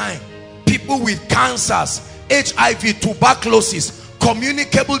all the time. People with cancers, HIV, tuberculosis,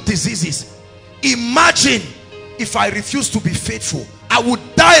 communicable diseases. Imagine if I refuse to be faithful. I would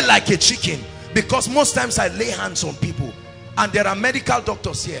die like a chicken, because most times I lay hands on people. And there are medical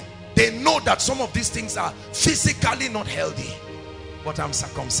doctors here. They know that some of these things are physically not healthy. But I'm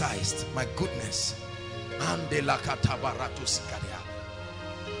circumcised. My goodness.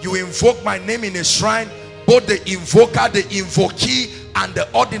 You invoke my name in a shrine, both the invoker, the invokee, and the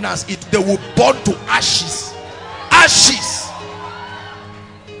ordinance, they will burn to ashes. Ashes.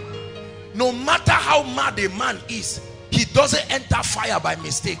 No matter how mad a man is, he doesn't enter fire by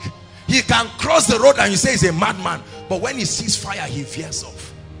mistake. He can cross the road and you say he's a madman, but when he sees fire, he veers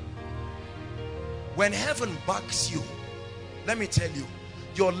off. When heaven backs you, let me tell you,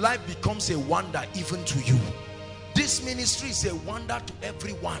 your life becomes a wonder even to you. This ministry is a wonder to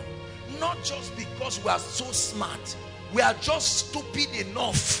everyone. Not just because we are so smart. We are just stupid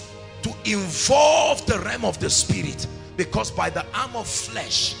enough to involve the realm of the spirit, because by the arm of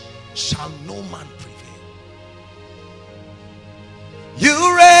flesh shall no man prevail.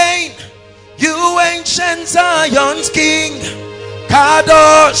 You reign, you ancient Zion's king.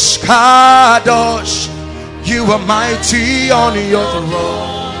 Kadosh, Kadosh, you are mighty on your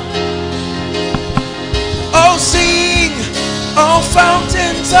throne. Oh, sing, oh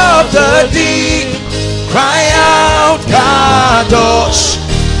fountains of the deep, cry out, Kadosh,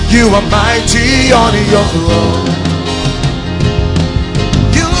 you are mighty on your throne.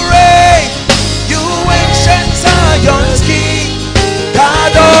 You reign, you ancient Zion's king.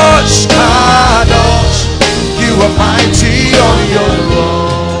 Kadosh, Kadosh,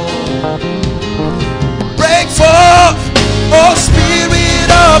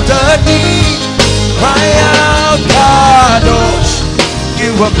 You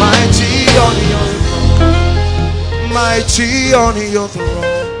are mighty on your throne. Mighty on your throne.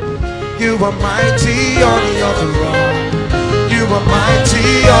 You are mighty on your throne. You are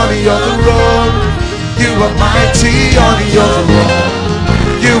mighty on your throne. You are mighty on your throne.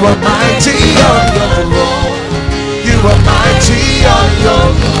 You are mighty on your throne. You are mighty on your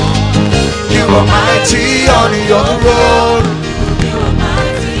throne. You are mighty on your throne.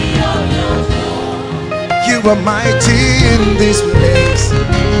 You are mighty in this place.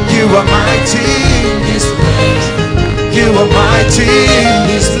 You are mighty in this place. You are mighty in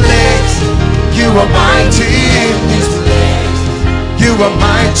this place. You are mighty in this place. You are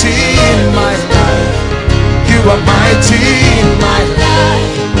mighty in my life. You are mighty in my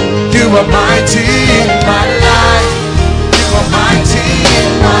life. You are mighty in my life. You are mighty in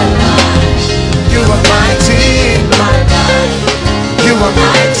my life. You are mighty in my life. You are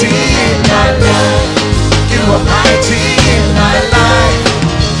mighty in my life. You are mighty in my life.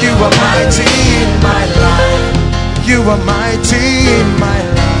 You are mighty in my life. You are mighty in my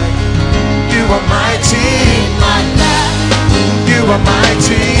life. You are mighty in my life. You are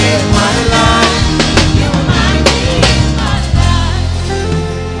mighty in my life. You are mighty in my life.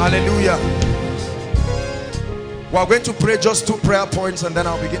 Hallelujah. We are going to pray just 2 prayer points and then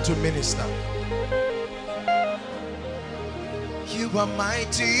I'll begin to minister. You are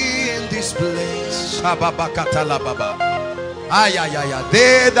mighty in this place.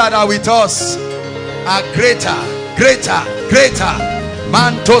 They that are with us are greater, greater, greater.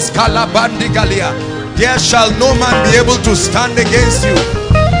 Mantos Kalabandigalia. There shall no man be able to stand against you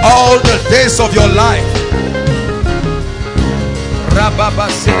all the days of your life.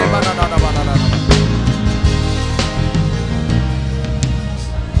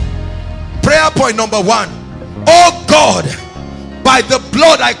 Prayer point number 1. Oh God, by the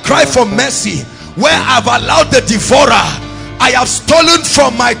blood I cry for mercy. Where I've allowed the devourer, I have stolen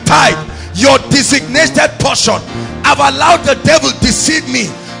from my tithe your designated portion. I've allowed the devil deceive me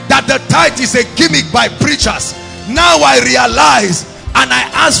that the tithe is a gimmick by preachers. Now I realize and I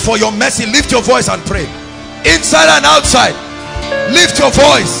ask for your mercy. Lift your voice and pray. Inside and outside, lift your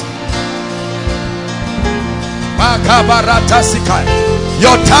voice.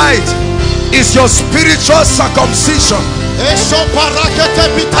 Your tithe is your spiritual circumcision.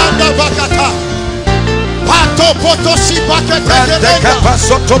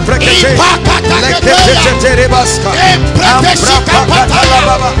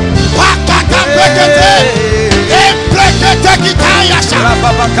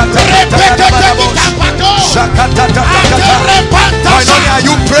 Are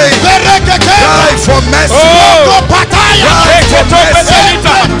you praying? Cry for mercy. Cry for mercy.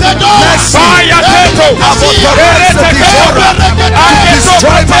 I've authorized the devourer to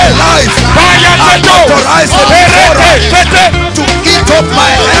destroy my life. I've authorized the devourer to eat up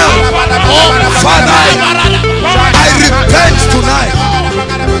my health. Father, I repent tonight.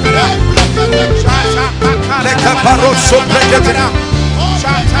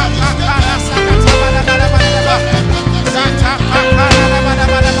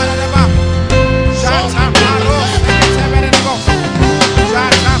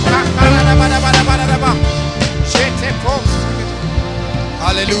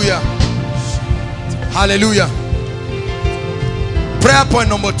 Hallelujah. Hallelujah. Prayer point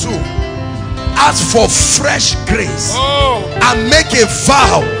number 2. Ask for fresh grace and make a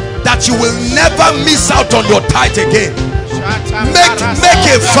vow that you will never miss out on your tithe again. Make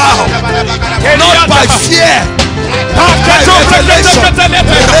a vow, not by fear, by revelation.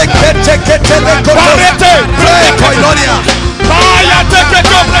 Pray, Koinonia.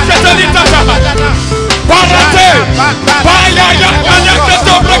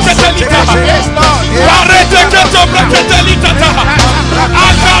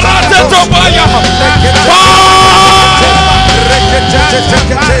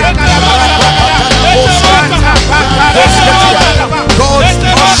 God's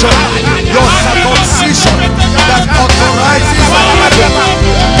portion, your circumcision that authorizes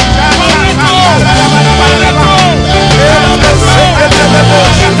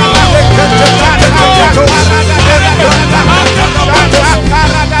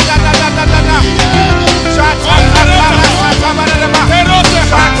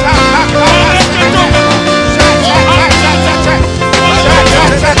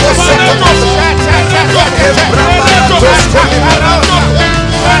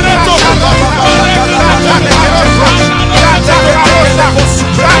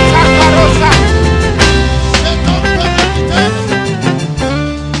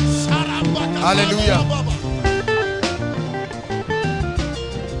Hallelujah.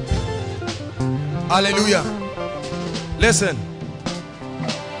 Hallelujah. Listen,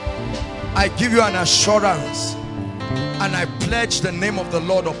 I give you an assurance and I pledge the name of the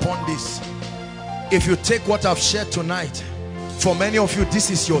Lord upon this. If you take what I've shared tonight, for many of you, this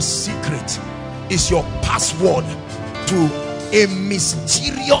is your secret, is your password to a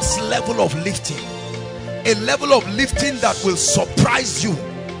mysterious level of lifting, a level of lifting that will surprise you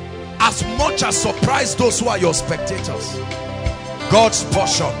as much as surprise those who are your spectators. God's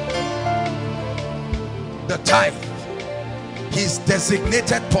portion, the tithe, his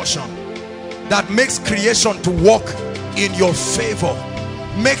designated portion that makes creation to walk in your favor,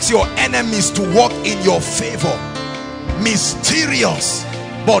 makes your enemies to walk in your favor. Mysterious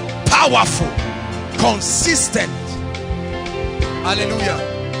but powerful, consistent. Hallelujah.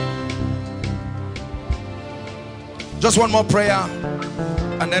 Just one more prayer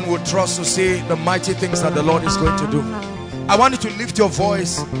and then we'll trust to see the mighty things that the Lord is going to do. I want you to lift your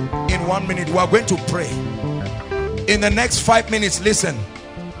voice in 1 minute. We are going to pray. In the next 5 minutes, listen,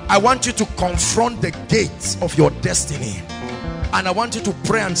 I want you to confront the gates of your destiny. And I want you to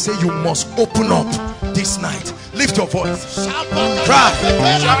pray and say you must open up this night. Lift your voice. Cry.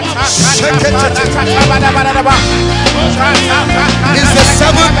 It's the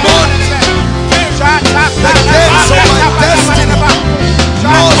 7th month. The gates of my destiny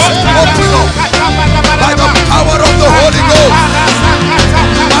must open up by the power of the Holy Ghost.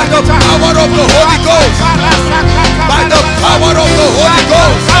 By the power of the Holy Ghost. By the power of the Holy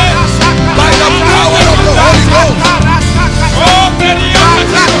Ghost. By the power of the Holy Ghost.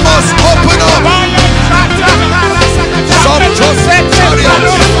 It must open up. Some trust in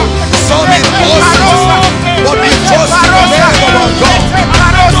chariots, some in horses, but we trust in the name of our God.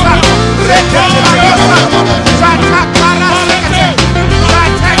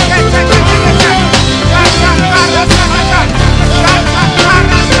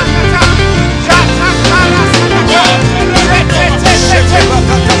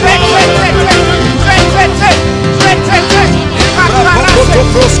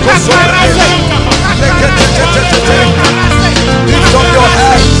 Lift up your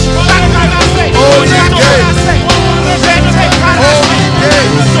hands, oh ye gates, oh ye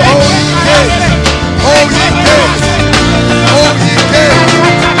gates, oh ye gates, oh ye gates, oh ye gates,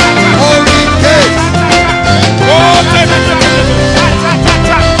 oh ye gates.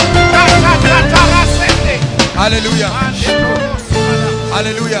 Hallelujah.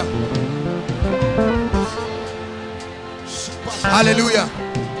 Hallelujah. Hallelujah.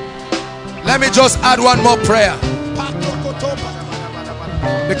 Let me just add one more prayer,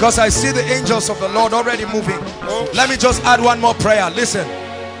 because I see the angels of the Lord already moving. Let me just add one more prayer. Listen.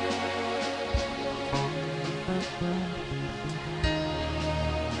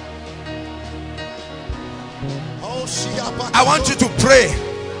 I want you to pray.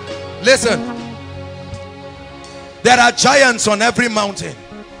 Listen. There are giants on every mountain.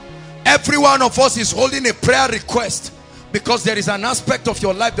 Every one of us is holding a prayer request, because there is an aspect of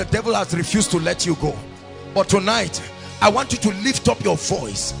your life the devil has refused to let you go. But tonight, I want you to lift up your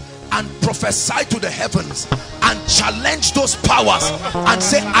voice and prophesy to the heavens and challenge those powers and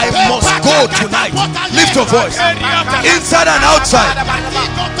say, I must go tonight. Lift your voice, inside and outside.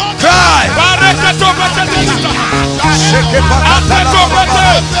 Cry.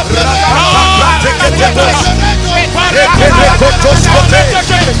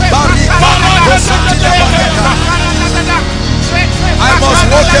 I must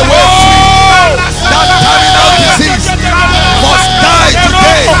walk away. That terminal disease must die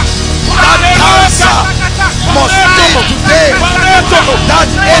today. That cancer must leave today. That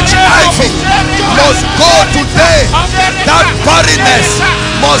HIV must go today. That barrenness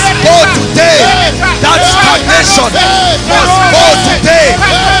must go today. That stagnation must go today.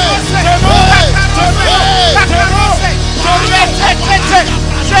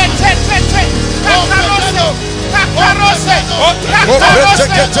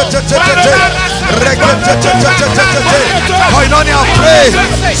 Pray.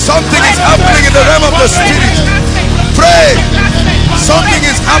 Something is happening in the realm of the spirit. Pray. Something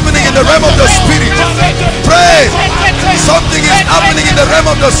is happening in the realm of the spirit. Pray. Something is happening in the realm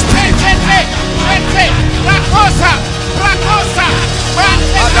of the spirit.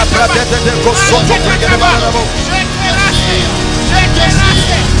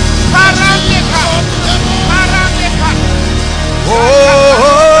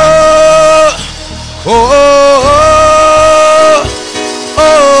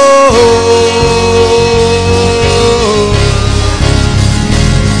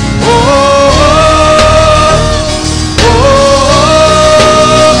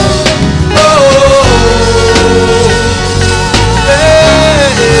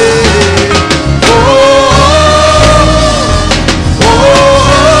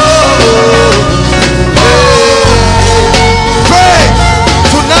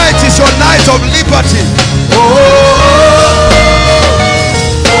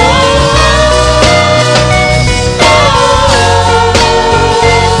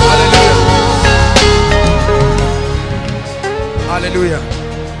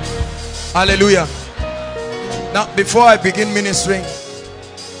 Hallelujah. Now, before I begin ministering,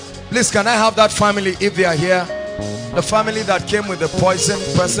 please, can I have that family, if they are here? The family that came with the poison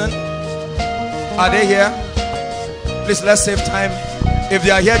person, are they here? Please, let's save time. If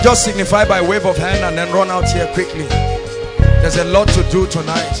they are here, just signify by wave of hand and then run out here quickly. There's a lot to do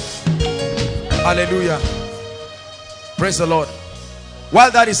tonight. Hallelujah. Praise the Lord.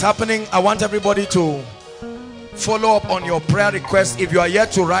 While that is happening, I want everybody to follow up on your prayer request. If you are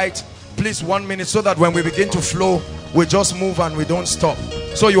yet to write, please, 1 minute, so that when we begin to flow, we just move and we don't stop.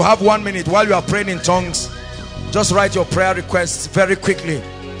 So you have 1 minute while you are praying in tongues. Just write your prayer requests very quickly,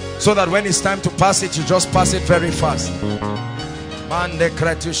 so that when it's time to pass it, you just pass it very fast.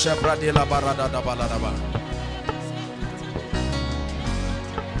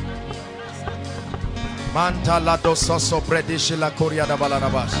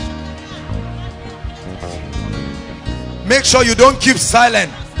 Make sure you don't keep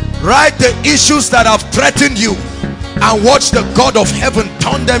silent. Write the issues that have threatened you and watch the God of heaven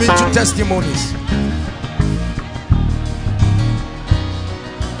turn them into testimonies.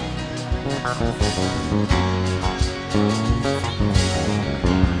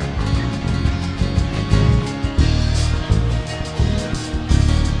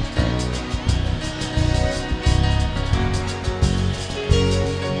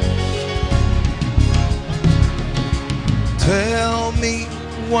 Tell me,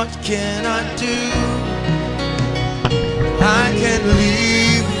 what can I do? I can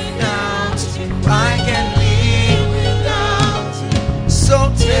live without you. I can live without you. So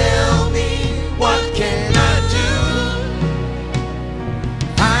tell me, what can I do?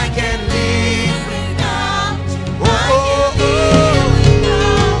 I can live without you. I can live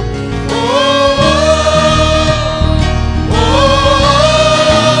without you.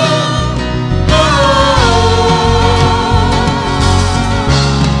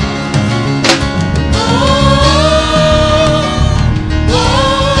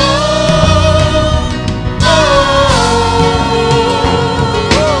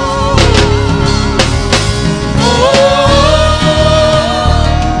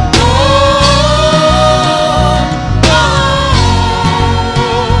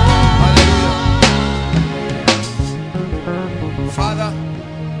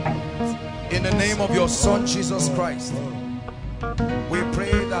 Son Jesus Christ, we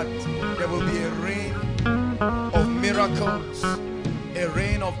pray that there will be a rain of miracles, a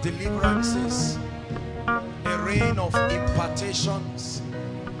rain of deliverances, a rain of impartations,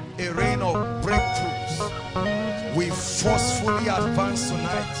 a rain of breakthroughs. We forcefully advance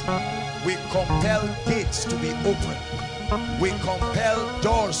tonight. We compel gates to be open. We compel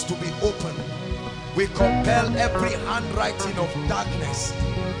doors to be open. We compel every handwriting of darkness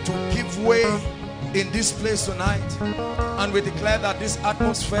to give way in this place tonight, and we declare that this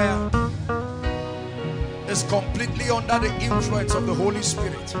atmosphere is completely under the influence of the Holy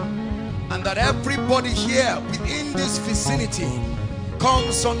Spirit, and that everybody here within this vicinity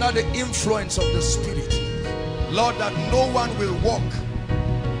comes under the influence of the Spirit. Lord, that no one will walk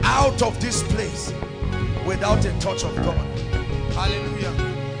out of this place without a touch of God. Hallelujah.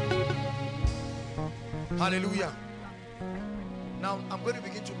 Hallelujah. Now I'm going to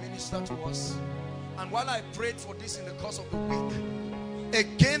begin to minister to us. And while I prayed for this in the course of the week,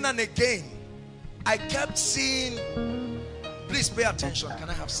 again and again, I kept seeing, please pay attention. Can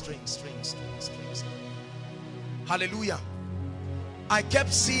I have strings? Hallelujah. I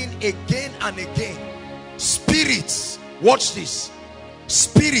kept seeing again and again, spirits, watch this,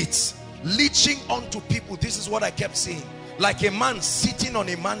 spirits leeching onto people. This is what I kept seeing. Like a man sitting on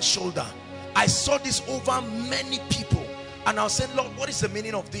a man's shoulder. I saw this over many people. And I said, Lord, what is the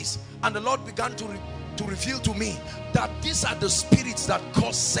meaning of this? And the Lord began to reveal to me that these are the spirits that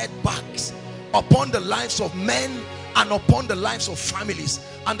cause setbacks upon the lives of men and upon the lives of families.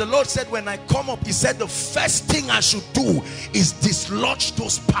 And the Lord said, when I come up, he said, the first thing I should do is dislodge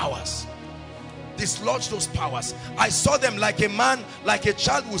those powers. Dislodge those powers. I saw them like a man, like a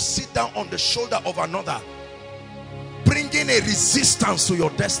child will sit down on the shoulder of another, bringing a resistance to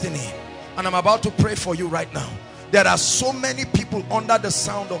your destiny. And I'm about to pray for you right now. There are so many people under the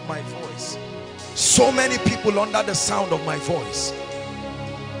sound of my voice. So many people under the sound of my voice.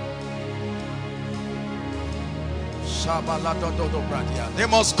 They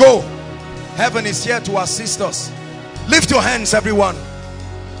must go. Heaven is here to assist us. Lift your hands, everyone,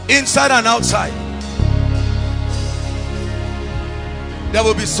 inside and outside. There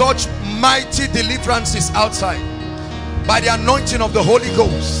will be such mighty deliverances outside by the anointing of the Holy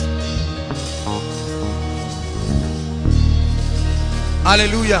Ghost.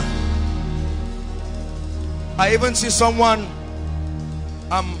 Hallelujah. I even see someone,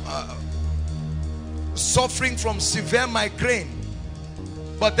 suffering from severe migraine,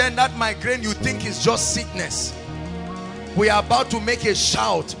 but then that migraine you think is just sickness. We are about to make a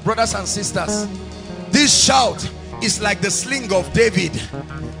shout, brothers and sisters. This shout is like the sling of David.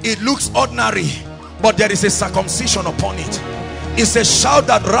 It looks ordinary, but there is a circumcision upon it. It's a shout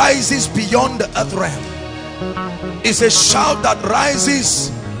that rises beyond the earth realm. It's a shout that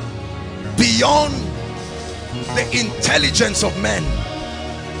rises beyond the intelligence of men.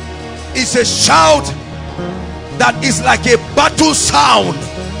 It's a shout that is like a battle sound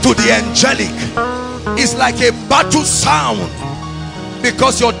to the angelic. It's like a battle sound,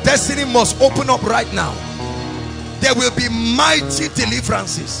 because your destiny must open up right now. There will be mighty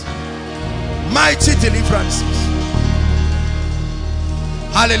deliverances. Mighty deliverances.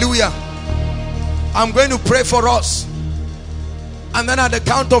 Hallelujah. I'm going to pray for us, and then at the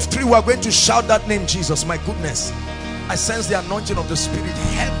count of 3 we're going to shout that name, Jesus. My goodness, I sense the anointing of the Spirit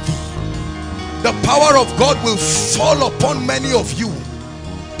heavy. The power of God will fall upon many of you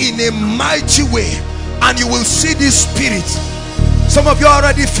in a mighty way, and you will see this Spirit. Some of you are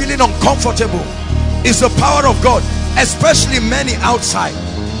already feeling uncomfortable. It's the power of God, especially many outside.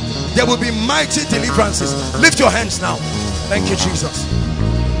 There will be mighty deliverances. Lift your hands now. Thank you, Jesus.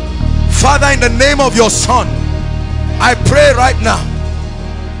 Father, in the name of your Son, I pray right now,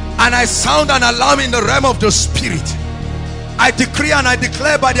 and I sound an alarm in the realm of the Spirit. I decree and I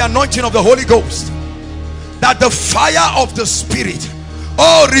declare by the anointing of the Holy Ghost that the fire of the Spirit,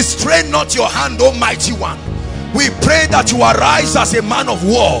 oh, restrain not your hand, Almighty One. We pray that you arise as a man of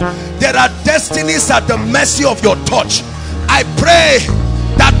war. There are destinies at the mercy of your touch. I pray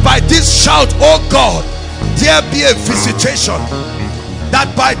that by this shout, oh God, there be a visitation. That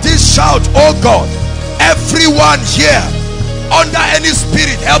by this shout, oh God, everyone here under any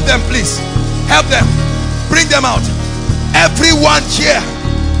spirit, help them please, help them, bring them out. Everyone here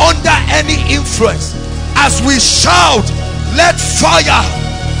under any influence, as we shout, let fire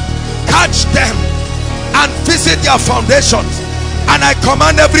catch them and visit their foundations. And I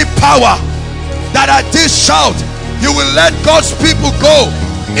command every power that at this shout you will let God's people go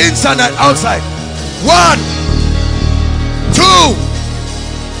inside and outside. 1, 2,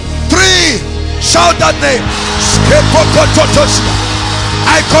 3, shout that name.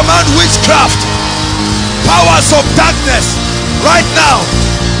 I command witchcraft, powers of darkness, right now,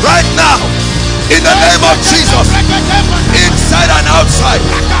 in the name of Jesus, inside and outside,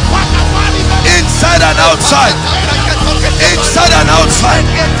 inside and outside, inside and outside.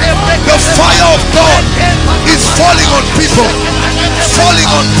 The fire of God is falling on people, falling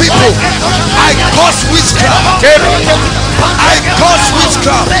on people. I curse witchcraft. I curse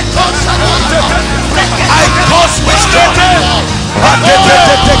witchcraft. I curse witchcraft.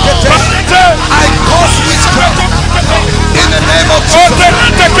 I curse witchcraft in the name of Jesus.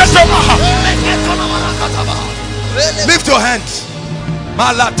 Lift your hands.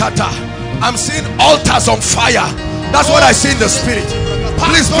 Malatata. I'm seeing altars on fire. That's what I see in the Spirit.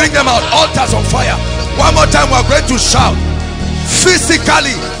 Please bring them out. Altars on fire. One more time, we're going to shout.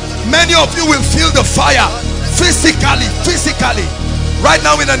 Physically, many of you will feel the fire. Physically, right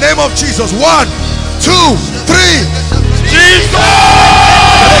now, in the name of Jesus. 1, 2, 3. Jesus!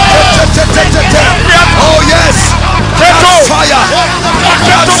 Oh yes, that's fire.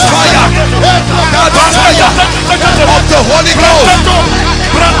 That's fire. That's fire of the Holy Ghost.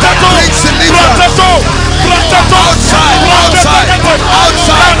 Brings deliverance. Outside.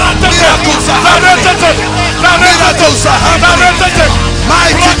 Miracles are happening.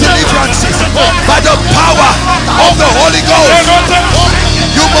 Mighty deliverances by the power of the Holy Ghost.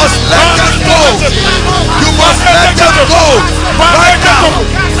 You must let them go. You must let them go right now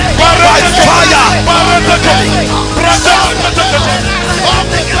by fire.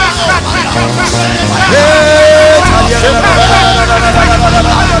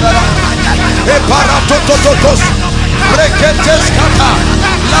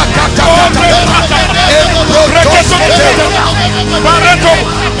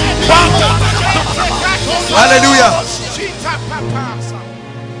 Hallelujah.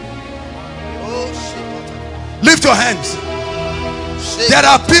 Lift your hands. There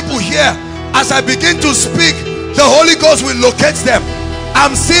are people here, as I begin to speak, the Holy Ghost will locate them.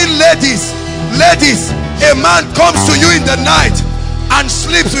 I'm seeing ladies. A man comes to you in the night and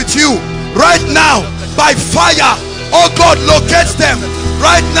sleeps with you. Right now, by fire, oh God, locates them.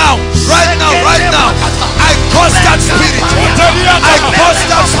 Right now. I curse that spirit. I curse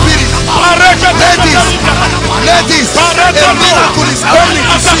that spirit. Ladies, a miracle is happening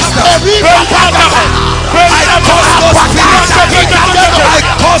to sisters. I curse those spirits. I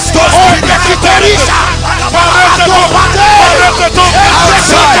curse those spirits.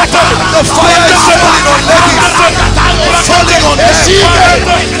 Outside, the fire is falling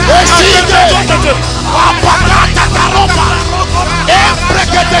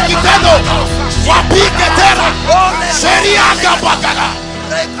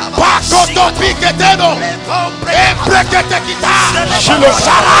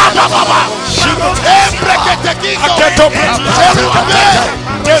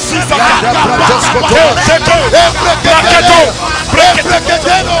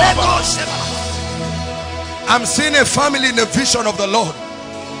I'm seeing a family in the vision of the Lord.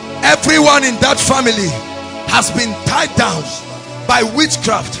 Everyone in that family has been tied down by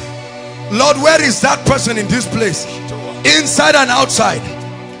witchcraft. Lord, where is that person in this place? Inside and outside.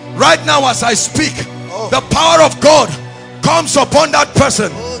 Right now as I speak, the power of God comes upon that person.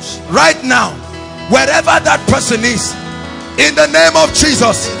 Right now, wherever that person is, in the name of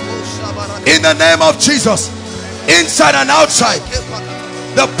Jesus, in the name of Jesus, inside and outside,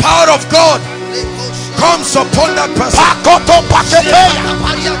 the power of God comes upon that person.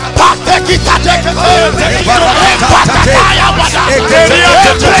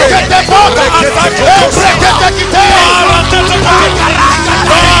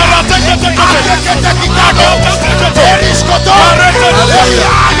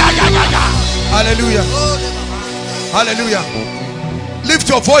 Hallelujah. Hallelujah. Lift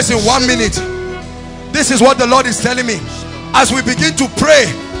your voice in 1 minute. This is what the Lord is telling me. As we begin to pray,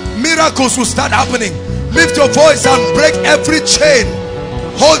 miracles will start happening. Lift your voice and break every chain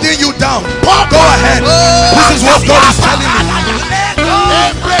holding you down. Go ahead. This is what God is telling me.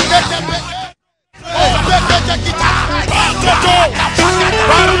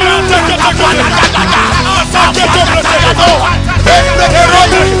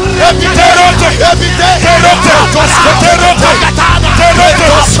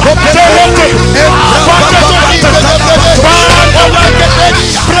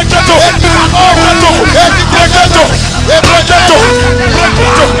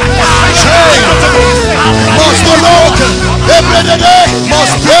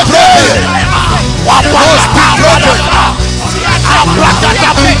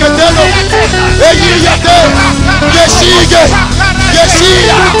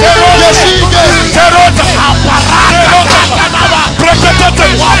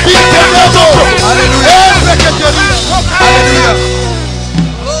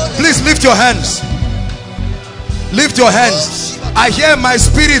 Please lift your hands. Lift your hands. I hear my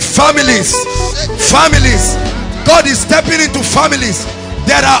spirit, families. Families. God is stepping into families.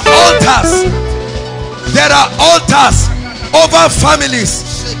 There are altars. There are altars over families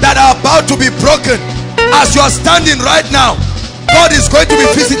that are about to be broken. As you are standing right now, God is going to be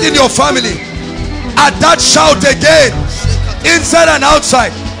visiting your family. At that shout again, inside and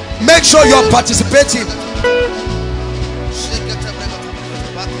outside, make sure you are participating.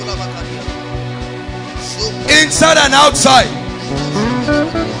 Inside and outside,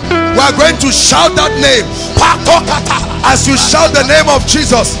 we are going to shout that name. As you shout the name of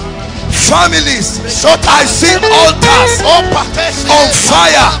Jesus, families, I see altars on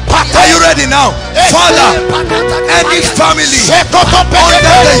fire. Are you ready now? Father, any family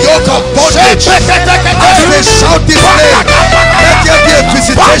under the yoke of bondage, as they shout this name, let there be a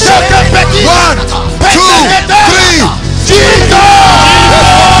visitation. 1, 2, 3.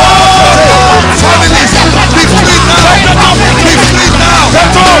 Families, be free now. Be free now.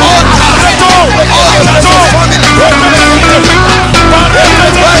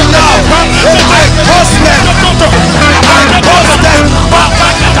 Right now, I curse them. I curse them.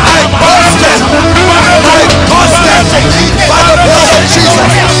 I curse them. I curse them by the blood of Jesus.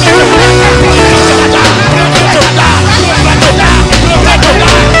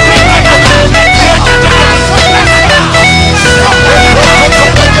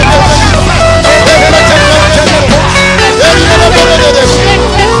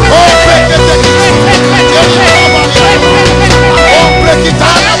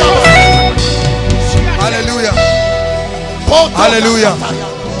 Hallelujah. Hallelujah.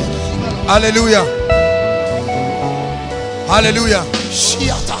 Hallelujah. Hallelujah.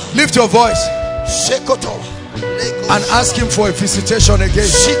 Lift your voice and ask him for a visitation again.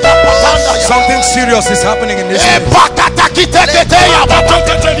 Something serious is happening in this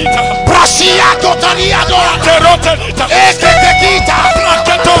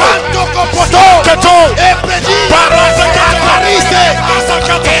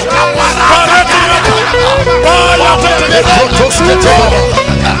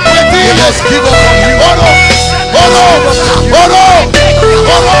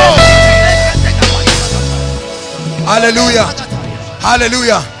Hallelujah.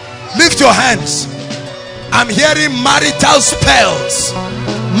 Hallelujah. Lift your hands. I'm hearing marital spells.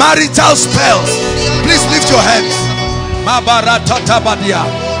 Marital spells. Please lift your hands.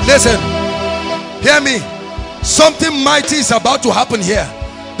 Listen. Hear me. Something mighty is about to happen here.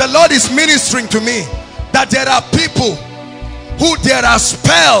 The Lord is ministering to me that there are people who there are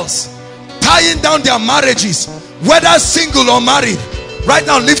spells tying down their marriages, whether single or married. Right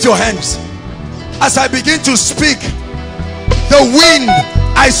now, lift your hands. As I begin to speak, the wind,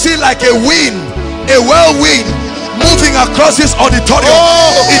 I see like a wind, a whirlwind moving across this auditorium.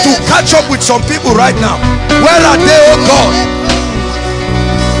 It will catch up with some people right now. Where are they, oh God?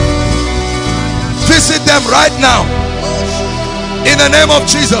 Visit them right now in the name of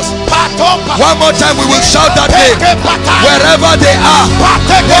Jesus. One more time, we will shout that name wherever they are. 1,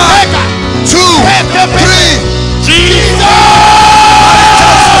 2, 3. Jesus!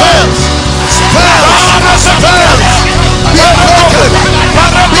 Spells! Be broken!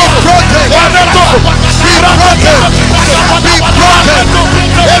 Be broken! Be broken! Be broken! Be broken!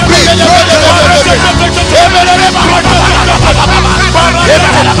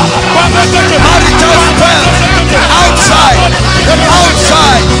 Marital spells outside!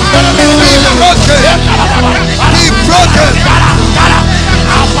 Outside! Be broken! Be broken!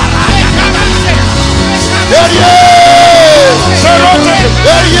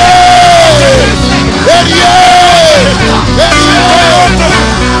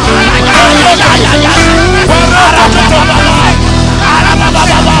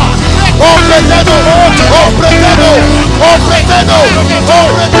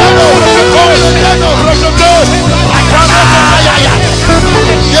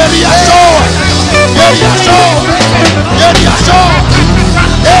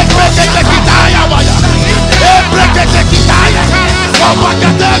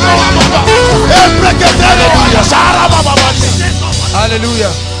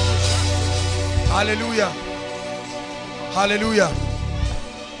 Hallelujah. Hallelujah. Hallelujah.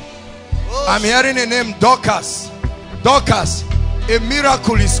 I'm hearing a name, Dorcas. Dorcas, a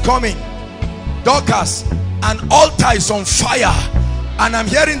miracle is coming. Dorcas, an altar is on fire. And I'm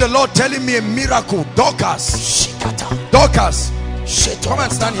hearing the Lord telling me a miracle. Dorcas. Dorcas. Come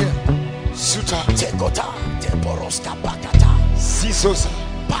and stand here.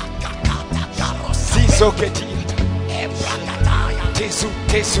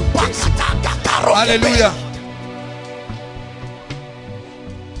 Hallelujah.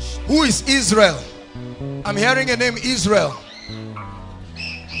 Who is Israel? I'm hearing a name, Israel.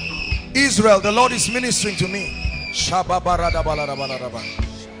 Israel, the Lord is ministering to me.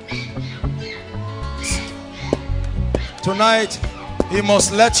 Tonight, He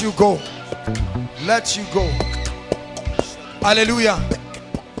must let you go. Let you go. Hallelujah.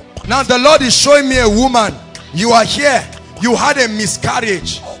 Now the Lord is showing me a woman. You are here. You had a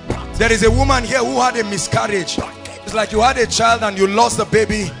miscarriage. There is a woman here who had a miscarriage. It's like you had a child and you lost the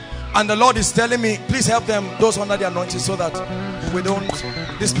baby. And the Lord is telling me, please help them, those under the anointing, so that we don't,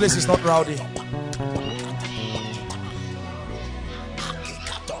 this place is not rowdy.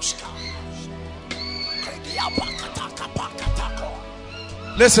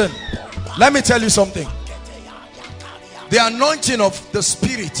 Listen, let me tell you something. The anointing of the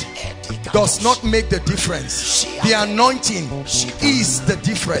Spirit does not make the difference. The anointing is the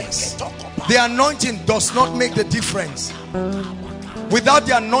difference. The anointing does not make the difference. Without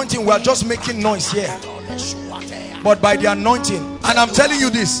the anointing, we are just making noise here. But by the anointing, and I'm telling you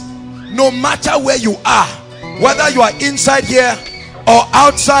this, no matter where you are, whether you are inside here or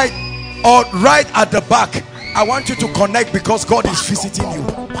outside or right at the back, I want you to connect, because God is visiting you.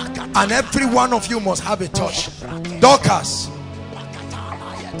 And every one of you must have a touch. Dorcas,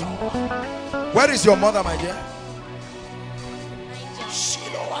 where is your mother, my dear?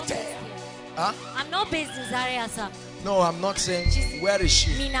 Huh? I'm not based in Zaria, sir. No, I'm not saying. Where is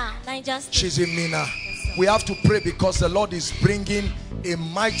she? Mina, Niger State. She's in Mina. We have to pray, because the Lord is bringing a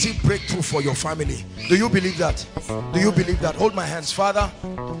mighty breakthrough for your family. Do you believe that? Do you believe that? Hold my hands. Father,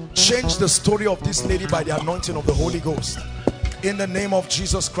 change the story of this lady by the anointing of the Holy Ghost. In the name of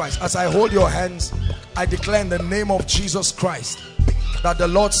Jesus Christ. As I hold your hands, I declare in the name of Jesus Christ that the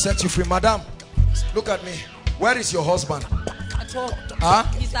Lord set you free. Madam, look at me. Where is your husband? At home. Huh?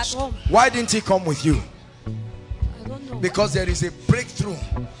 He's at home. Why didn't he come with you? I don't know. Because there is a breakthrough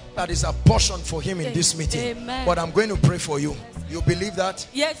that is a portion for him in this meeting. Amen. But I'm going to pray for you. You believe that?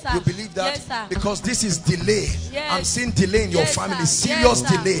 Yes, sir. You believe that? Yes, sir. Because this is delay. Yes. I'm seeing delay in your Yes, family. sir. Serious Yes,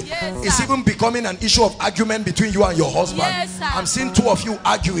 sir. delay. Yes, It's sir. even becoming an issue of argument between you and your husband. Yes, sir. I'm seeing two of you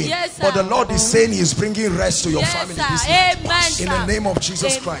arguing. Yes, sir. But the Lord is saying He is bringing rest to your Yes, family sir. this night. Amen, In the sir. name of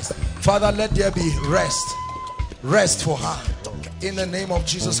Jesus Amen. Christ. Father, let there be rest. Rest for her. In the name of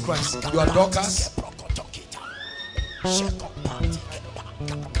Jesus Christ. You are Dorcas.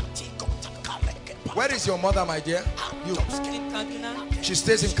 Where is your mother, my dear? You. In Kaduna. She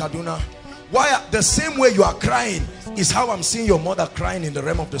stays in Kaduna. Why? The same way you are crying is how I'm seeing your mother crying in the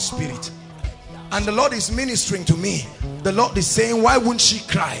realm of the Spirit. And the Lord is ministering to me. The Lord is saying, why wouldn't she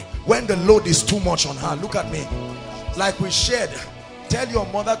cry when the load is too much on her? Look at me. Like we shared, tell your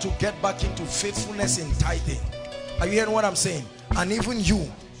mother to get back into faithfulness in tithing. Are you hearing what I'm saying? And even you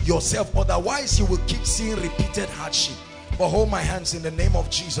yourself, otherwise you will keep seeing repeated hardship. But hold my hands in the name of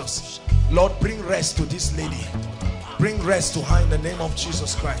Jesus. Lord, bring rest to this lady. Bring rest to her in the name of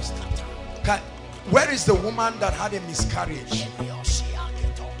Jesus Christ. Where is the woman that had a miscarriage?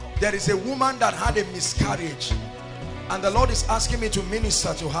 There is a woman that had a miscarriage, and the Lord is asking me to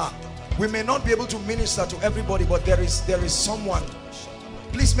minister to her. We may not be able to minister to everybody, but there is someone.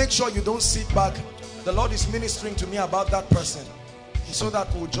 Please make sure you don't sit back. The Lord is ministering to me about that person, so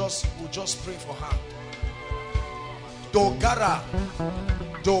that we'll just pray for her. Dogara.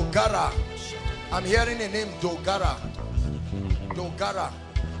 Dogara. I'm hearing a name, Dogara. Dogara.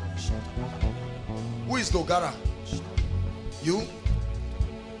 Who is Dogara? You?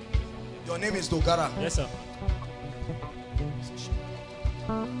 Your name is Dogara? Yes, sir.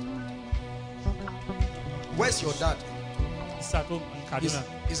 Where's your dad? He's at home in Kaduna.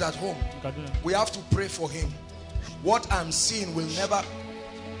 He's at home. Kaduna. We have to pray for him. What I'm seeing will never...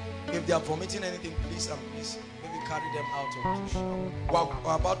 If they are vomiting anything, please maybe carry them out.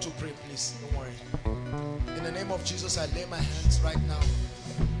 We're about to pray, please. Don't worry. In the name of Jesus, I lay my hands right now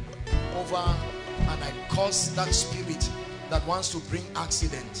over, and I cause that spirit that wants to bring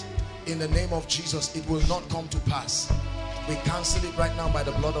accident. In the name of Jesus, it will not come to pass. We cancel it right now by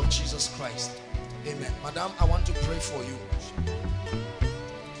the blood of Jesus Christ. Amen. Madam, I want to pray for you.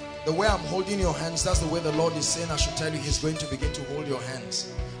 The way I'm holding your hands, that's the way the Lord is saying I should tell you He's going to begin to hold your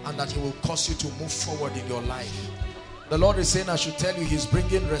hands, and that He will cause you to move forward in your life. The Lord is saying I should tell you He's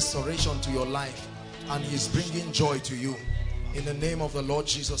bringing restoration to your life, and He's bringing joy to you. In the name of the Lord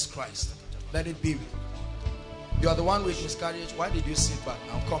Jesus Christ. Let it be. You are the one with miscarriage. Why did you sit back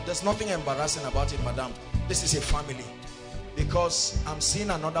now? Come. There's nothing embarrassing about it, madam. This is a family. Because I'm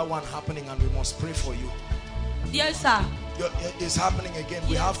seeing another one happening, and we must pray for you. Yes, sir. It's happening again.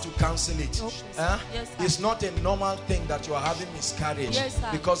 We have to cancel it. Yes, sir. It's not a normal thing that you are having miscarriage. Yes, sir.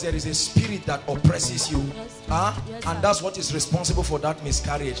 Because there is a spirit that oppresses you. Yes, Yes, and that's what is responsible for that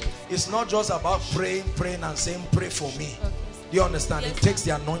miscarriage. It's not just about praying and saying, pray for me. Okay. Do you understand? Yes, it takes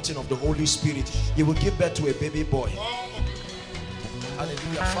the anointing of the Holy Spirit. You will give birth to a baby boy.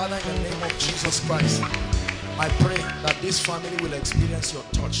 Hallelujah. Father, in the name of Jesus Christ, I pray that this family will experience your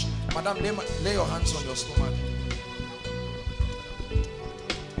touch. Madam, lay your hands on your stomach.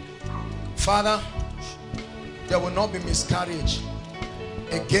 Father, there will not be miscarriage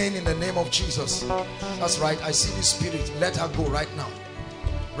again in the name of Jesus. That's right. I see this spirit. Let her go right now.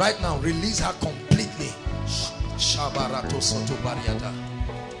 Right now, release her completely.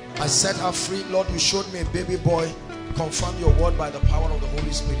 I set her free. Lord, you showed me a baby boy. Confirm your word by the power of the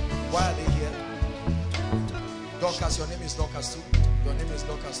Holy Spirit. Why are they here? Dorcas, your name is Dorcas too. Your name is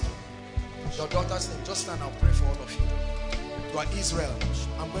Dorcas too. Your daughter's name. Just stand. I'll pray for all of you. You are Israel.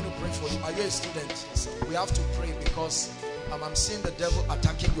 I'm going to pray for you. Are you a student? We have to pray because I'm seeing the devil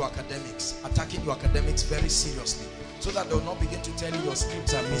attacking your academics. Attacking your academics very seriously. So that they will not begin to tell you your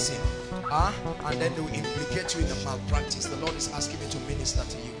scripts are missing. And then they will implicate you in the malpractice. The Lord is asking me to minister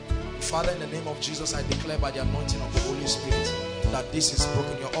to you. Father, in the name of Jesus, I declare by the anointing of the Holy Spirit that this is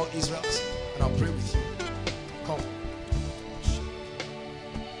broken. You're all Israelites, and I'll pray with you. Come.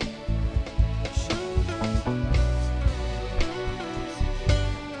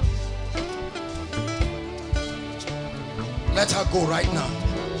 Let her go right now.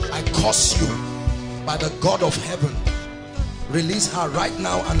 I curse you by the God of heaven. Release her right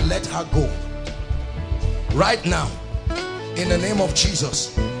now and let her go. Right now. In the name of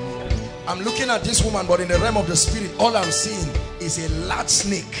Jesus. I'm looking at this woman, but in the realm of the spirit, all I'm seeing is a large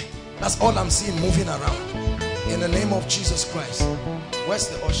snake. That's all I'm seeing moving around. In the name of Jesus Christ. Where's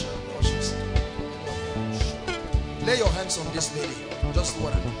the usher? Ushers. Lay your hands on this lady. Just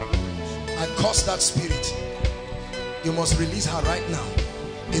what I curse that spirit. You must release her right now.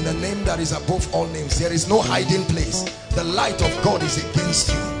 In the name that is above all names. There is no hiding place. The light of God is against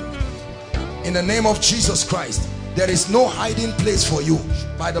you. In the name of Jesus Christ. There is no hiding place for you.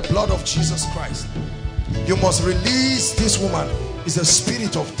 By the blood of Jesus Christ. You must release this woman. It's a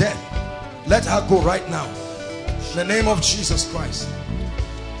spirit of death. Let her go right now. In the name of Jesus Christ.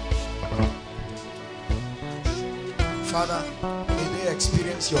 Father, may they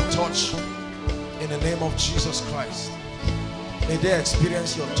experience your touch. In the name of Jesus Christ. May they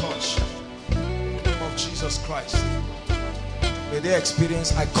experience your touch. In the name of Jesus Christ. May they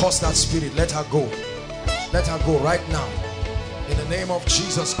experience, I curse that spirit. Let her go. Let her go right now. In the name of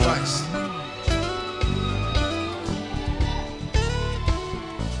Jesus Christ.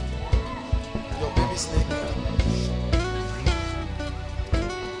 Your Jesus' name.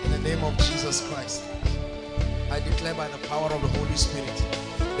 In the name of Jesus Christ, I declare by the power of the Holy Spirit,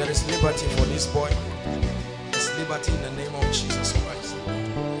 there is liberty for this boy. There's liberty in the name of Jesus Christ.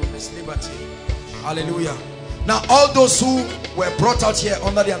 There's liberty. Hallelujah. Now all those who were brought out here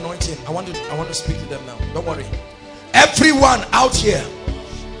under the anointing, I want to speak to them now. Don't worry. Everyone out here,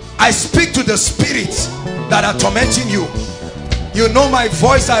 I speak to the spirits that are tormenting you. You know my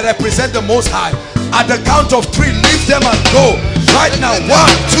voice, I represent the Most High. At the count of 3, leave them and go. Right now, 1,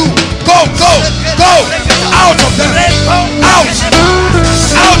 2, go, go, go. Out of them. Out.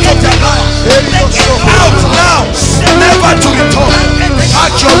 Out of their life. Out now. Never to return.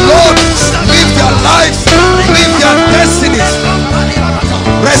 At your Lord, live their lives, live their destinies.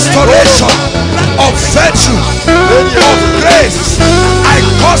 Restoration of virtue, of grace. I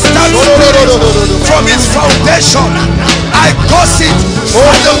curse that spirit from its foundation. I curse it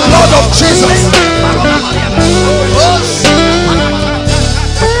by the blood of Jesus.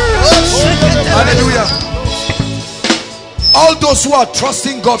 Hallelujah. All those who are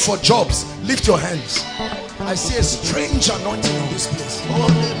trusting God for jobs, lift your hands. I see a strange anointing in this place.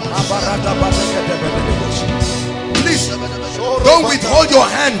 Please, don't withhold your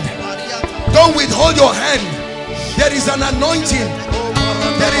hand. Don't withhold your hand. There is an anointing.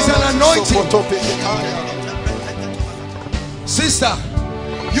 There is an anointing. Sister,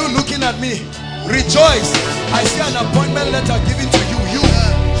 you looking at me, rejoice. I see an appointment letter given to you. You,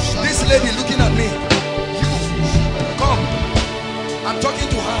 this lady looking at me. You, come. I'm talking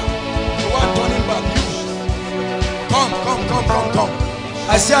to her. You are turning back. You, come, come, come, come, come.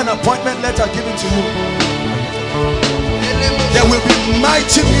 I see an appointment letter given to you. There will be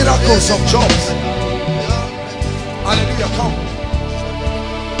mighty miracles of jobs. Hallelujah. Come.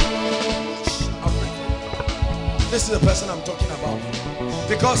 This is the person I'm talking about.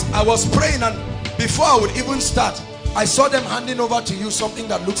 Because I was praying, and before I would even start, I saw them handing over to you something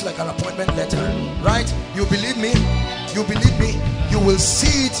that looks like an appointment letter. Right? You believe me? You believe me? You will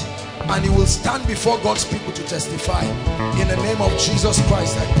see it, and you will stand before God's people to testify. In the name of Jesus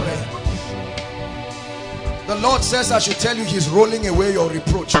Christ, I pray. The Lord says I should tell you He's rolling away your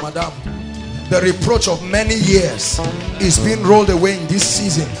reproach, madam. The reproach of many years is being rolled away in this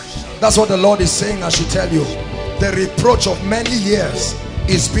season. That's what the Lord is saying I should tell you. The reproach of many years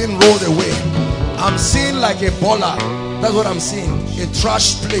is being rolled away. I'm seeing like a baller. That's what I'm seeing. A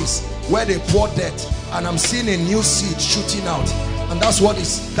trash place where they pour dirt, and I'm seeing a new seed shooting out. And that's what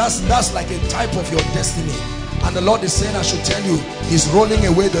is, that's like a type of your destiny. And the Lord is saying I should tell you He's rolling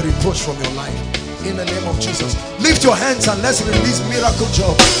away the reproach from your life. In the name of Jesus, lift your hands and let's release miracle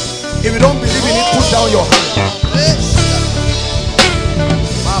job. If you don't believe in it, put down your hand.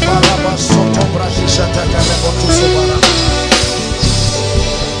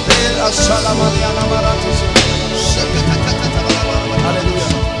 Hallelujah.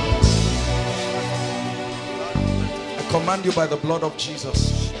 I command you by the blood of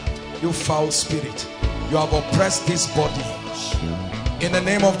Jesus, you foul spirit, you have oppressed this body. In the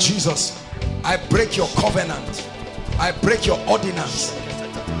name of Jesus, I break your covenant. I break your ordinance.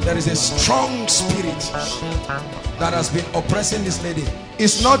 There is a strong spirit that has been oppressing this lady.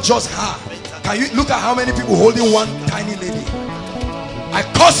 It's not just her. Can you look at how many people holding one tiny lady? I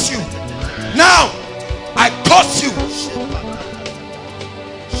curse you. Now, I curse you.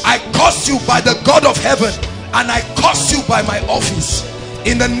 I curse you by the God of heaven, and I curse you by my office.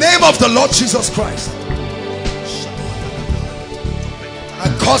 In the name of the Lord Jesus Christ. I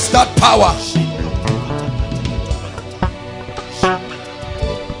curse that power.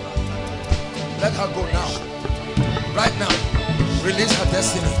 Let her go now. Right now. Release her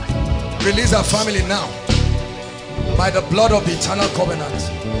destiny. Release her family now. By the blood of the eternal covenant.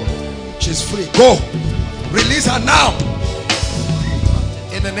 She's free. Go. Release her now.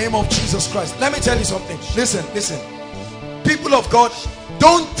 In the name of Jesus Christ. Let me tell you something. Listen, listen. People of God,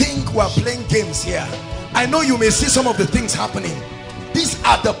 don't think we're playing games here. I know you may see some of the things happening. These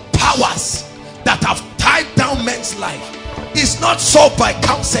are the powers that have tied down men's life. It's not solved by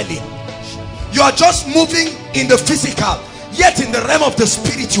counseling. You are just moving in the physical, yet in the realm of the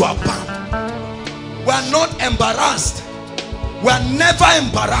spirit you are bound. We are not embarrassed. We are never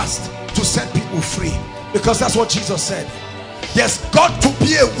embarrassed to set people free, because that's what Jesus said. There's got to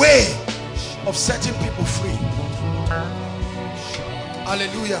be a way of setting people free.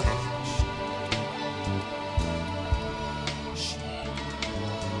 Hallelujah.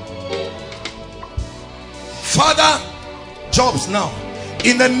 Father, jobs now,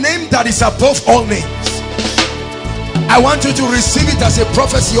 in the name that is above all names, I want you to receive it as a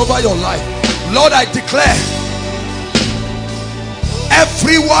prophecy over your life. Lord, I declare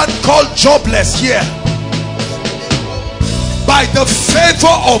Everyone called jobless here, by the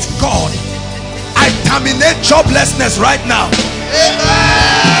favor of God, I terminate joblessness right now.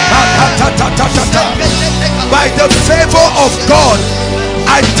 By the favor of God,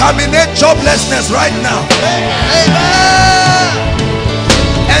 I terminate joblessness right now.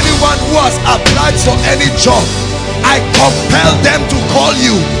 Anyone who has applied for any job, I compel them to call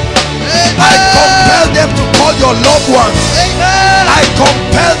you. I compel them to call your loved ones. I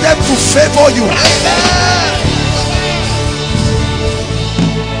compel them to favor you.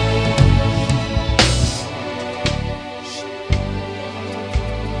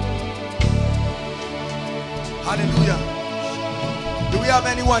 Hallelujah. Do we have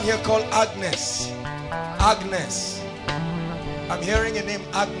anyone here called Agnes? Agnes. I'm hearing a name,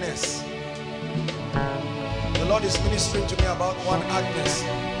 Agnes. The Lord is ministering to me about one Agnes.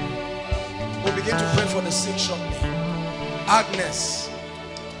 We'll begin to pray for the sick shortly. Agnes.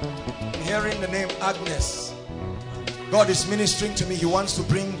 I'm hearing the name Agnes. God is ministering to me. He wants to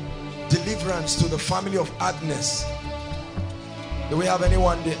bring deliverance to the family of Agnes. Do we have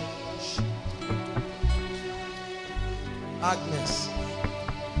anyone there? Agnes.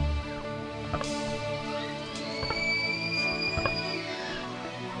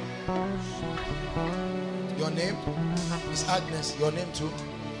 Your name is Agnes. Your name too?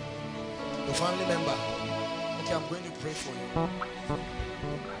 Your family member? Okay, I'm going to pray for you.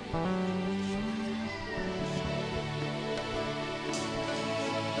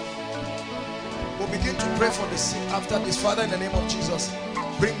 We'll begin to pray for the sick after this. Father, in the name of Jesus,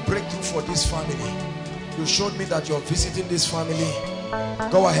 bring breakthrough for this family. You showed me that you're visiting this family.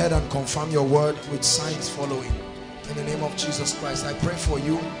 Go ahead and confirm your word with signs following. In the name of Jesus Christ, I pray for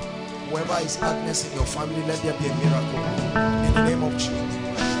you. Whoever is Agnes in your family, let there be a miracle. In the name of Jesus.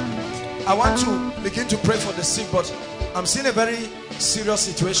 I want to begin to pray for the sick, but I'm seeing a very serious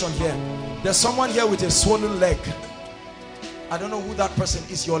situation here. There's someone here with a swollen leg. I don't know who that person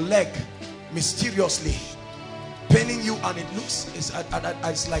is. Your leg mysteriously paining you, and it looks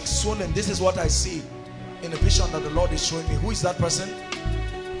it's like swollen. This is what I see in a vision that the Lord is showing me. Who is that person?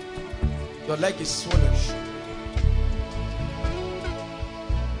 Your leg is swollen.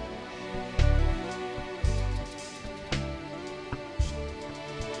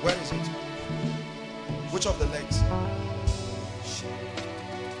 Where is it? Which of the legs?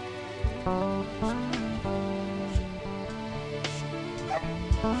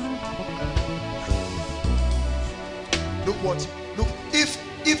 Look,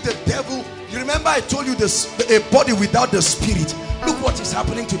 if the devil, you remember I told you this, a body without the spirit. Look what is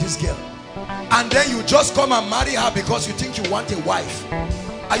happening to this girl. And then you just come and marry her because you think you want a wife.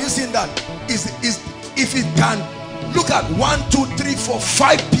 Are you seeing that? If it can look at 1, 2, 3, 4,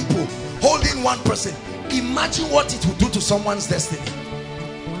 5 people holding one person, imagine what it will do to someone's destiny.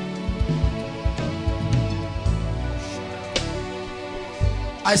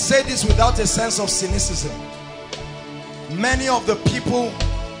 I say this without a sense of cynicism. Many of the people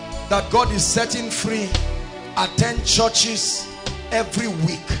that God is setting free attend churches every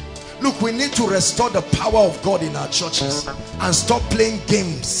week. Look, we need to restore the power of God in our churches and stop playing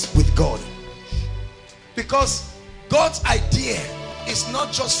games with God. Because God's idea is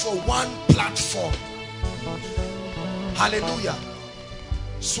not just for one platform. Hallelujah.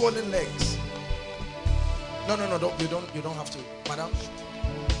 Swollen legs. No, you don't have to. Madam,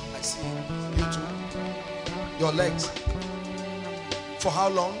 I see you too. Your legs. For how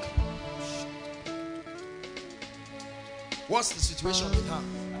long? What's the situation with her?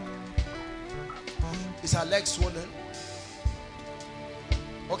 Is her leg swollen?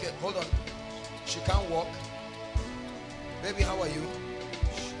 Okay, hold on. She can't walk. Baby, how are you?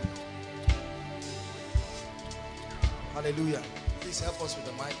 Hallelujah. Please help us with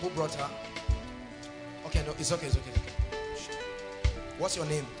the mic. Who brought her? Okay, no, it's okay, it's okay. What's your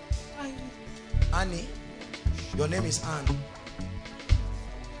name? Annie. Your name is Anne.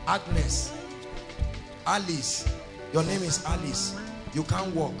 Agnes. Alice. Your name is Alice. You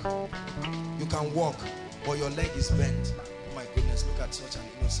can't walk. You can walk, but your leg is bent. Oh my goodness, look at such an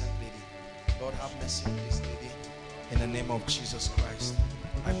innocent lady. Lord, have mercy on this lady. In the name of Jesus Christ,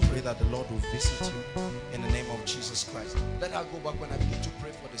 I pray that the Lord will visit you. In the name of Jesus Christ. Let her go back. When I begin to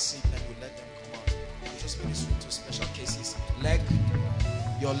pray for the sick, then you let them come out. I'm just ministering to special cases. Leg,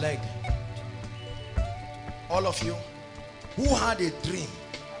 your leg. All of you who had a dream.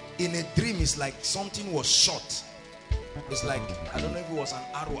 In a dream, it's like something was shot. It's like, I don't know if it was an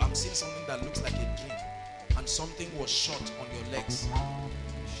arrow. I'm seeing something that looks like a dream, and something was shot on your legs.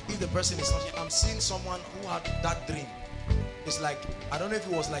 If the person is not here, I'm seeing someone who had that dream. It's like, I don't know if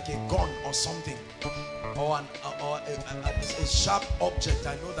it was like a gun or something, or a sharp object.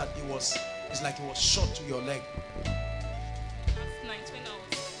 I know that it's like it was shot to your leg. Last night when I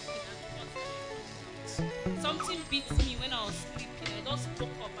was sleeping, something beat me when I was sleeping. I just woke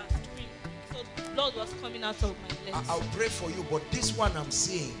up and screamed. So blood was coming out of my legs. I'll pray for you, but this one I'm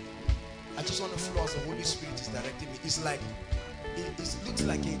seeing, I just want to flow as the Holy Spirit is directing me. It's like, it looks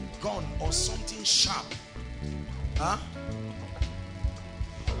like a gun or something sharp. Huh?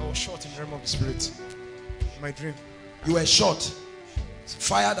 I was shot in the realm of the spirit. In my dream. You were shot,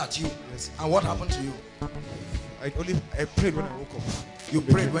 fired at you. Yes. And what happened to you? I prayed when I woke up. You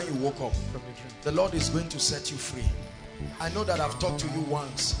prayed when you woke up. From the dream. The Lord is going to set you free. I know that I've talked to you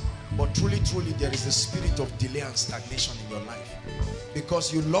once, but truly there is the spirit of delay and stagnation in your life.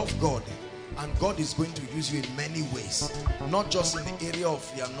 Because you love God, and God is going to use you in many ways. Not just in the area of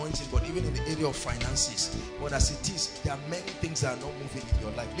the anointing, but even in the area of finances. But as it is, there are many things that are not moving in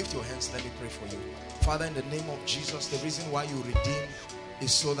your life. Lift your hands, let me pray for you. Father, in the name of Jesus, the reason why you redeem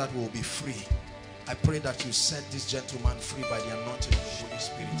is so that we will be free. I pray that you set this gentleman free by the anointing of the Holy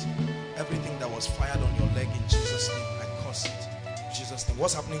Spirit. Everything that was fired on your leg, in Jesus' name, I curse it. In Jesus' name.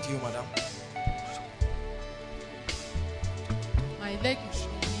 What's happening to you, madam? My leg is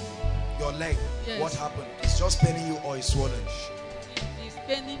swollen. Your leg? Yes. What happened? It's just paining you or it's swollen? It's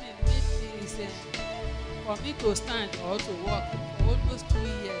paining me. For me to stand or to walk for almost 2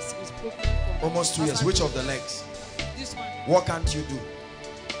 years is problem for me. Almost 2 years. Which of the legs? This one. What can't you do?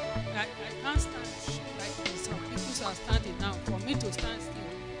 I can't stand like some people are standing now. For me to stand still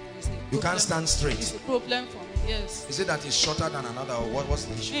is a problem. You can't stand straight? It's a problem for me, yes. Is it that it's shorter than another, or what's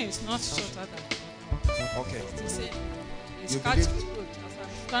the issue? No, it's not shorter than Okay. it's the same. It's You catch believe- cockroach. As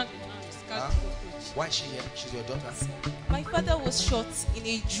I'm standing now, it's catch Huh? cockroach. Why is she here? She's your daughter. My father was shot in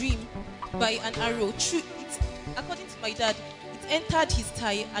a dream by an arrow. According to my dad, it entered his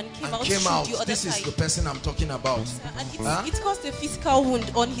thigh and came out through the other This thigh. is the person I'm talking about. And Huh? it caused a physical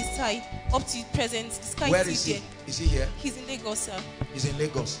wound on his thigh up to present. This guy Where is is he? there. Is he here? He's in Lagos, sir. He's in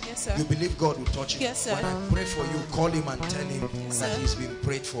Lagos. Yes, sir. You believe God will touch him? Yes, sir. When I pray for you, call him and tell him Yes, that sir. he's been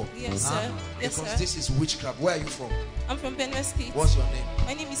prayed for. Yes, Huh? sir. Yes, Because sir. this is witchcraft. Where are you from? I'm from Benue State. What's your name?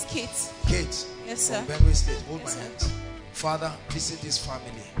 My name is Kate. Kate. Yes, sir. From Benue State. Hold Yes, my sir. hands. Father, visit this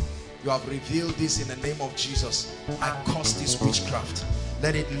family. You have revealed this in the name of Jesus. I curse this witchcraft.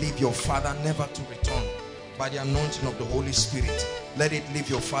 Let it leave your father never to return by the anointing of the Holy Spirit. Let it leave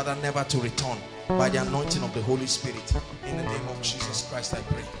your father never to return by the anointing of the Holy Spirit. In the name of Jesus Christ, I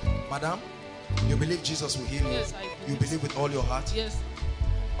pray. Madam, you believe Jesus will heal you? Yes, I You believe with all your heart? Yes.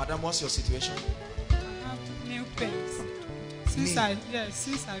 Madam, what's your situation? I have new pains. Since I feel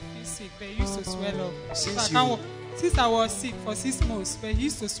sick, they used to swell up. Since Since I was sick for 6 months, they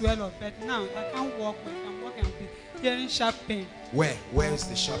used to swell up. But now I can't walk. But I'm walking and be hearing sharp pain. Where? Where is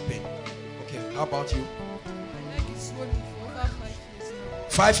the sharp pain? Okay, how about you? My leg is swollen for over 5 years now.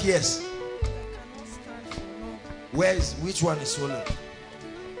 5 years. I cannot stand for long. Which one is swollen?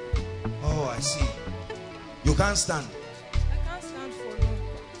 Oh, I see. You can't stand I can't stand for long.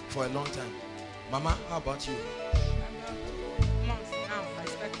 for a long time. Mama, how about you? About 2 months now, I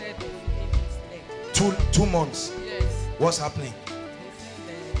started feeling this leg. 2 months. Yes. What's happening?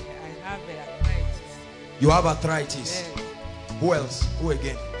 I have arthritis. You have arthritis. Yes. Who else? Who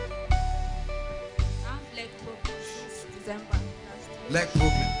again? I have leg problems since December. Leg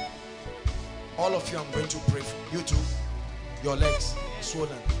problem. All of you, I'm going to pray for you too. Your legs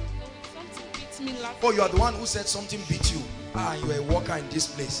swollen. Something beat me last Oh, you are the one who said something beat you. You are a worker in this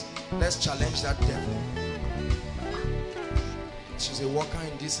place. Let's challenge that devil. She's a worker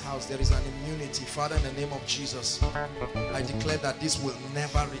in this house. There is an immunity. Father, in the name of Jesus, I declare that this will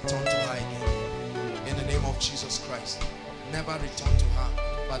never return to her again. In the name of Jesus Christ. Never return to her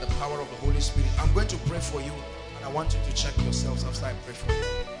by the power of the Holy Spirit. I'm going to pray for you, and I want you to check yourselves after I pray for you.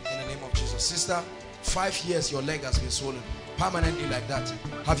 In the name of Jesus. Sister, 5 years your leg has been swollen. Permanently like that.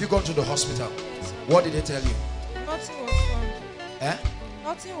 Have you gone to the hospital? What did they tell you? Nothing was found. Eh?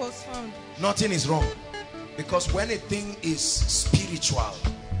 Nothing was found. Nothing is wrong. Because when a thing is spiritual,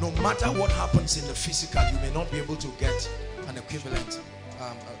 no matter what happens in the physical, you may not be able to get an equivalent,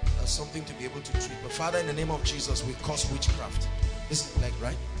 something to be able to treat. But Father, in the name of Jesus, we curse witchcraft. This is the leg,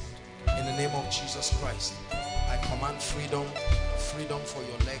 right? In the name of Jesus Christ, I command freedom, freedom for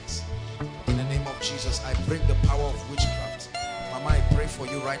your legs. In the name of Jesus, I break the power of witchcraft. Mama, I pray for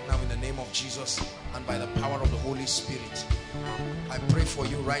you right now in the name of Jesus and by the power of the Holy Spirit. I pray for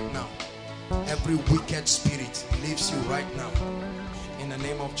you right now. Every wicked spirit leaves you right now in the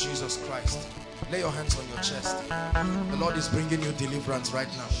name of Jesus Christ. Lay your hands on your chest. The Lord is bringing you deliverance right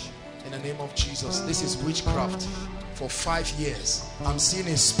now in the name of Jesus. This is witchcraft for 5 years. I'm seeing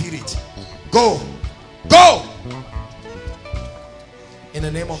a spirit. Go. Go. In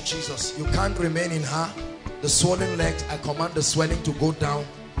the name of Jesus. You can't remain in her. The swollen legs, I command the swelling to go down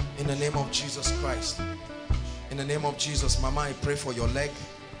in the name of Jesus Christ. In the name of Jesus. Mama, I pray for your leg.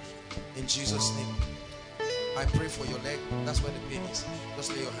 In Jesus' name. I pray for your leg. That's where the pain is.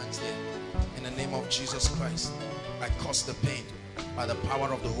 Just lay your hands there. In the name of Jesus Christ. I cause the pain by the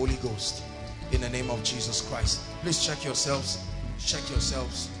power of the Holy Ghost. In the name of Jesus Christ. Please check yourselves. Check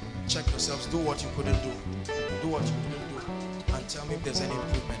yourselves. Check yourselves. Do what you couldn't do. Do what you couldn't do. And tell me if there's any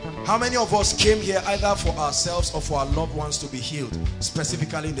improvement. How many of us came here either for ourselves or for our loved ones to be healed?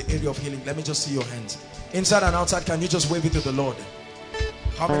 Specifically in the area of healing. Let me just see your hands. Inside and outside, can you just wave it to the Lord?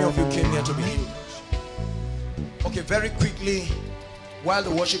 How many of you came here to be healed? Okay, very quickly, while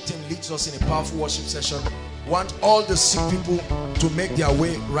the worship team leads us in a powerful worship session, want all the sick people to make their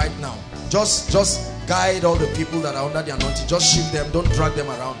way right now. Just guide all the people that are under the anointing. Just shift them, don't drag them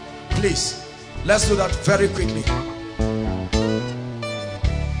around. Please, let's do that very quickly.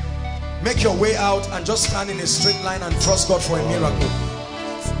 Make your way out and just stand in a straight line and trust God for a miracle.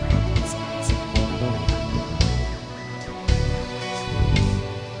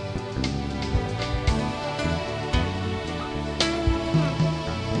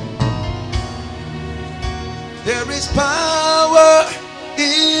 There is power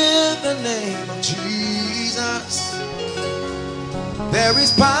in the name of Jesus. There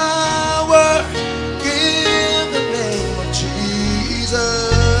is power in the name of Jesus.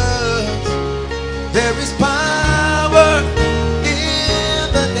 There is power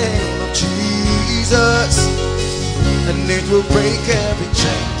in the name of Jesus. And it will break every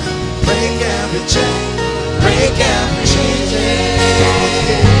chain. Break every chain. Break every chain.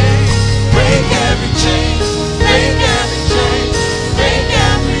 Break every chain. Break every chain. Break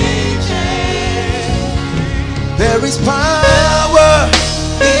every chain. There is power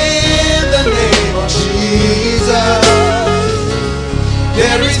in the name of Jesus.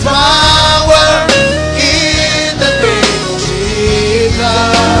 There is power in the name of Jesus.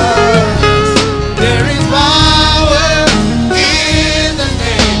 There is power in the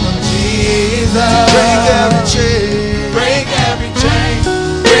name of Jesus. Break every chain. Break every chain.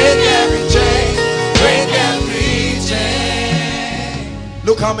 Break every chain. Break every chain.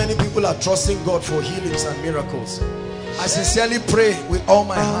 Look how many people are trusting God for healings and miracles. I sincerely pray with all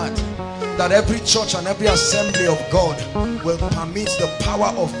my heart that every church and every assembly of God will permit the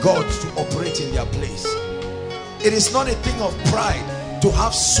power of God to operate in their place. It is not a thing of pride to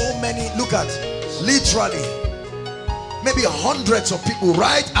have so many, look at, literally, maybe hundreds of people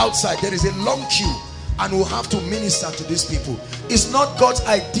right outside. There is a long queue and we'll have to minister to these people. It's not God's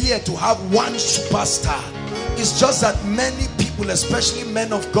idea to have one superstar. It's just that many people, especially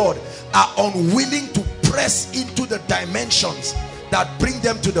men of God, are unwilling to press into the dimensions that bring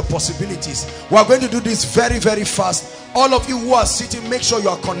them to the possibilities. We are going to do this very, very fast. All of you who are sitting, make sure you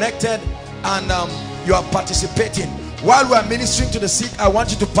are connected and you are participating. While we are ministering to the sick, I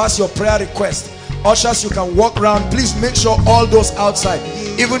want you to pass your prayer request. Ushers, you can walk around. Please make sure all those outside,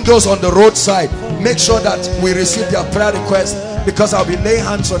 even those on the roadside, make sure that we receive their prayer request, because I'll be laying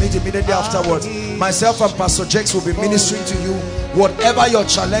hands on it immediately afterwards. Myself and Pastor Jakes will be ministering to you. Whatever your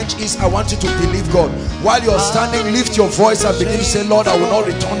challenge is, I want you to believe God. While you're standing, lift your voice and begin to say, Lord, I will not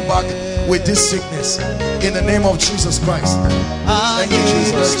return back with this sickness. In the name of Jesus Christ. Thank you,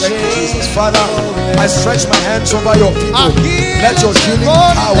 Jesus. Thank you, Jesus. Father, I stretch my hands over your people. Let your healing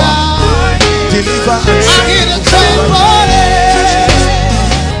power deliver and save.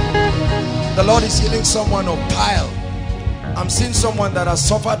 The Lord is healing someone of pile. I'm seeing someone that has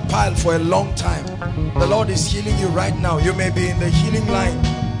suffered pile for a long time. The Lord is healing you right now. You may be in the healing line,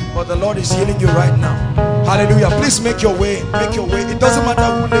 but the Lord is healing you right now. Hallelujah. Please make your way. Make your way. It doesn't matter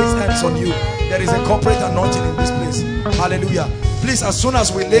who lays hands on you. There is a corporate anointing in this place. Hallelujah. Please, as soon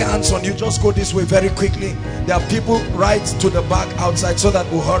as we lay hands on you, just go this way very quickly. There are people right to the back outside, so that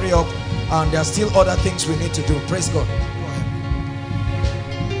we'll hurry up. And there are still other things we need to do. Praise God.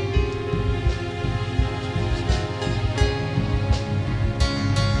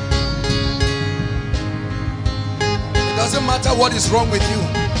 Doesn't matter what is wrong with you,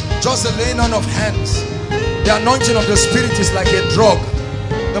 just the laying on of hands. The anointing of the Spirit is like a drug.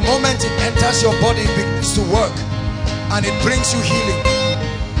 The moment it enters your body, it begins to work and it brings you healing.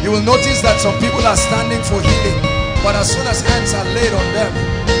 You will notice that some people are standing for healing, but as soon as hands are laid on them,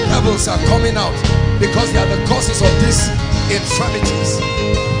 devils are coming out, because they are the causes of these infirmities.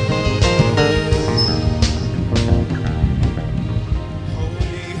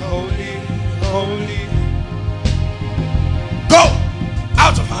 Holy, holy, holy. Go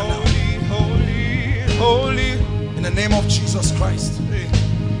out of her now. Holy, holy, holy. In the Christ.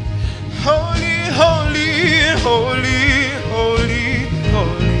 Holy, holy, holy, holy,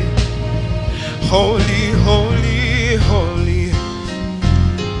 holy, holy, holy, holy,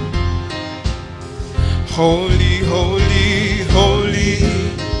 holy, holy,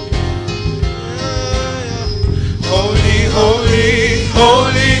 holy, holy,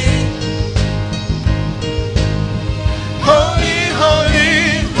 holy, holy,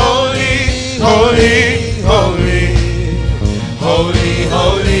 holy, holy, holy, holy,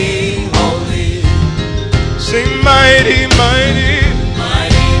 holy, holy. Sing mighty, mighty,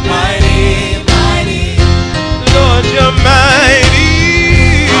 mighty, mighty, mighty. Lord, you're mighty.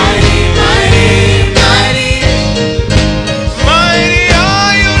 Mighty, mighty, mighty. Mighty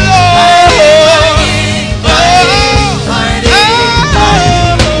are you, Lord. Mighty,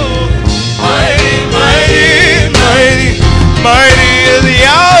 mighty, mighty, mighty, mighty is the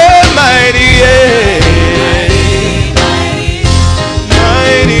Almighty.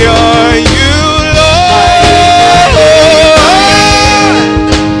 Mighty are you, Lord.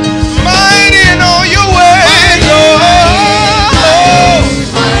 Mighty in all your ways, Lord.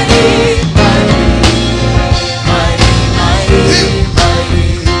 Mighty,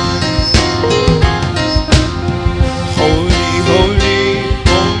 holy, holy,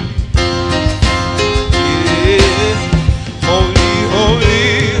 yeah. Holy, holy,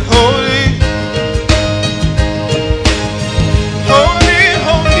 holy, holy, holy,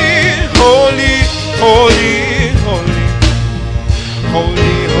 holy, holy, holy, holy,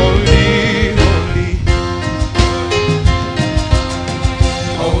 holy,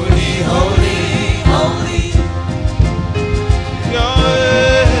 holy, holy, holy, yeah.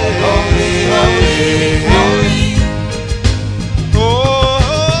 Holy, holy, holy, holy,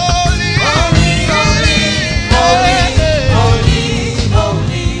 holy,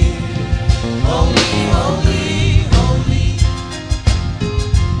 holy, holy.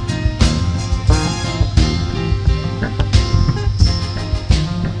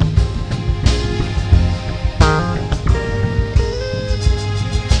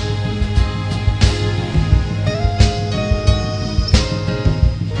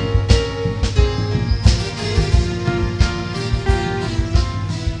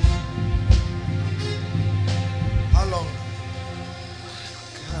 How long?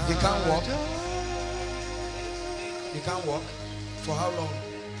 You can't walk. You can't walk. For how long?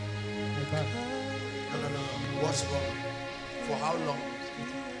 No. What's wrong? For how long?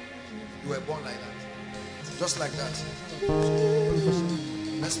 You were born like that. Just like that.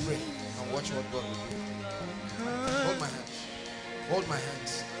 Let's pray and watch what God will do. Hold my hands. Hold my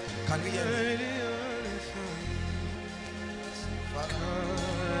hands. Can we hear me? Father,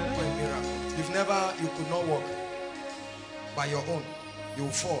 for a miracle. You could not walk by your own. You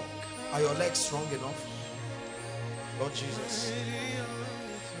will fall. Are your legs strong enough? Lord Jesus,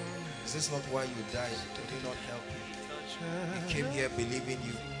 is this not why you died? Did he not help you? He came here believing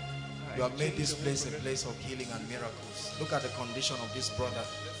you. You have made this place a place of healing and miracles. Look at the condition of this brother.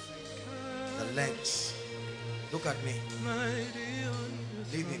 The legs. Look at me.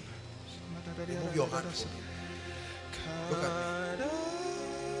 Leave him. Remove your hand from him. Look at me.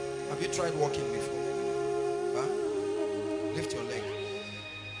 Have you tried walking before? Huh? Lift your leg.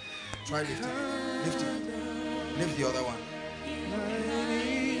 Try lifting it. Lift it. Lift the other one.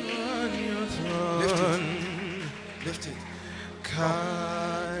 Lift it. Lift it.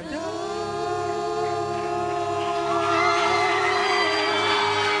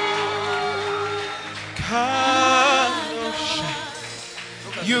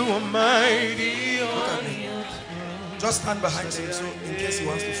 You are mighty. Look at me. Just stand behind him so in case he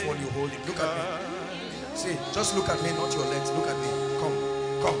wants to fall, you hold him. Look at me. See, just look at me, not your legs. Look at me. Come.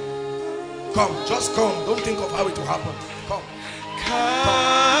 Come. Come. Just come. Don't think of how it will happen. Come. Come.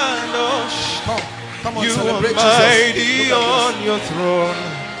 Come on, you celebrate are mighty Jesus. on your throne.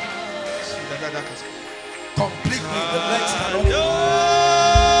 Completely, the legs cannot move.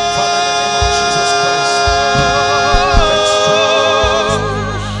 Father, in the name of Jesus Christ.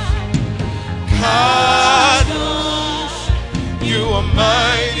 You are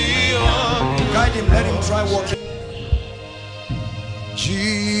mighty on. Guide him, let him try walking.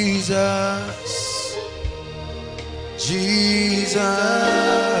 Jesus. Jesus.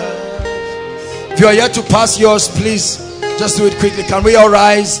 If you are yet to pass yours, please just do it quickly. Can we all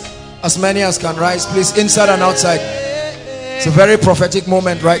rise? As many as can rise, please, inside and outside. It's a very prophetic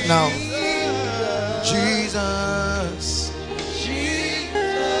moment right now. Jesus,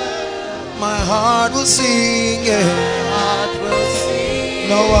 my heart will sing,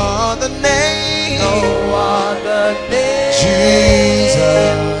 no other name, no other name.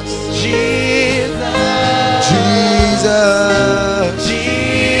 Jesus, Jesus, Jesus.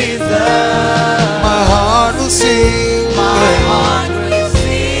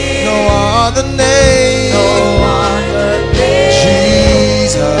 other name. No other name.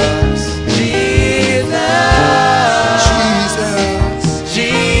 Jesus. Jesus.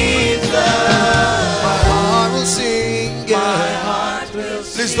 Jesus. My heart will sing. My heart will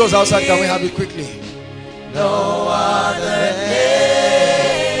sing. Please, those outside, can we have it quickly? No other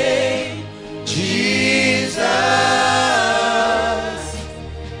name. Jesus.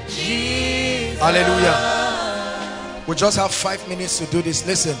 Jesus. Hallelujah. We just have 5 minutes to do this.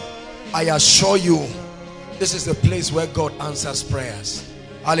 Listen, I assure you, this is the place where God answers prayers.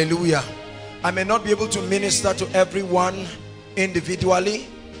 Hallelujah. I may not be able to minister to everyone individually,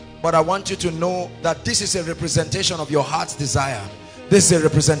 but I want you to know that this is a representation of your heart's desire. This is a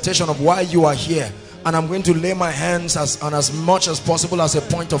representation of why you are here. And I'm going to lay my hands on as much as possible as a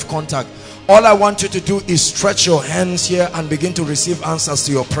point of contact. All I want you to do is stretch your hands here and begin to receive answers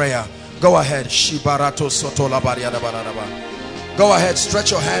to your prayer. Go ahead. Go ahead,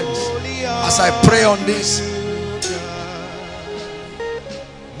 stretch your hands as I pray on this.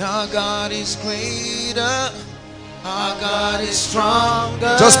 Our God is greater. Our God is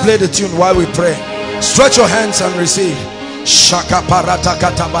stronger. Just play the tune while we pray. Stretch your hands and receive.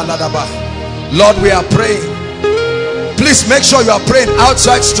 Lord, we are praying. Please make sure you are praying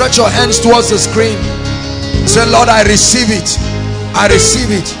outside. Stretch your hands towards the screen. Say, Lord, I receive it. I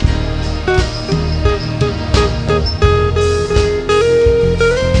receive it.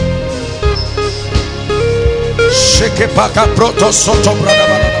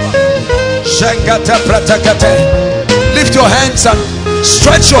 Lift your hands and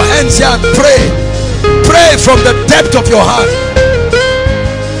stretch your hands here and pray. Pray from the depth of your heart.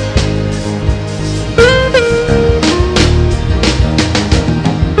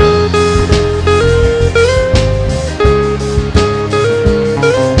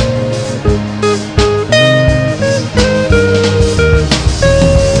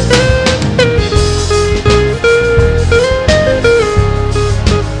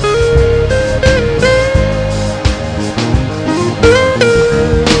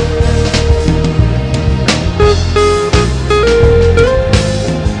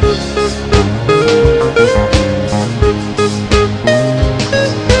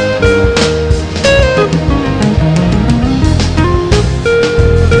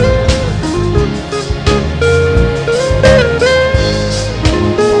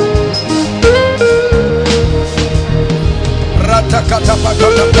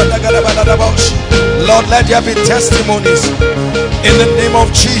 Lord, let there be testimonies in the name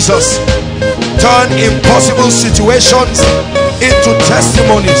of Jesus. Turn impossible situations into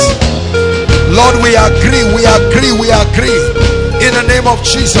testimonies. Lord, we agree in the name of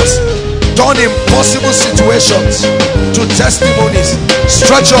Jesus. Turn impossible situations to testimonies.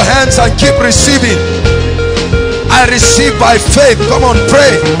 Stretch your hands and keep receiving. I receive by faith. Come on,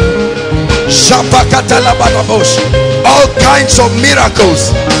 pray. All kinds of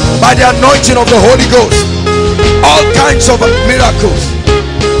miracles by the anointing of the Holy Ghost. All kinds of miracles.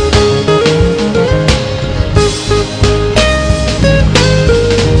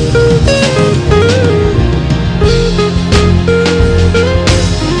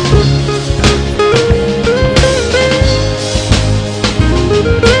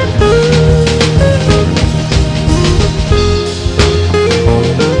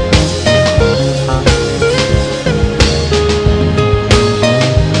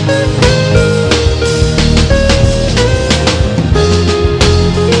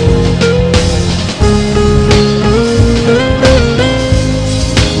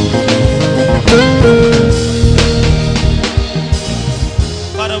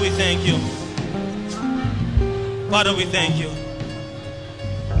 Father, we thank you.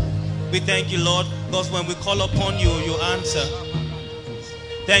 We thank you, Lord, because when we call upon you, you answer.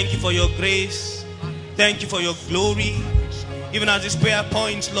 Thank you for your grace. Thank you for your glory. Even as this prayer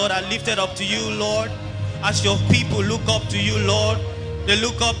points, Lord, I lift it up to you, Lord. As your people look up to you, Lord, they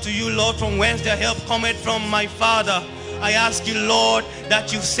look up to you, Lord, from whence their help cometh from, my Father. I ask you, Lord,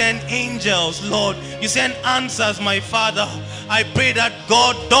 that you send angels, Lord. You send answers, my Father. I pray that,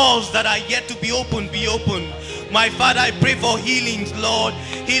 God, doors that are yet to be opened, be opened. My Father, I pray for healings, Lord.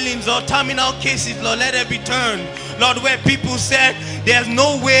 Healings or terminal cases, Lord, let it be turned. Lord, where people said there's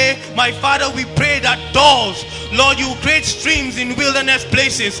no way, my Father, we pray that doors, Lord, you create streams in wilderness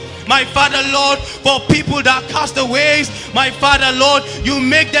places. My Father, Lord, for people that cast away, my Father, Lord, you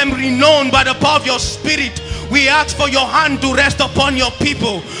make them renowned by the power of your Spirit. We ask for your hand to rest upon your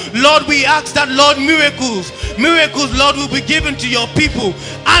people. Lord, we ask that, Lord, miracles, Lord, will be given to your people.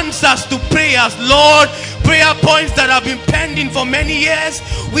 Answers to prayers, Lord, prayer points that have been pending for many years.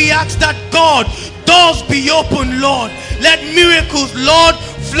 We ask that, God, doors be open, Lord. Let miracles, Lord,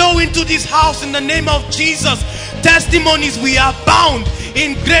 flow into this house in the name of Jesus. Testimonies, we are bound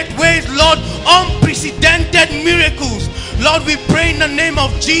in great ways, Lord. Unprecedented miracles, Lord, we pray in the name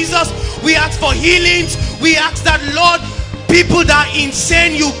of Jesus. We ask for healings. We ask that, Lord, people that are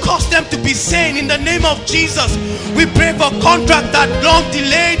insane, you cause them to be sane in the name of Jesus. We pray for contract that long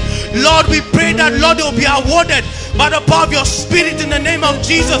delayed, Lord. We pray that, Lord, they will be awarded by the power of your Spirit in the name of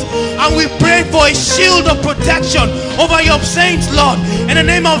Jesus. And we pray for a shield of protection over your saints, Lord, in the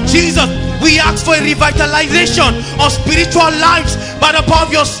name of Jesus. We ask for a revitalization of spiritual lives by the power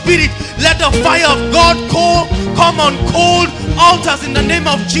of your Spirit. Let the fire of God come on cold altars in the name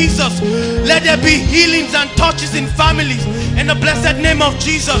of Jesus. Let there be healings and touches in families in the blessed name of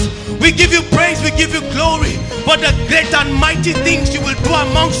Jesus. We give you praise, we give you glory for the great and mighty things you will do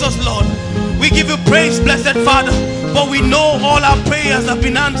amongst us, Lord. We give you praise, blessed Father, for we know all our prayers have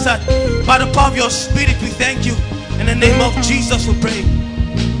been answered by the power of your Spirit. We thank you. In the name of Jesus we pray.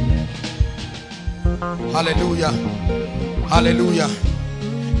 Hallelujah. Hallelujah.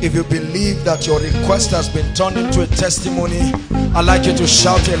 If you believe that your request has been turned into a testimony, I'd like you to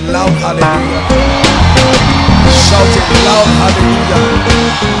shout a loud hallelujah. Shout a loud hallelujah.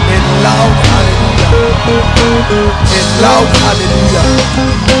 A loud hallelujah. A loud hallelujah.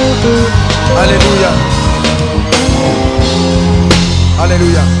 Hallelujah.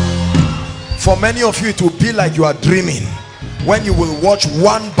 Hallelujah. For many of you, it will be like you are dreaming when you will watch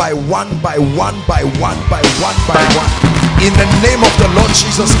one by one by one by one by one by one. In the name of the Lord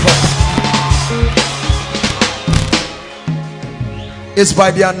Jesus Christ. It's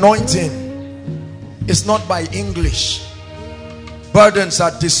by the anointing. It's not by English. Burdens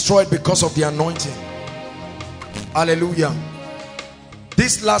are destroyed because of the anointing. Hallelujah.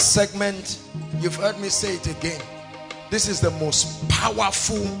 This last segment, you've heard me say it again. This is the most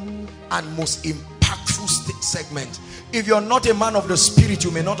powerful and most impactful segment. If you're not a man of the Spirit,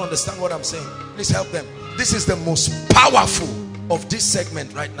 you may not understand what I'm saying. Please help them. This is the most powerful of this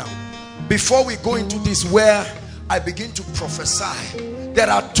segment right now. Before we go into this, where I begin to prophesy, there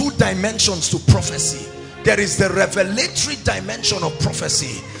are two dimensions to prophecy. There is the revelatory dimension of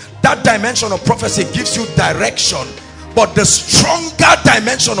prophecy. That dimension of prophecy gives you direction. But the stronger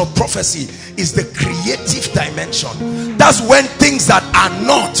dimension of prophecy is the creative dimension. That's when things that are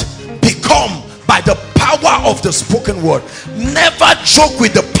not become by the power of the spoken word. Never joke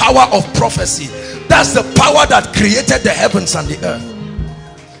with the power of prophecy. That's the power that created the heavens and the earth.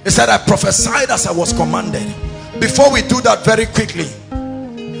 He said, I prophesied as I was commanded. Before we do that, very quickly,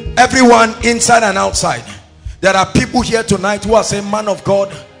 everyone inside and outside, there are people here tonight who are saying, man of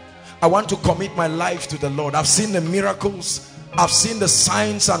God, I want to commit my life to the Lord. I've seen the miracles, I've seen the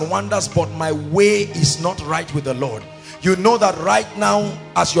signs and wonders, but my way is not right with the Lord. You know that right now,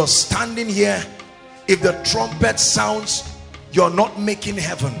 as you're standing here, if the trumpet sounds, you're not making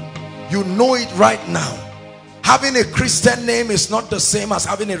heaven. You know it right now. Having a Christian name is not the same as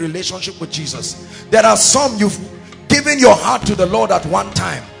having a relationship with Jesus. There are some, you've given your heart to the Lord at one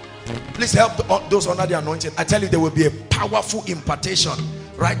time. Please help those under the anointing. I tell you, there will be a powerful impartation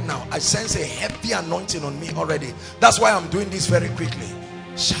right now. I sense a heavy anointing on me already. That's why I'm doing this very quickly.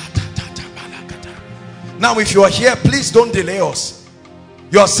 Now, if you are here, please don't delay us.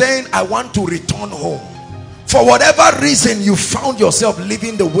 You're saying, I want to return home. For whatever reason, you found yourself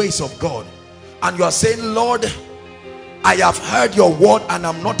living the ways of God. And you are saying, Lord, I have heard your word and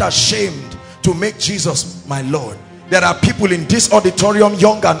I'm not ashamed to make Jesus my Lord. There are people in this auditorium,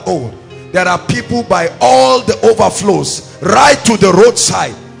 young and old. There are people by all the overflows, right to the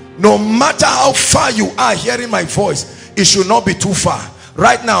roadside. No matter how far you are hearing my voice, it should not be too far.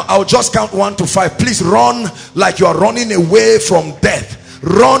 Right now, I'll just count 1 to 5. Please run like you are running away from death.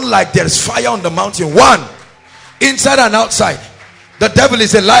 Run like there's fire on the mountain. 1, inside and outside. The devil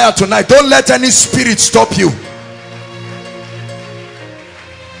is a liar tonight. Don't let any spirit stop you.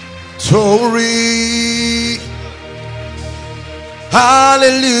 Glory.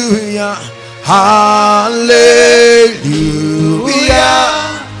 Hallelujah. Hallelujah.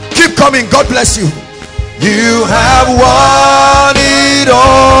 Keep coming. God bless you. You have won it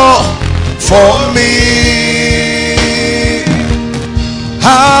all for me.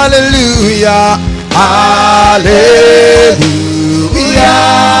 Hallelujah. Hallelujah.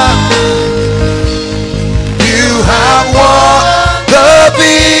 You have won the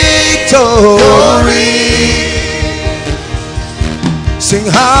victory. Sing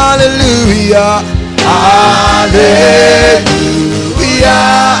hallelujah. Hallelujah.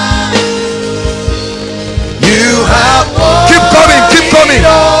 You have won. Keep coming, keep coming.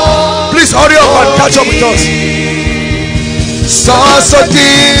 Please hurry up and catch up with us. Sasa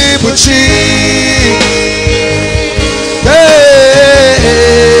kibuchi.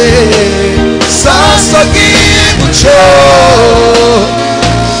 Hey.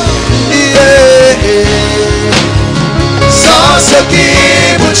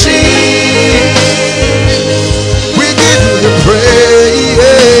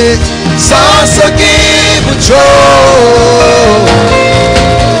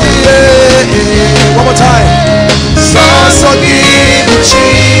 One more time.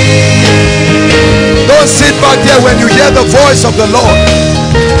 Don't sit back there when you hear the voice of the Lord.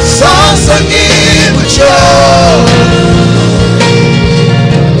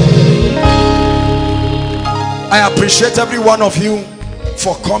 I appreciate every one of you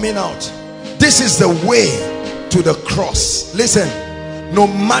for coming out. This is the way to the cross. Listen, no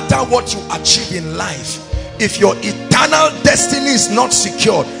matter what you achieve in life, if your eternal destiny is not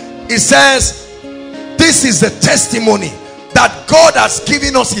secured, it says this is the testimony that God has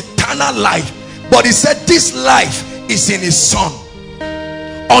given us eternal life. But he said this life is in his Son.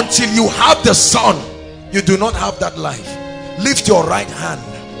 Until you have the Son, you do not have that life. Lift your right hand.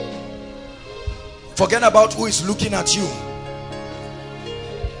 Forget about who is looking at you.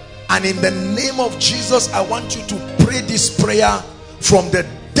 And in the name of Jesus, I want you to pray this prayer from the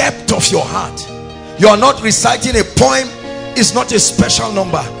depth of your heart. You are not reciting a poem. It's not a special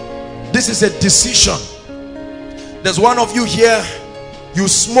number. This is a decision. There's one of you here, you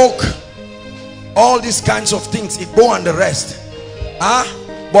smoke all these kinds of things, Igbo and the rest.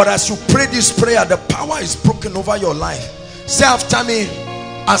 But as you pray this prayer, the power is broken over your life. Say after me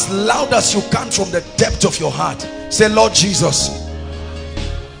as loud as you can from the depth of your heart. Say, Lord Jesus,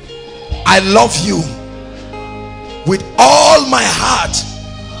 I love you with all my heart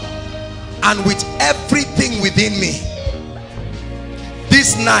and with everything within me.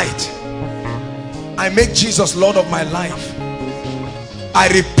 This night I make Jesus Lord of my life. I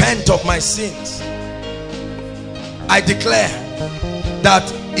repent of my sins. I declare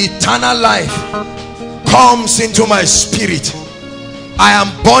that eternal life comes into my spirit. I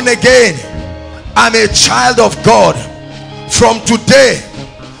am born again. I'm a child of God. From today,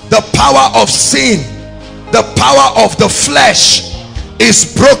 the power of sin, the power of the flesh is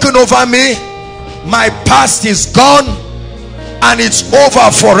broken over me. My past is gone and it's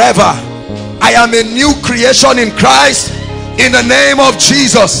over forever. I am a new creation in Christ. In the name of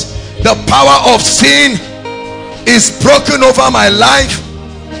Jesus, the power of sin is broken over my life.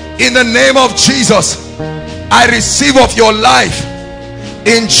 In the name of Jesus, I receive of your life.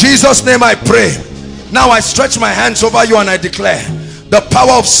 In Jesus' name I pray. Now I stretch my hands over you and I declare the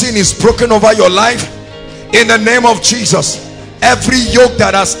power of sin is broken over your life. In the name of Jesus, every yoke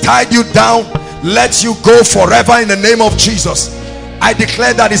that has tied you down, let you go forever in the name of Jesus. I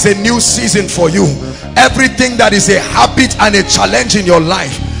declare that is a new season for you. Everything that is a habit and a challenge in your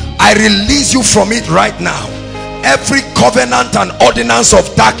life, I release you from it right now. Every covenant and ordinance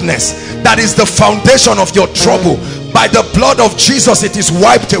of darkness that is the foundation of your trouble, by the blood of Jesus it is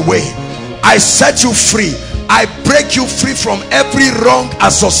wiped away. I set you free. I break you free from every wrong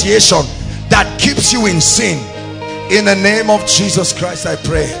association that keeps you in sin. In the name of Jesus Christ I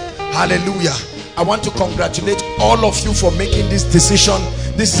pray. Hallelujah. I want to congratulate all of you for making this decision.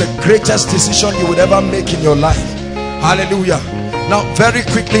 This is the greatest decision you would ever make in your life. Hallelujah. Now very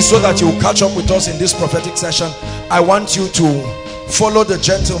quickly, so that you will catch up with us in this prophetic session, I want you to follow the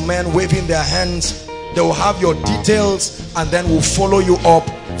gentlemen waving their hands. They will have your details and then we'll follow you up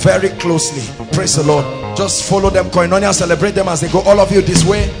very closely. Praise the Lord. Just follow them. Koinonia, celebrate them as they go. All of you this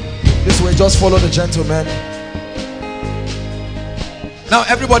way. This way. Just follow the gentlemen. Now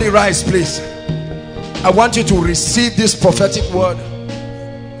everybody rise, please. I want you to receive this prophetic word.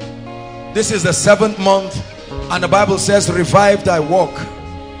 This is the 7th month and the Bible says, revived I walk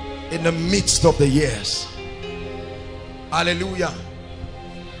in the midst of the years. Hallelujah.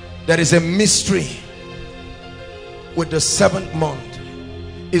 There is a mystery with the 7th month.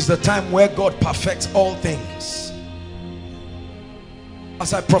 Is the time where God perfects all things.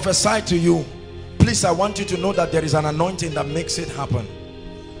 As I prophesy to you, please, I want you to know that there is an anointing that makes it happen.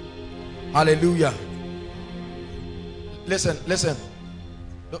 Hallelujah. Listen,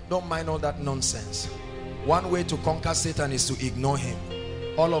 don't mind all that nonsense. One way to conquer Satan is to ignore him.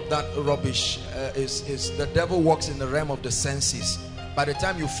 All of that rubbish is the devil works in the realm of the senses. By the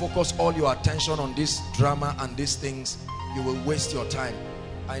time you focus all your attention on this drama and these things, you will waste your time.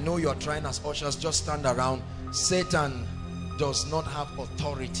 I know you are trying as ushers, just stand around. Satan does not have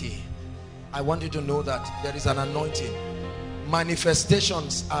authority. I want you to know that there is an anointing.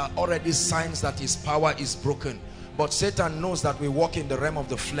 Manifestations are already signs that his power is broken. But Satan knows that we walk in the realm of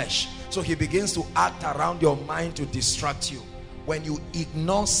the flesh. So he begins to act around your mind to distract you. When you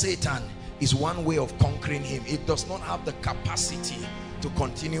ignore Satan, is one way of conquering him. It does not have the capacity to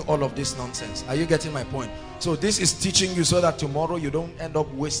continue all of this nonsense. Are you getting my point? So this is teaching you so that tomorrow you don't end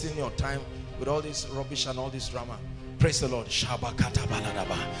up wasting your time with all this rubbish and all this drama. Praise the Lord.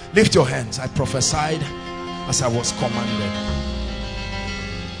 Lift your hands. I prophesied as I was commanded.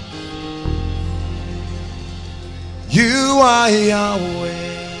 You are Yahweh.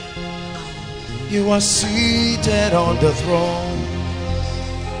 You are seated on the throne.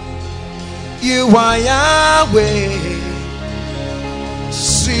 You are Yahweh,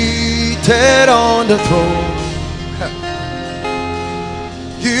 seated on the throne.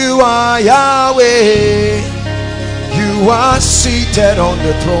 You are Yahweh. You are seated on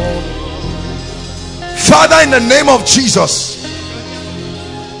the throne. Father, in the name of Jesus,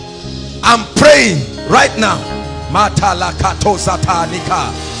 I'm praying right now by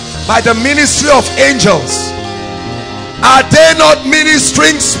the ministry of angels. Are they not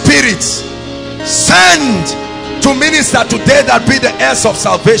ministering spirits sent to minister today that be the heirs of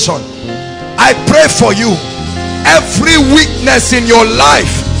salvation? I pray for you, every weakness in your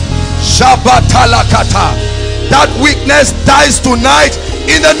life, that weakness dies tonight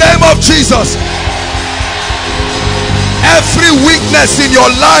in the name of Jesus. Every weakness in your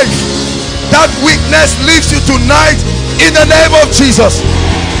life, that weakness leaves you tonight in the name of Jesus.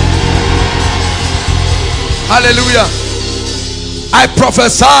 Hallelujah. I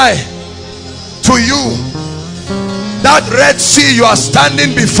prophesy to you, that Red Sea you are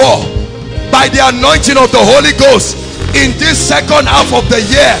standing before, by the anointing of the Holy Ghost, in this second half of the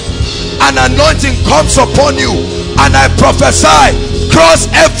year, an anointing comes upon you, and I prophesy, cross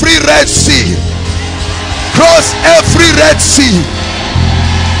every Red Sea. Cross every Red Sea.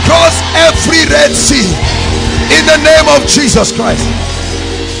 Cross every Red Sea in the name of Jesus Christ.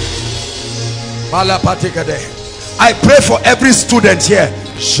 I pray for every student here.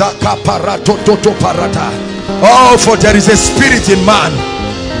 Oh, for there is a spirit in man,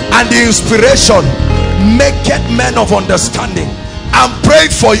 and the inspiration maketh men of understanding. I'm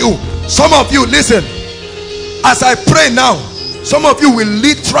praying for you. Some of you, listen, as I pray now, some of you will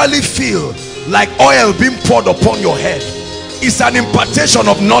literally feel like oil being poured upon your head. It's an impartation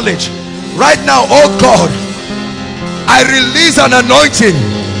of knowledge right now. Oh God, I release an anointing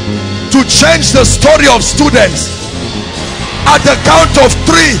to change the story of students. At the count of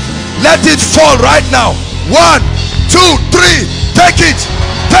 3, let it fall right now. 1, 2, 3. Take it,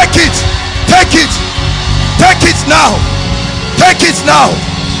 take it, take it, take it now, take it now.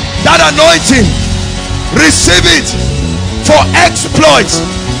 That anointing, receive it for exploits.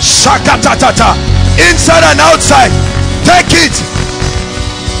 Shakatatata, inside and outside. Take it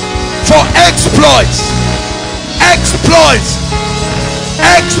for exploits, exploits,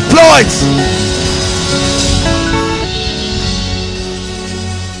 exploits.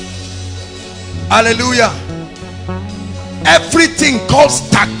 Hallelujah. Everything called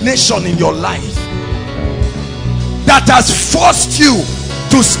stagnation in your life that has forced you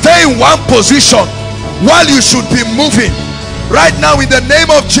to stay in one position while you should be moving, right now in the name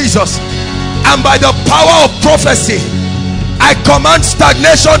of Jesus and by the power of prophecy, I command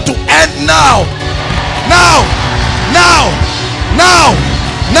stagnation to end now. Now, now, now,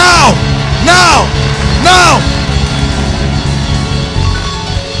 now, now, now.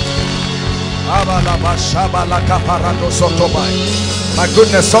 My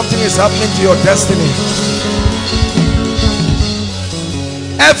goodness, something is happening to your destiny.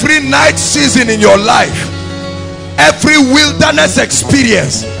 Every night season in your life, every wilderness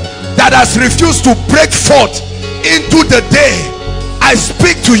experience that has refused to break forth into the day, I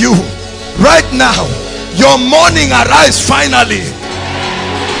speak to you right now. Your morning arrives finally.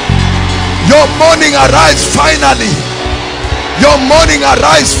 Your morning arrives finally. Your morning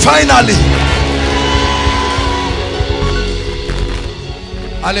arrives finally.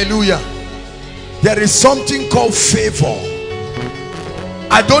 Hallelujah. There is something called favor.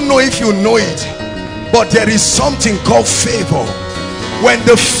 I don't know if you know it, but there is something called favor. When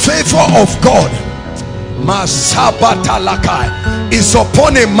the favor of God is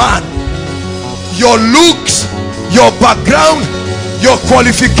upon a man, your looks, your background, your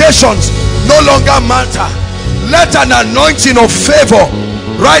qualifications no longer matter. Let an anointing of favor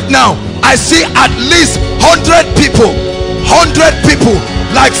right now. I see at least 100 people, 100 people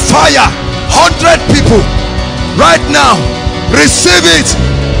like fire, 100 people right now. Receive it,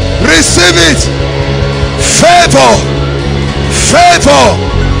 receive it. Favor, favor,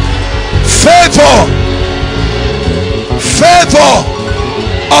 favor, favor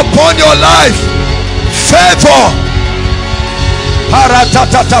upon your life. Favor.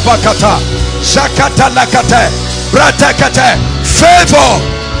 Paratatatabakata, shakatalakate, bratakate. Favor,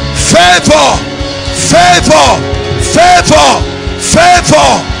 favor, favor, favor, favor.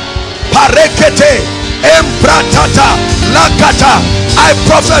 Parekete, embratata, lakata. I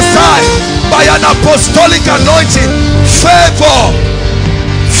prophesy by an apostolic anointing. Favor,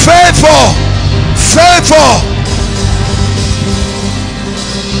 favor, favor.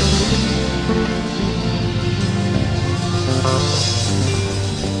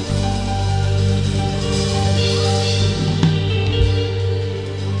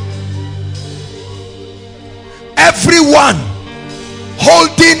 anyone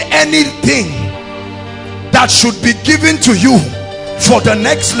holding anything that should be given to you for the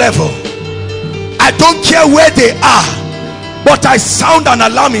next level, I don't care where they are, but I sound an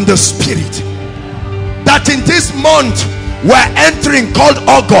alarm in the spirit that in this month we're entering called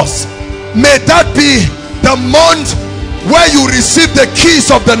August, may that be the month where you receive the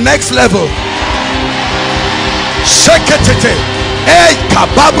keys of the next level. Sheketete, hey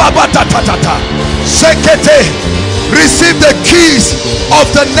kabababa, shekete, receive the keys of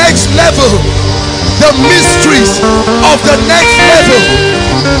the next level, the mysteries of the next level.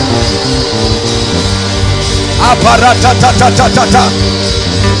 Aparatatatata.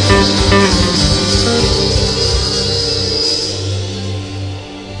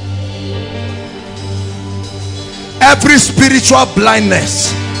 Every spiritual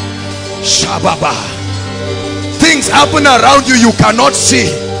blindness, shababa, things happen around you you cannot see,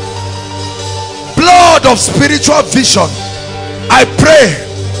 blood of spiritual vision, I pray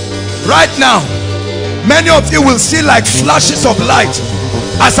right now, many of you will see like flashes of light.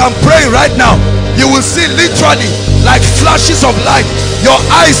 As I'm praying right now, you will see literally like flashes of light. Your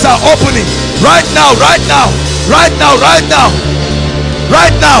eyes are opening right now, right now, right now, right now,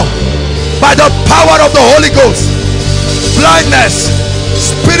 right now, by the power of the Holy Ghost. Blindness,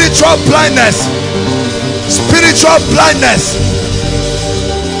 spiritual blindness, spiritual blindness,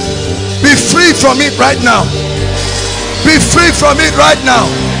 be free from it right now. Be free from it right now.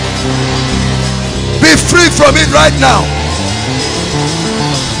 Be free from it right now.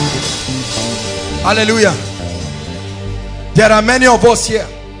 Hallelujah. There are many of us here.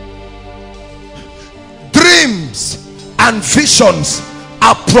 Dreams and visions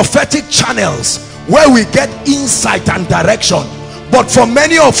are prophetic channels where we get insight and direction, but for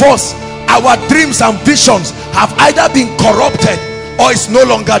many of us, our dreams and visions have either been corrupted or it's no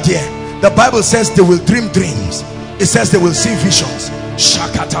longer there. The Bible says they will dream dreams. It says they will see visions.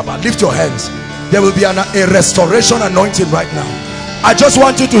 Shakataba. Lift your hands. There will be a restoration anointing right now. I just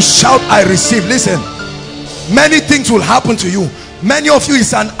want you to shout, I receive. Listen, many things will happen to you. Many of you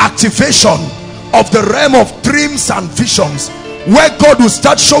is an activation of the realm of dreams and visions, where God will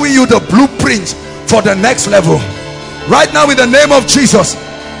start showing you the blueprint for the next level. Right now, in the name of Jesus,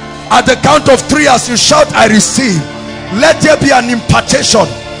 at the count of 3, as you shout, I receive, let there be an impartation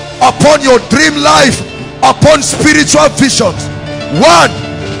upon your dream life, upon spiritual visions. 1,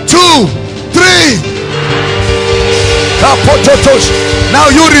 2, 3. Now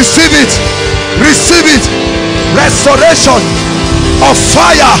you receive it. Receive it. Restoration of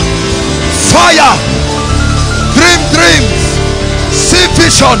fire. Fire. Dream dreams. See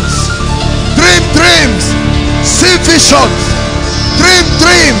visions. Dream dreams. See visions. Dream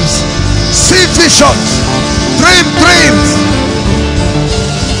dreams. See visions. Dream dreams.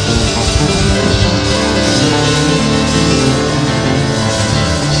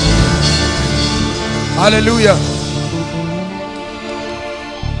 Hallelujah.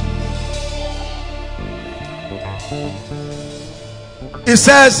 It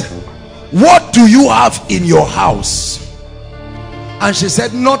says, what do you have in your house? And she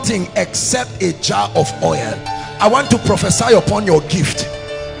said, nothing except a jar of oil. I want to prophesy upon your gift.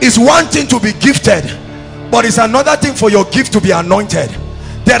 It's one thing to be gifted, but it's another thing for your gift to be anointed.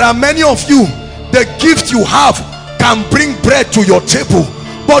 There are many of you, the gift you have can bring bread to your table,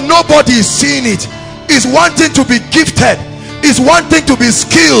 but nobody is seeing it. It's one thing to be gifted, it's one thing to be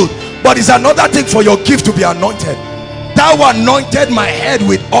skilled, but it's another thing for your gift to be anointed. Thou anointed my head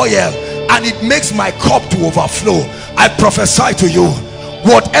with oil, and it makes my cup to overflow. I prophesy to you,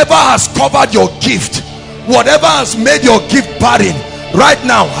 whatever has covered your gift, whatever has made your gift barren, right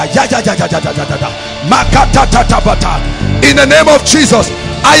now, in the name of Jesus,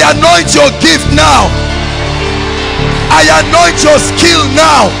 I anoint your gift now. I anoint your skill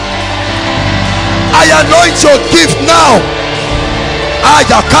now. I anoint your gift now.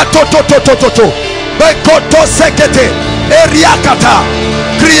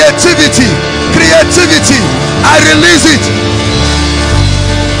 Creativity, creativity, I release it.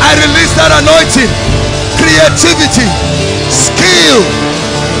 I release that anointing. Creativity, skill,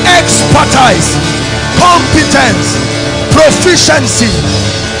 expertise, competence, proficiency,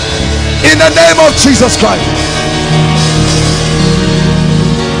 in the name of Jesus Christ.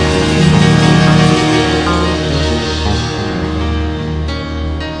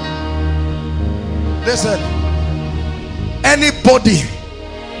 Listen, anybody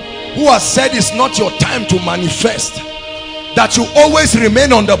who has said it's not your time to manifest, that you always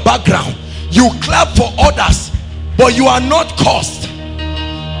remain on the background, you clap for others but you are not cursed,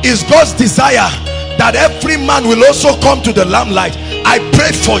 is God's desire that every man will also come to the lamplight. I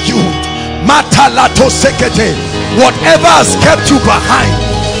pray for you. Matalato sekete, whatever has kept you behind,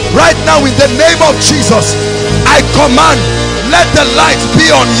 right now in the name of Jesus, I command, let the light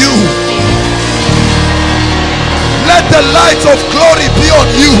be on you. Let the light of glory be on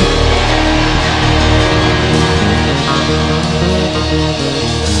you.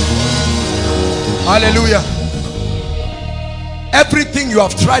 Hallelujah. Everything you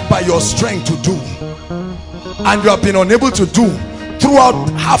have tried by your strength to do and you have been unable to do throughout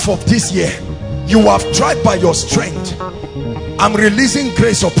half of this year, you have tried by your strength. I'm releasing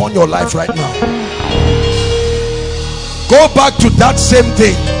grace upon your life right now. Go back to that same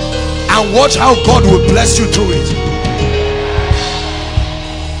thing and watch how God will bless you through it.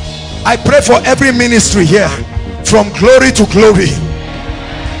 I pray for every ministry here, from glory to glory,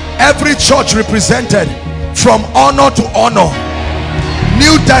 every church represented, from honor to honor,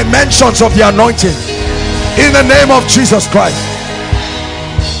 new dimensions of the anointing in the name of Jesus Christ.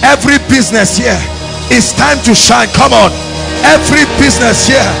 Every business here, it's time to shine. Come on, every business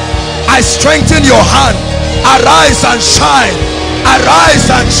here, I strengthen your hand. Arise and shine, arise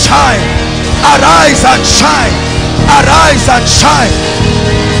and shine, arise and shine, arise and shine.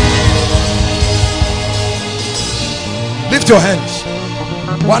 Lift your hands.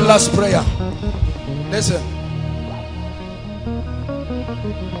 One last prayer. Listen,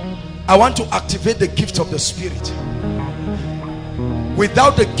 I want to activate the gift of the Spirit.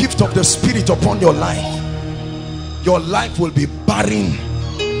 Without the gift of the Spirit upon your life will be barren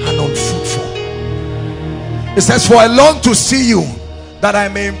and unfruitful. It says, for I long to see you, that I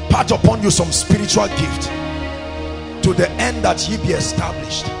may impart upon you some spiritual gift, to the end that ye be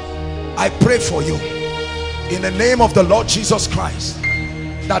established. I pray for you in the name of the Lord Jesus Christ,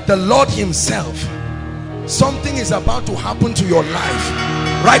 that the Lord himself, something is about to happen to your life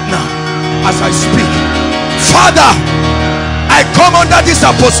right now as I speak. Father, I come under this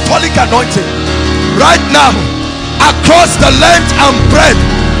apostolic anointing right now, across the length and breadth,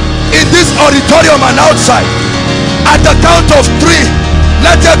 in this auditorium and outside. At the count of 3,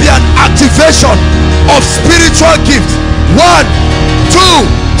 let there be an activation of spiritual gift. 1, 2,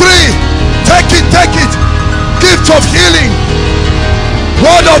 3. Take it, take it. Gift of healing,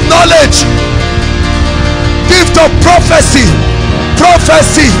 word of knowledge, gift of prophecy,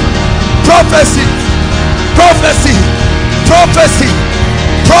 prophecy, prophecy, prophecy, prophecy,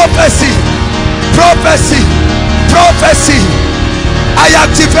 prophecy, prophecy, prophecy. I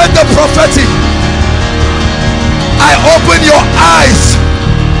activate the prophetic. I open your eyes.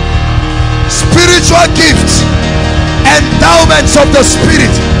 Spiritual gifts, endowments of the Spirit.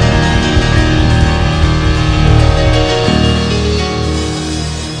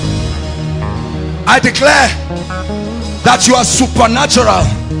 I declare that you are supernatural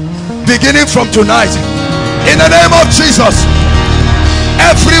beginning from tonight in the name of Jesus.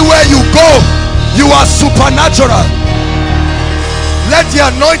 Everywhere you go, you are supernatural. Let the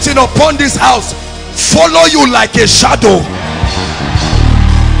anointing upon this house follow you like a shadow.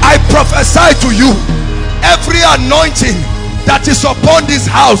 I prophesy to you, every anointing that is upon this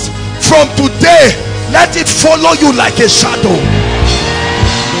house from today, let it follow you like a shadow.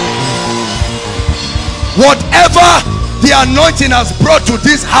 Whatever the anointing has brought to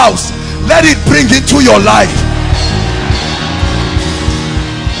this house, let it bring into your life.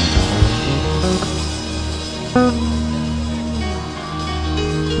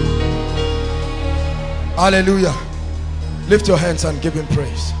 Hallelujah. Lift your hands and give him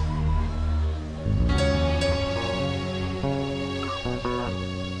praise.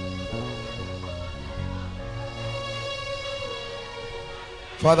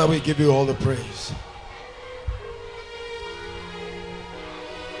 Father, we give you all the praise.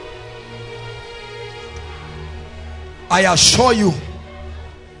 I assure you,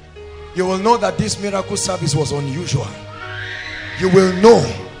 you will know that this miracle service was unusual. You will know.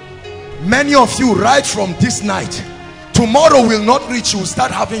 Many of you, right from this night, tomorrow will not reach, you will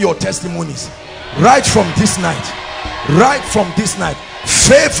start having your testimonies. Right from this night. Right from this night.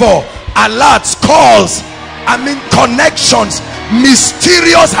 Favor, alerts, calls, connections,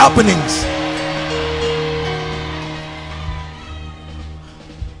 mysterious happenings.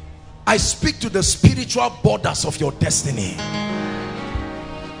 I speak to the spiritual borders of your destiny,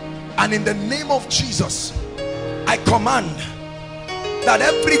 and in the name of Jesus, I command that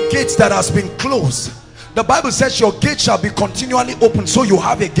every gate that has been closed, the Bible says your gate shall be continually open. So you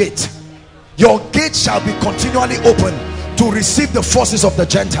have a gate. Your gate shall be continually open to receive the forces of the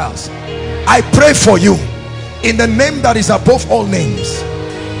Gentiles. I pray for you in the name that is above all names.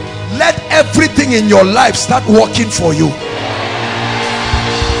 Let everything in your life start working for you.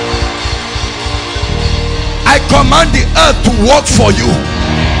 I command the earth to work for you.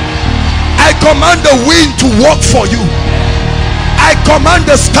 I command the wind to work for you. I command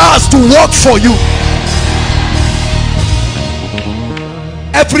the stars to work for you.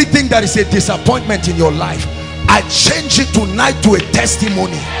 Everything that is a disappointment in your life, I change it tonight to a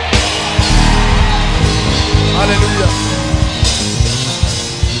testimony. Hallelujah.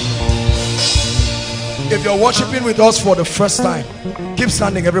 If you're worshiping with us for the first time, keep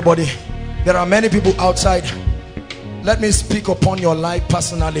standing, everybody. There are many people outside. Let me speak upon your life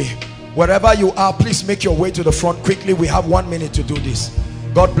personally. Wherever you are, please make your way to the front quickly. We have 1 minute to do this.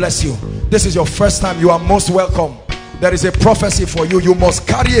 God bless you. This is your first time. You are most welcome. There is a prophecy for you. You must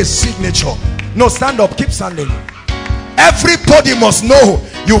carry a signature. No, stand up. Keep standing. Everybody must know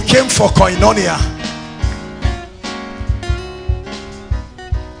you came for koinonia.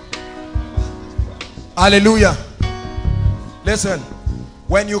 Hallelujah. Listen,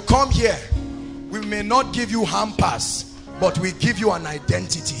 when you come here, we may not give you hampers, but we give you an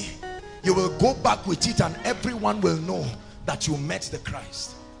identity. You will go back with it and everyone will know that you met the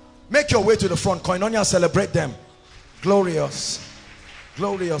Christ. Make your way to the front. Koinonia, celebrate them. Glorious.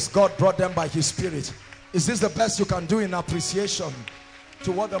 Glorious. God brought them by his spirit. Is this the best you can do in appreciation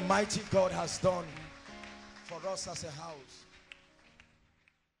to what the mighty God has done for us as a house?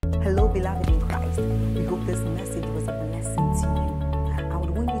 Hello, beloved in Christ. We hope this message was a blessing to you. I would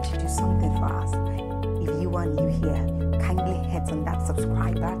want you to do something for us. If you are new here, kindly hit on that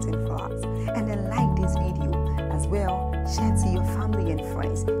subscribe button for us and then like this video as well. Share to your family and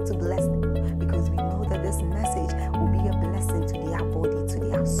friends to bless them, because we know that this message will be a blessing to their body, to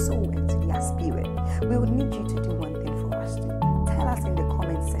their soul, and to their spirit. We would need you to do one thing for us too. Tell us in the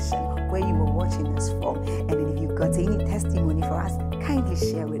comment section where you were watching us from, and then if you've got any testimony for us, kindly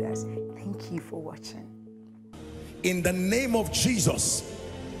share with us. Thank you for watching. In the name of Jesus,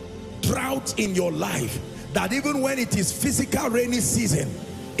 drought in your life, that even when it is physical rainy season,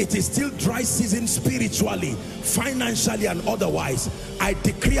 it is still dry season spiritually, financially, and otherwise. I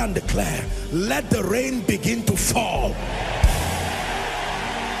decree and declare, let the rain begin to fall.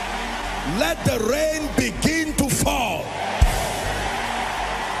 Let the rain begin to fall.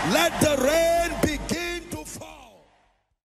 Let the rain